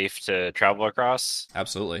it's safe to travel across?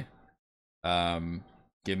 Absolutely.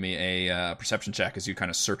 Give me a perception check as you kind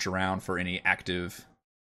of search around for any active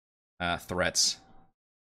threats.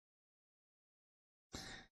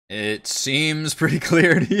 It seems pretty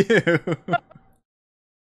clear to you.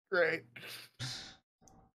 Great.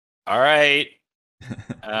 All right.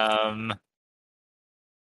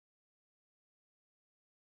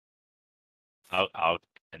 I'll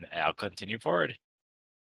continue forward.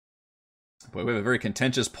 Boy, we have a very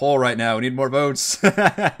contentious poll right now. We need more votes.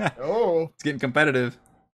 Oh. It's getting competitive.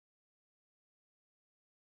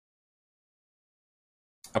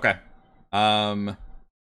 Okay. Edmund,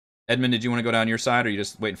 did you want to go down your side, or are you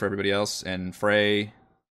just waiting for everybody else? And Frey,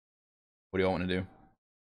 what do you all want to do?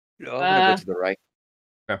 No, I'm gonna go to the right.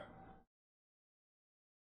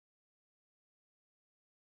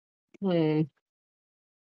 Okay.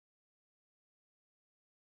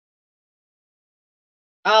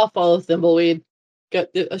 I'll follow Thimbleweed.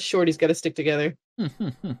 A shorty's got to stick together.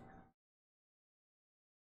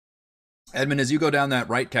 Edmund, as you go down that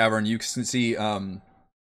right cavern, you can see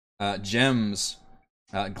gems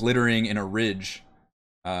glittering in a ridge.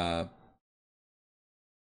 There's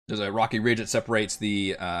a rocky ridge that separates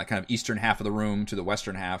the kind of eastern half of the room to the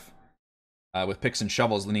western half, with picks and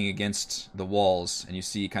shovels leaning against the walls, and you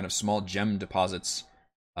see kind of small gem deposits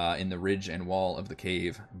in the ridge and wall of the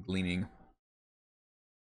cave gleaming.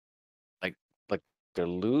 Like they're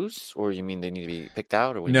loose, or you mean they need to be picked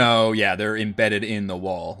out? Or No, yeah, they're embedded in the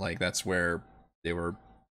wall. Like that's where they were,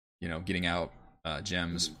 getting out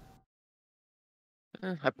gems.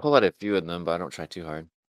 I pull out a few of them, but I don't try too hard.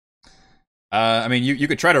 I mean, you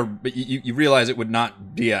could try to, but you realize it would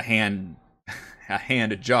not be a hand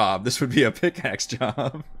job. This would be a pickaxe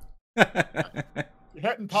job. You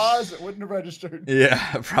hadn't paused, it wouldn't have registered.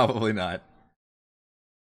 Yeah, probably not.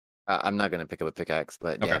 I'm not gonna pick up a pickaxe,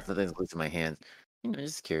 but Okay. yeah, something's loose in my hands.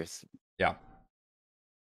 Just curious. Yeah.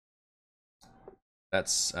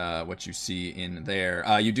 That's what you see in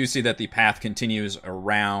there. You do see that the path continues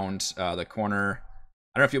around the corner.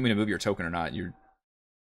 I don't know if you want me to move your token or not.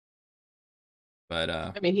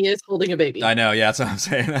 I mean, he is holding a baby. I know, yeah, that's what I'm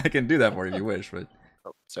saying. I can do that for you if you wish, but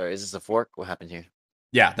Oh, sorry, is this a fork? What happened here?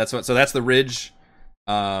 yeah, so that's the ridge.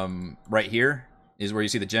 Right here is where you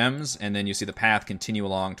see the gems, and then you see the path continue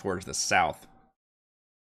along towards the south.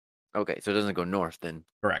 Okay, so it doesn't go north then.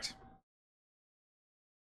 Correct.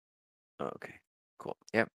 Okay, cool.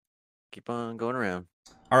 Yep. Keep on going around.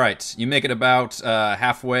 All right, you make it about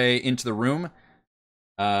halfway into the room.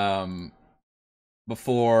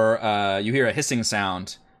 Before you hear a hissing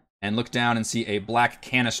sound and look down and see a black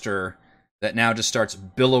canister that now just starts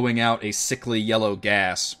billowing out a sickly yellow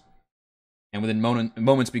gas, and within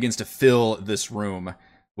moments begins to fill this room,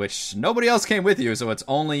 which nobody else came with you, so it's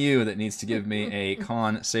only you that needs to give me a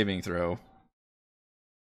con saving throw.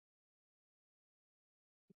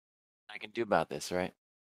 I can do about this, right?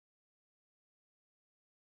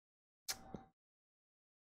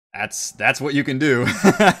 That's what you can do.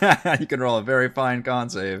 You can roll a very fine con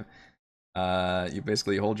save. You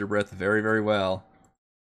basically hold your breath very, very well.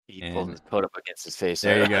 He And- pulled his coat up against his face.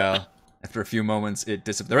 There you go. After a few moments, it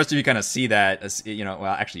dissipates. The rest of you kind of see that, as well,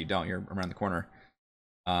 actually you don't. You're around the corner.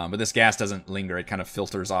 But this gas doesn't linger. It kind of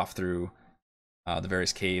filters off through the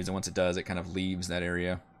various caves, and once it does, it kind of leaves that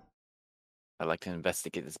area. I'd like to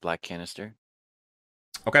investigate this black canister.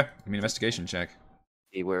 Okay, give me an investigation check.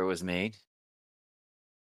 See where it was made.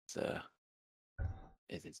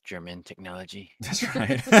 It's German technology. That's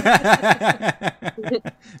right.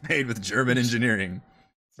 Made with German engineering,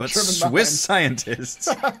 but German Swiss mind. scientists.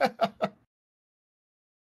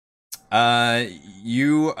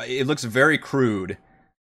 It looks very crude,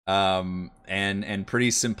 and pretty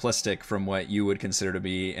simplistic from what you would consider to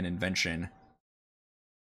be an invention.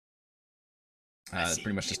 It's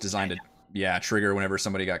pretty much just designed to, trigger whenever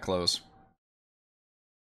somebody got close.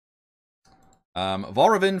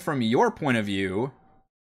 Valravin, from your point of view,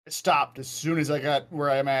 It stopped as soon as I got where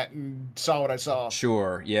I'm at and saw what I saw.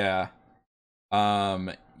 sure, yeah.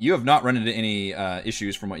 You have not run into any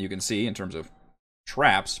issues from what you can see in terms of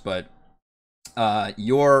traps, but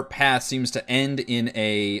your path seems to end in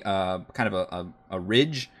a kind of a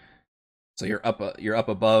ridge. So you're up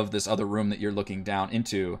above this other room that you're looking down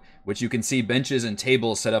into, which you can see benches and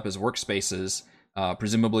tables set up as workspaces,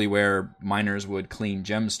 presumably where miners would clean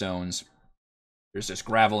gemstones. There's just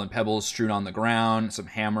gravel and pebbles strewn on the ground, some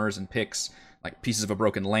hammers and picks like pieces of a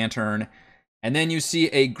broken lantern. And then you see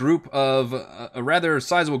a group of, a rather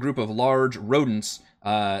sizable group of large rodents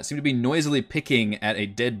seem to be noisily picking at a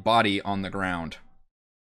dead body on the ground.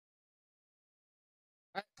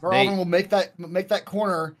 Robin will make that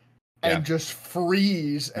corner and just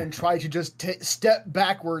freeze and try to just step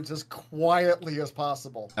backwards as quietly as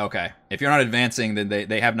possible. Okay. If you're not advancing, then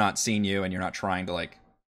they have not seen you, and you're not trying to like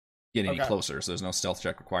get any closer, so there's no stealth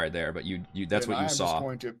check required there. But you that's what you saw. I'm just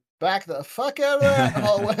going to back the fuck out of that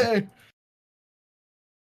hallway.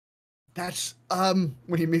 That's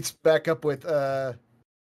when he meets back up with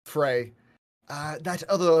Frey. That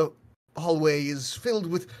other hallway is filled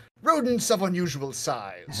with rodents of unusual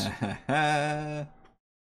size.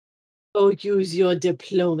 Oh, use your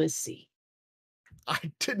diplomacy.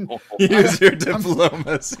 I didn't use your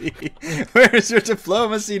diplomacy. Where's your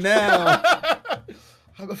diplomacy now?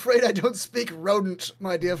 I'm afraid I don't speak rodent,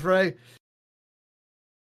 my dear Frey.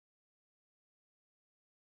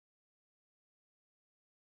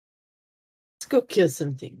 Let's go kill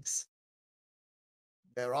some things.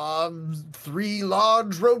 There are 3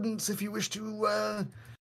 large rodents if you wish to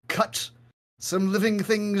cut some living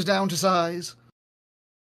things down to size.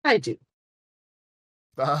 I do.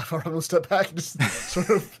 Robin will step back and just sort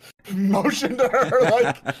of motion to her,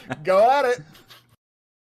 like, go at it.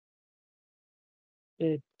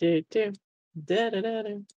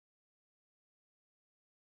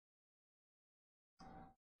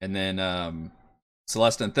 And then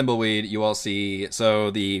Celeste and Thimbleweed, you all see, so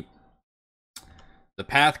the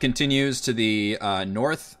path continues to the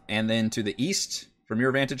north and then to the east from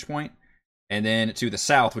your vantage point, and then to the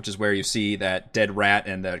south, which is where you see that dead rat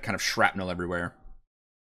and the kind of shrapnel everywhere.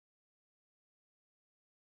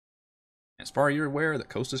 As far as you're aware, the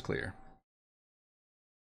coast is clear.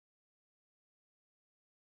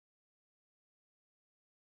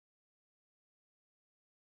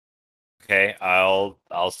 Okay, I'll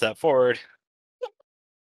step forward.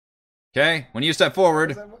 Okay, when you step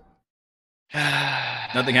forward,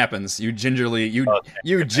 nothing happens. You gingerly,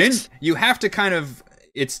 you have to kind of,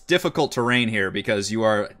 it's difficult terrain here because you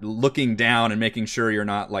are looking down and making sure you're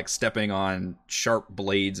not like stepping on sharp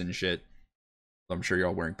blades and shit. I'm sure you're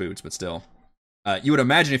all wearing boots, but still. You would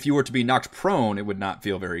imagine if you were to be knocked prone, it would not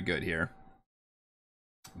feel very good here.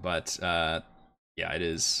 But, yeah, it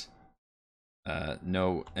is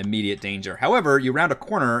no immediate danger. However, you round a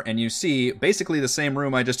corner and you see basically the same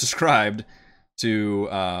room I just described to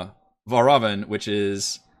Valravn, which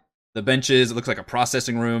is the benches. It looks like a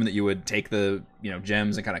processing room that you would take the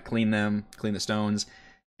gems and kind of clean the stones.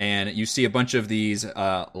 And you see a bunch of these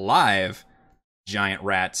live giant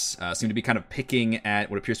rats seem to be kind of picking at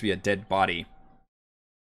what appears to be a dead body.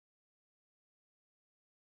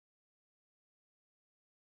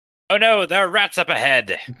 Oh no, there are rats up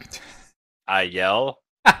ahead! I yell.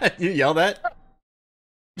 You yell that?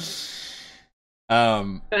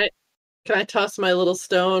 Can I toss my little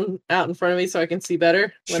stone out in front of me so I can see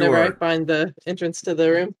better whenever I find the entrance to the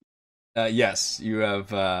room? Yes, you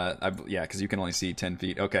have, yeah, because you can only see 10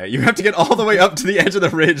 feet. Okay, you have to get all the way up to the edge of the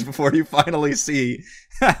ridge before you finally see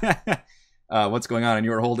what's going on, and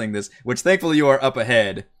you are holding this, which thankfully you are up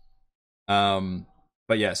ahead.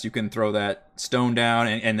 But yes, you can throw that stone down,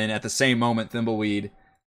 and then at the same moment, Thimbleweed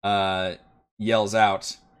yells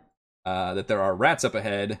out that there are rats up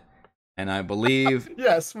ahead, and I believe...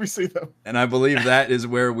 Yes, we see them. And I believe that is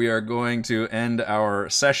where we are going to end our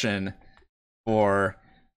session for...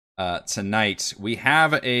 tonight. We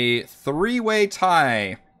have a 3-way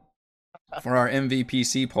tie for our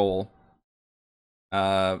MVPC poll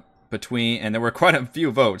between, and there were quite a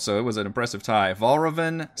few votes, so it was an impressive tie.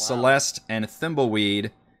 Valravn, Celeste, and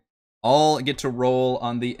Thimbleweed all get to roll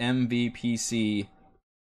on the MVPC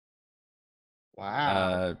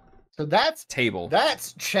so that's table.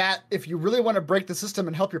 That's chat. If you really want to break the system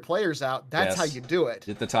and help your players out, that's how you do it.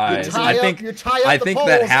 Get the ties. I think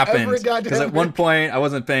that happened because at one point I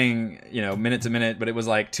wasn't paying, minute to minute, but it was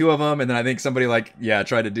like 2 of them, and then I think somebody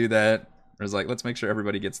tried to do that. It was like, let's make sure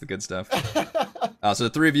everybody gets the good stuff. So the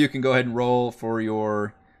 3 of you can go ahead and roll for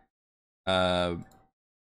your.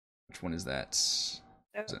 Which one is that?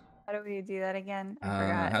 How do we do that again? I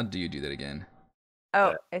forgot. How do you do that again?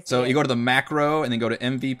 Oh, so you go to the macro and then go to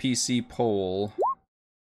MVPC poll.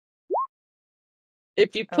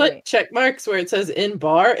 If you put check marks where it says in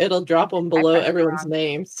bar, it'll drop them below everyone's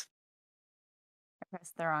names. I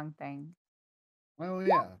pressed the wrong thing. Oh,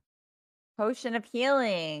 yeah. Potion of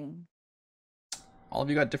healing. All of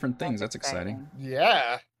you got different things. That's exciting.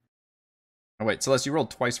 Yeah. Oh, wait. Celeste, you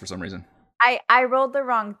rolled twice for some reason. I rolled the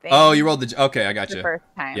wrong thing. Oh, you rolled okay, I got you. The first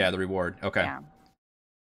time. Yeah, the reward. Okay. Yeah.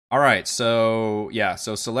 All right, so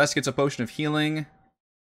Celeste gets a potion of healing.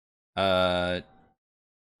 Valravn,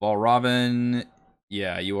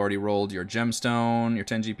 yeah, you already rolled your gemstone, your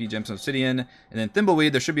 10 GP gemstone obsidian, and then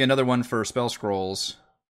Thimbleweed, there should be another one for spell scrolls.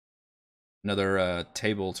 Another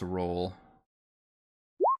table to roll.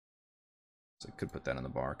 So I could put that on the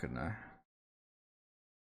bar, couldn't I?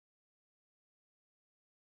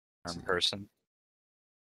 Charm person.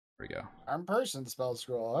 There we go. Charm person spell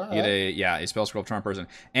scroll. All right. You get a spell scroll of charm person.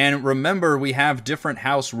 And remember, we have different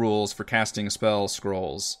house rules for casting spell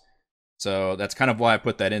scrolls. So that's kind of why I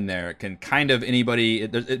put that in there. It can kind of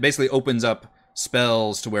it basically opens up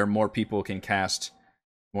spells to where more people can cast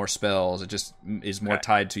more spells. It just is more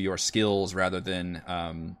tied to your skills rather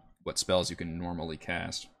than what spells you can normally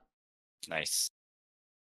cast. Nice.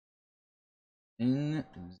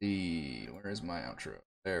 Indeed. Where is my outro?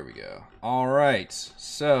 There we go. All right.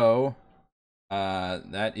 So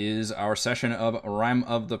that is our session of Rime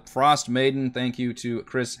of the Frost Maiden. Thank you to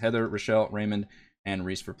Chris, Heather, Rochelle, Raymond, and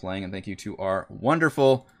Reese for playing. And thank you to our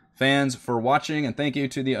wonderful fans for watching. And thank you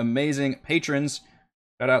to the amazing patrons.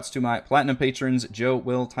 Shoutouts to my platinum patrons, Joe,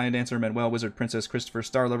 Will, Tiny Dancer, Manuel, Wizard, Princess, Christopher,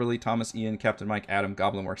 Star Loverly, Thomas, Ian, Captain Mike, Adam,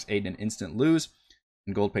 Goblinworks, Aiden, and Instant Lose.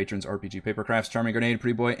 And gold patrons, RPG Papercrafts, Charming Grenade,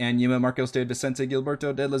 Pretty Boy, and Yuma, Marcos, Dave, Vicente,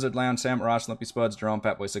 Gilberto, Dead Lizard, Lion, Sam, Ross, Lumpy Spuds, Jerome,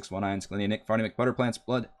 Fatboy619, Scalia, Nick, Farty McButterplants,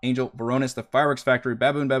 Blood, Angel, Veronis, The Fireworks Factory,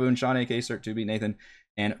 Baboon, Sean, A.K. Cert, 2B, Nathan,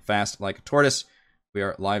 and Fast Like a Tortoise. We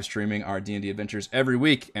are live streaming our D&D adventures every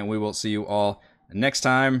week, and we will see you all next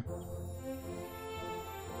time.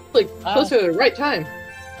 Like, close to the right time.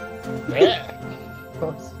 Yeah.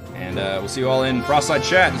 And we'll see you all in Frostside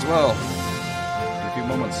chat as well in a few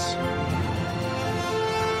moments.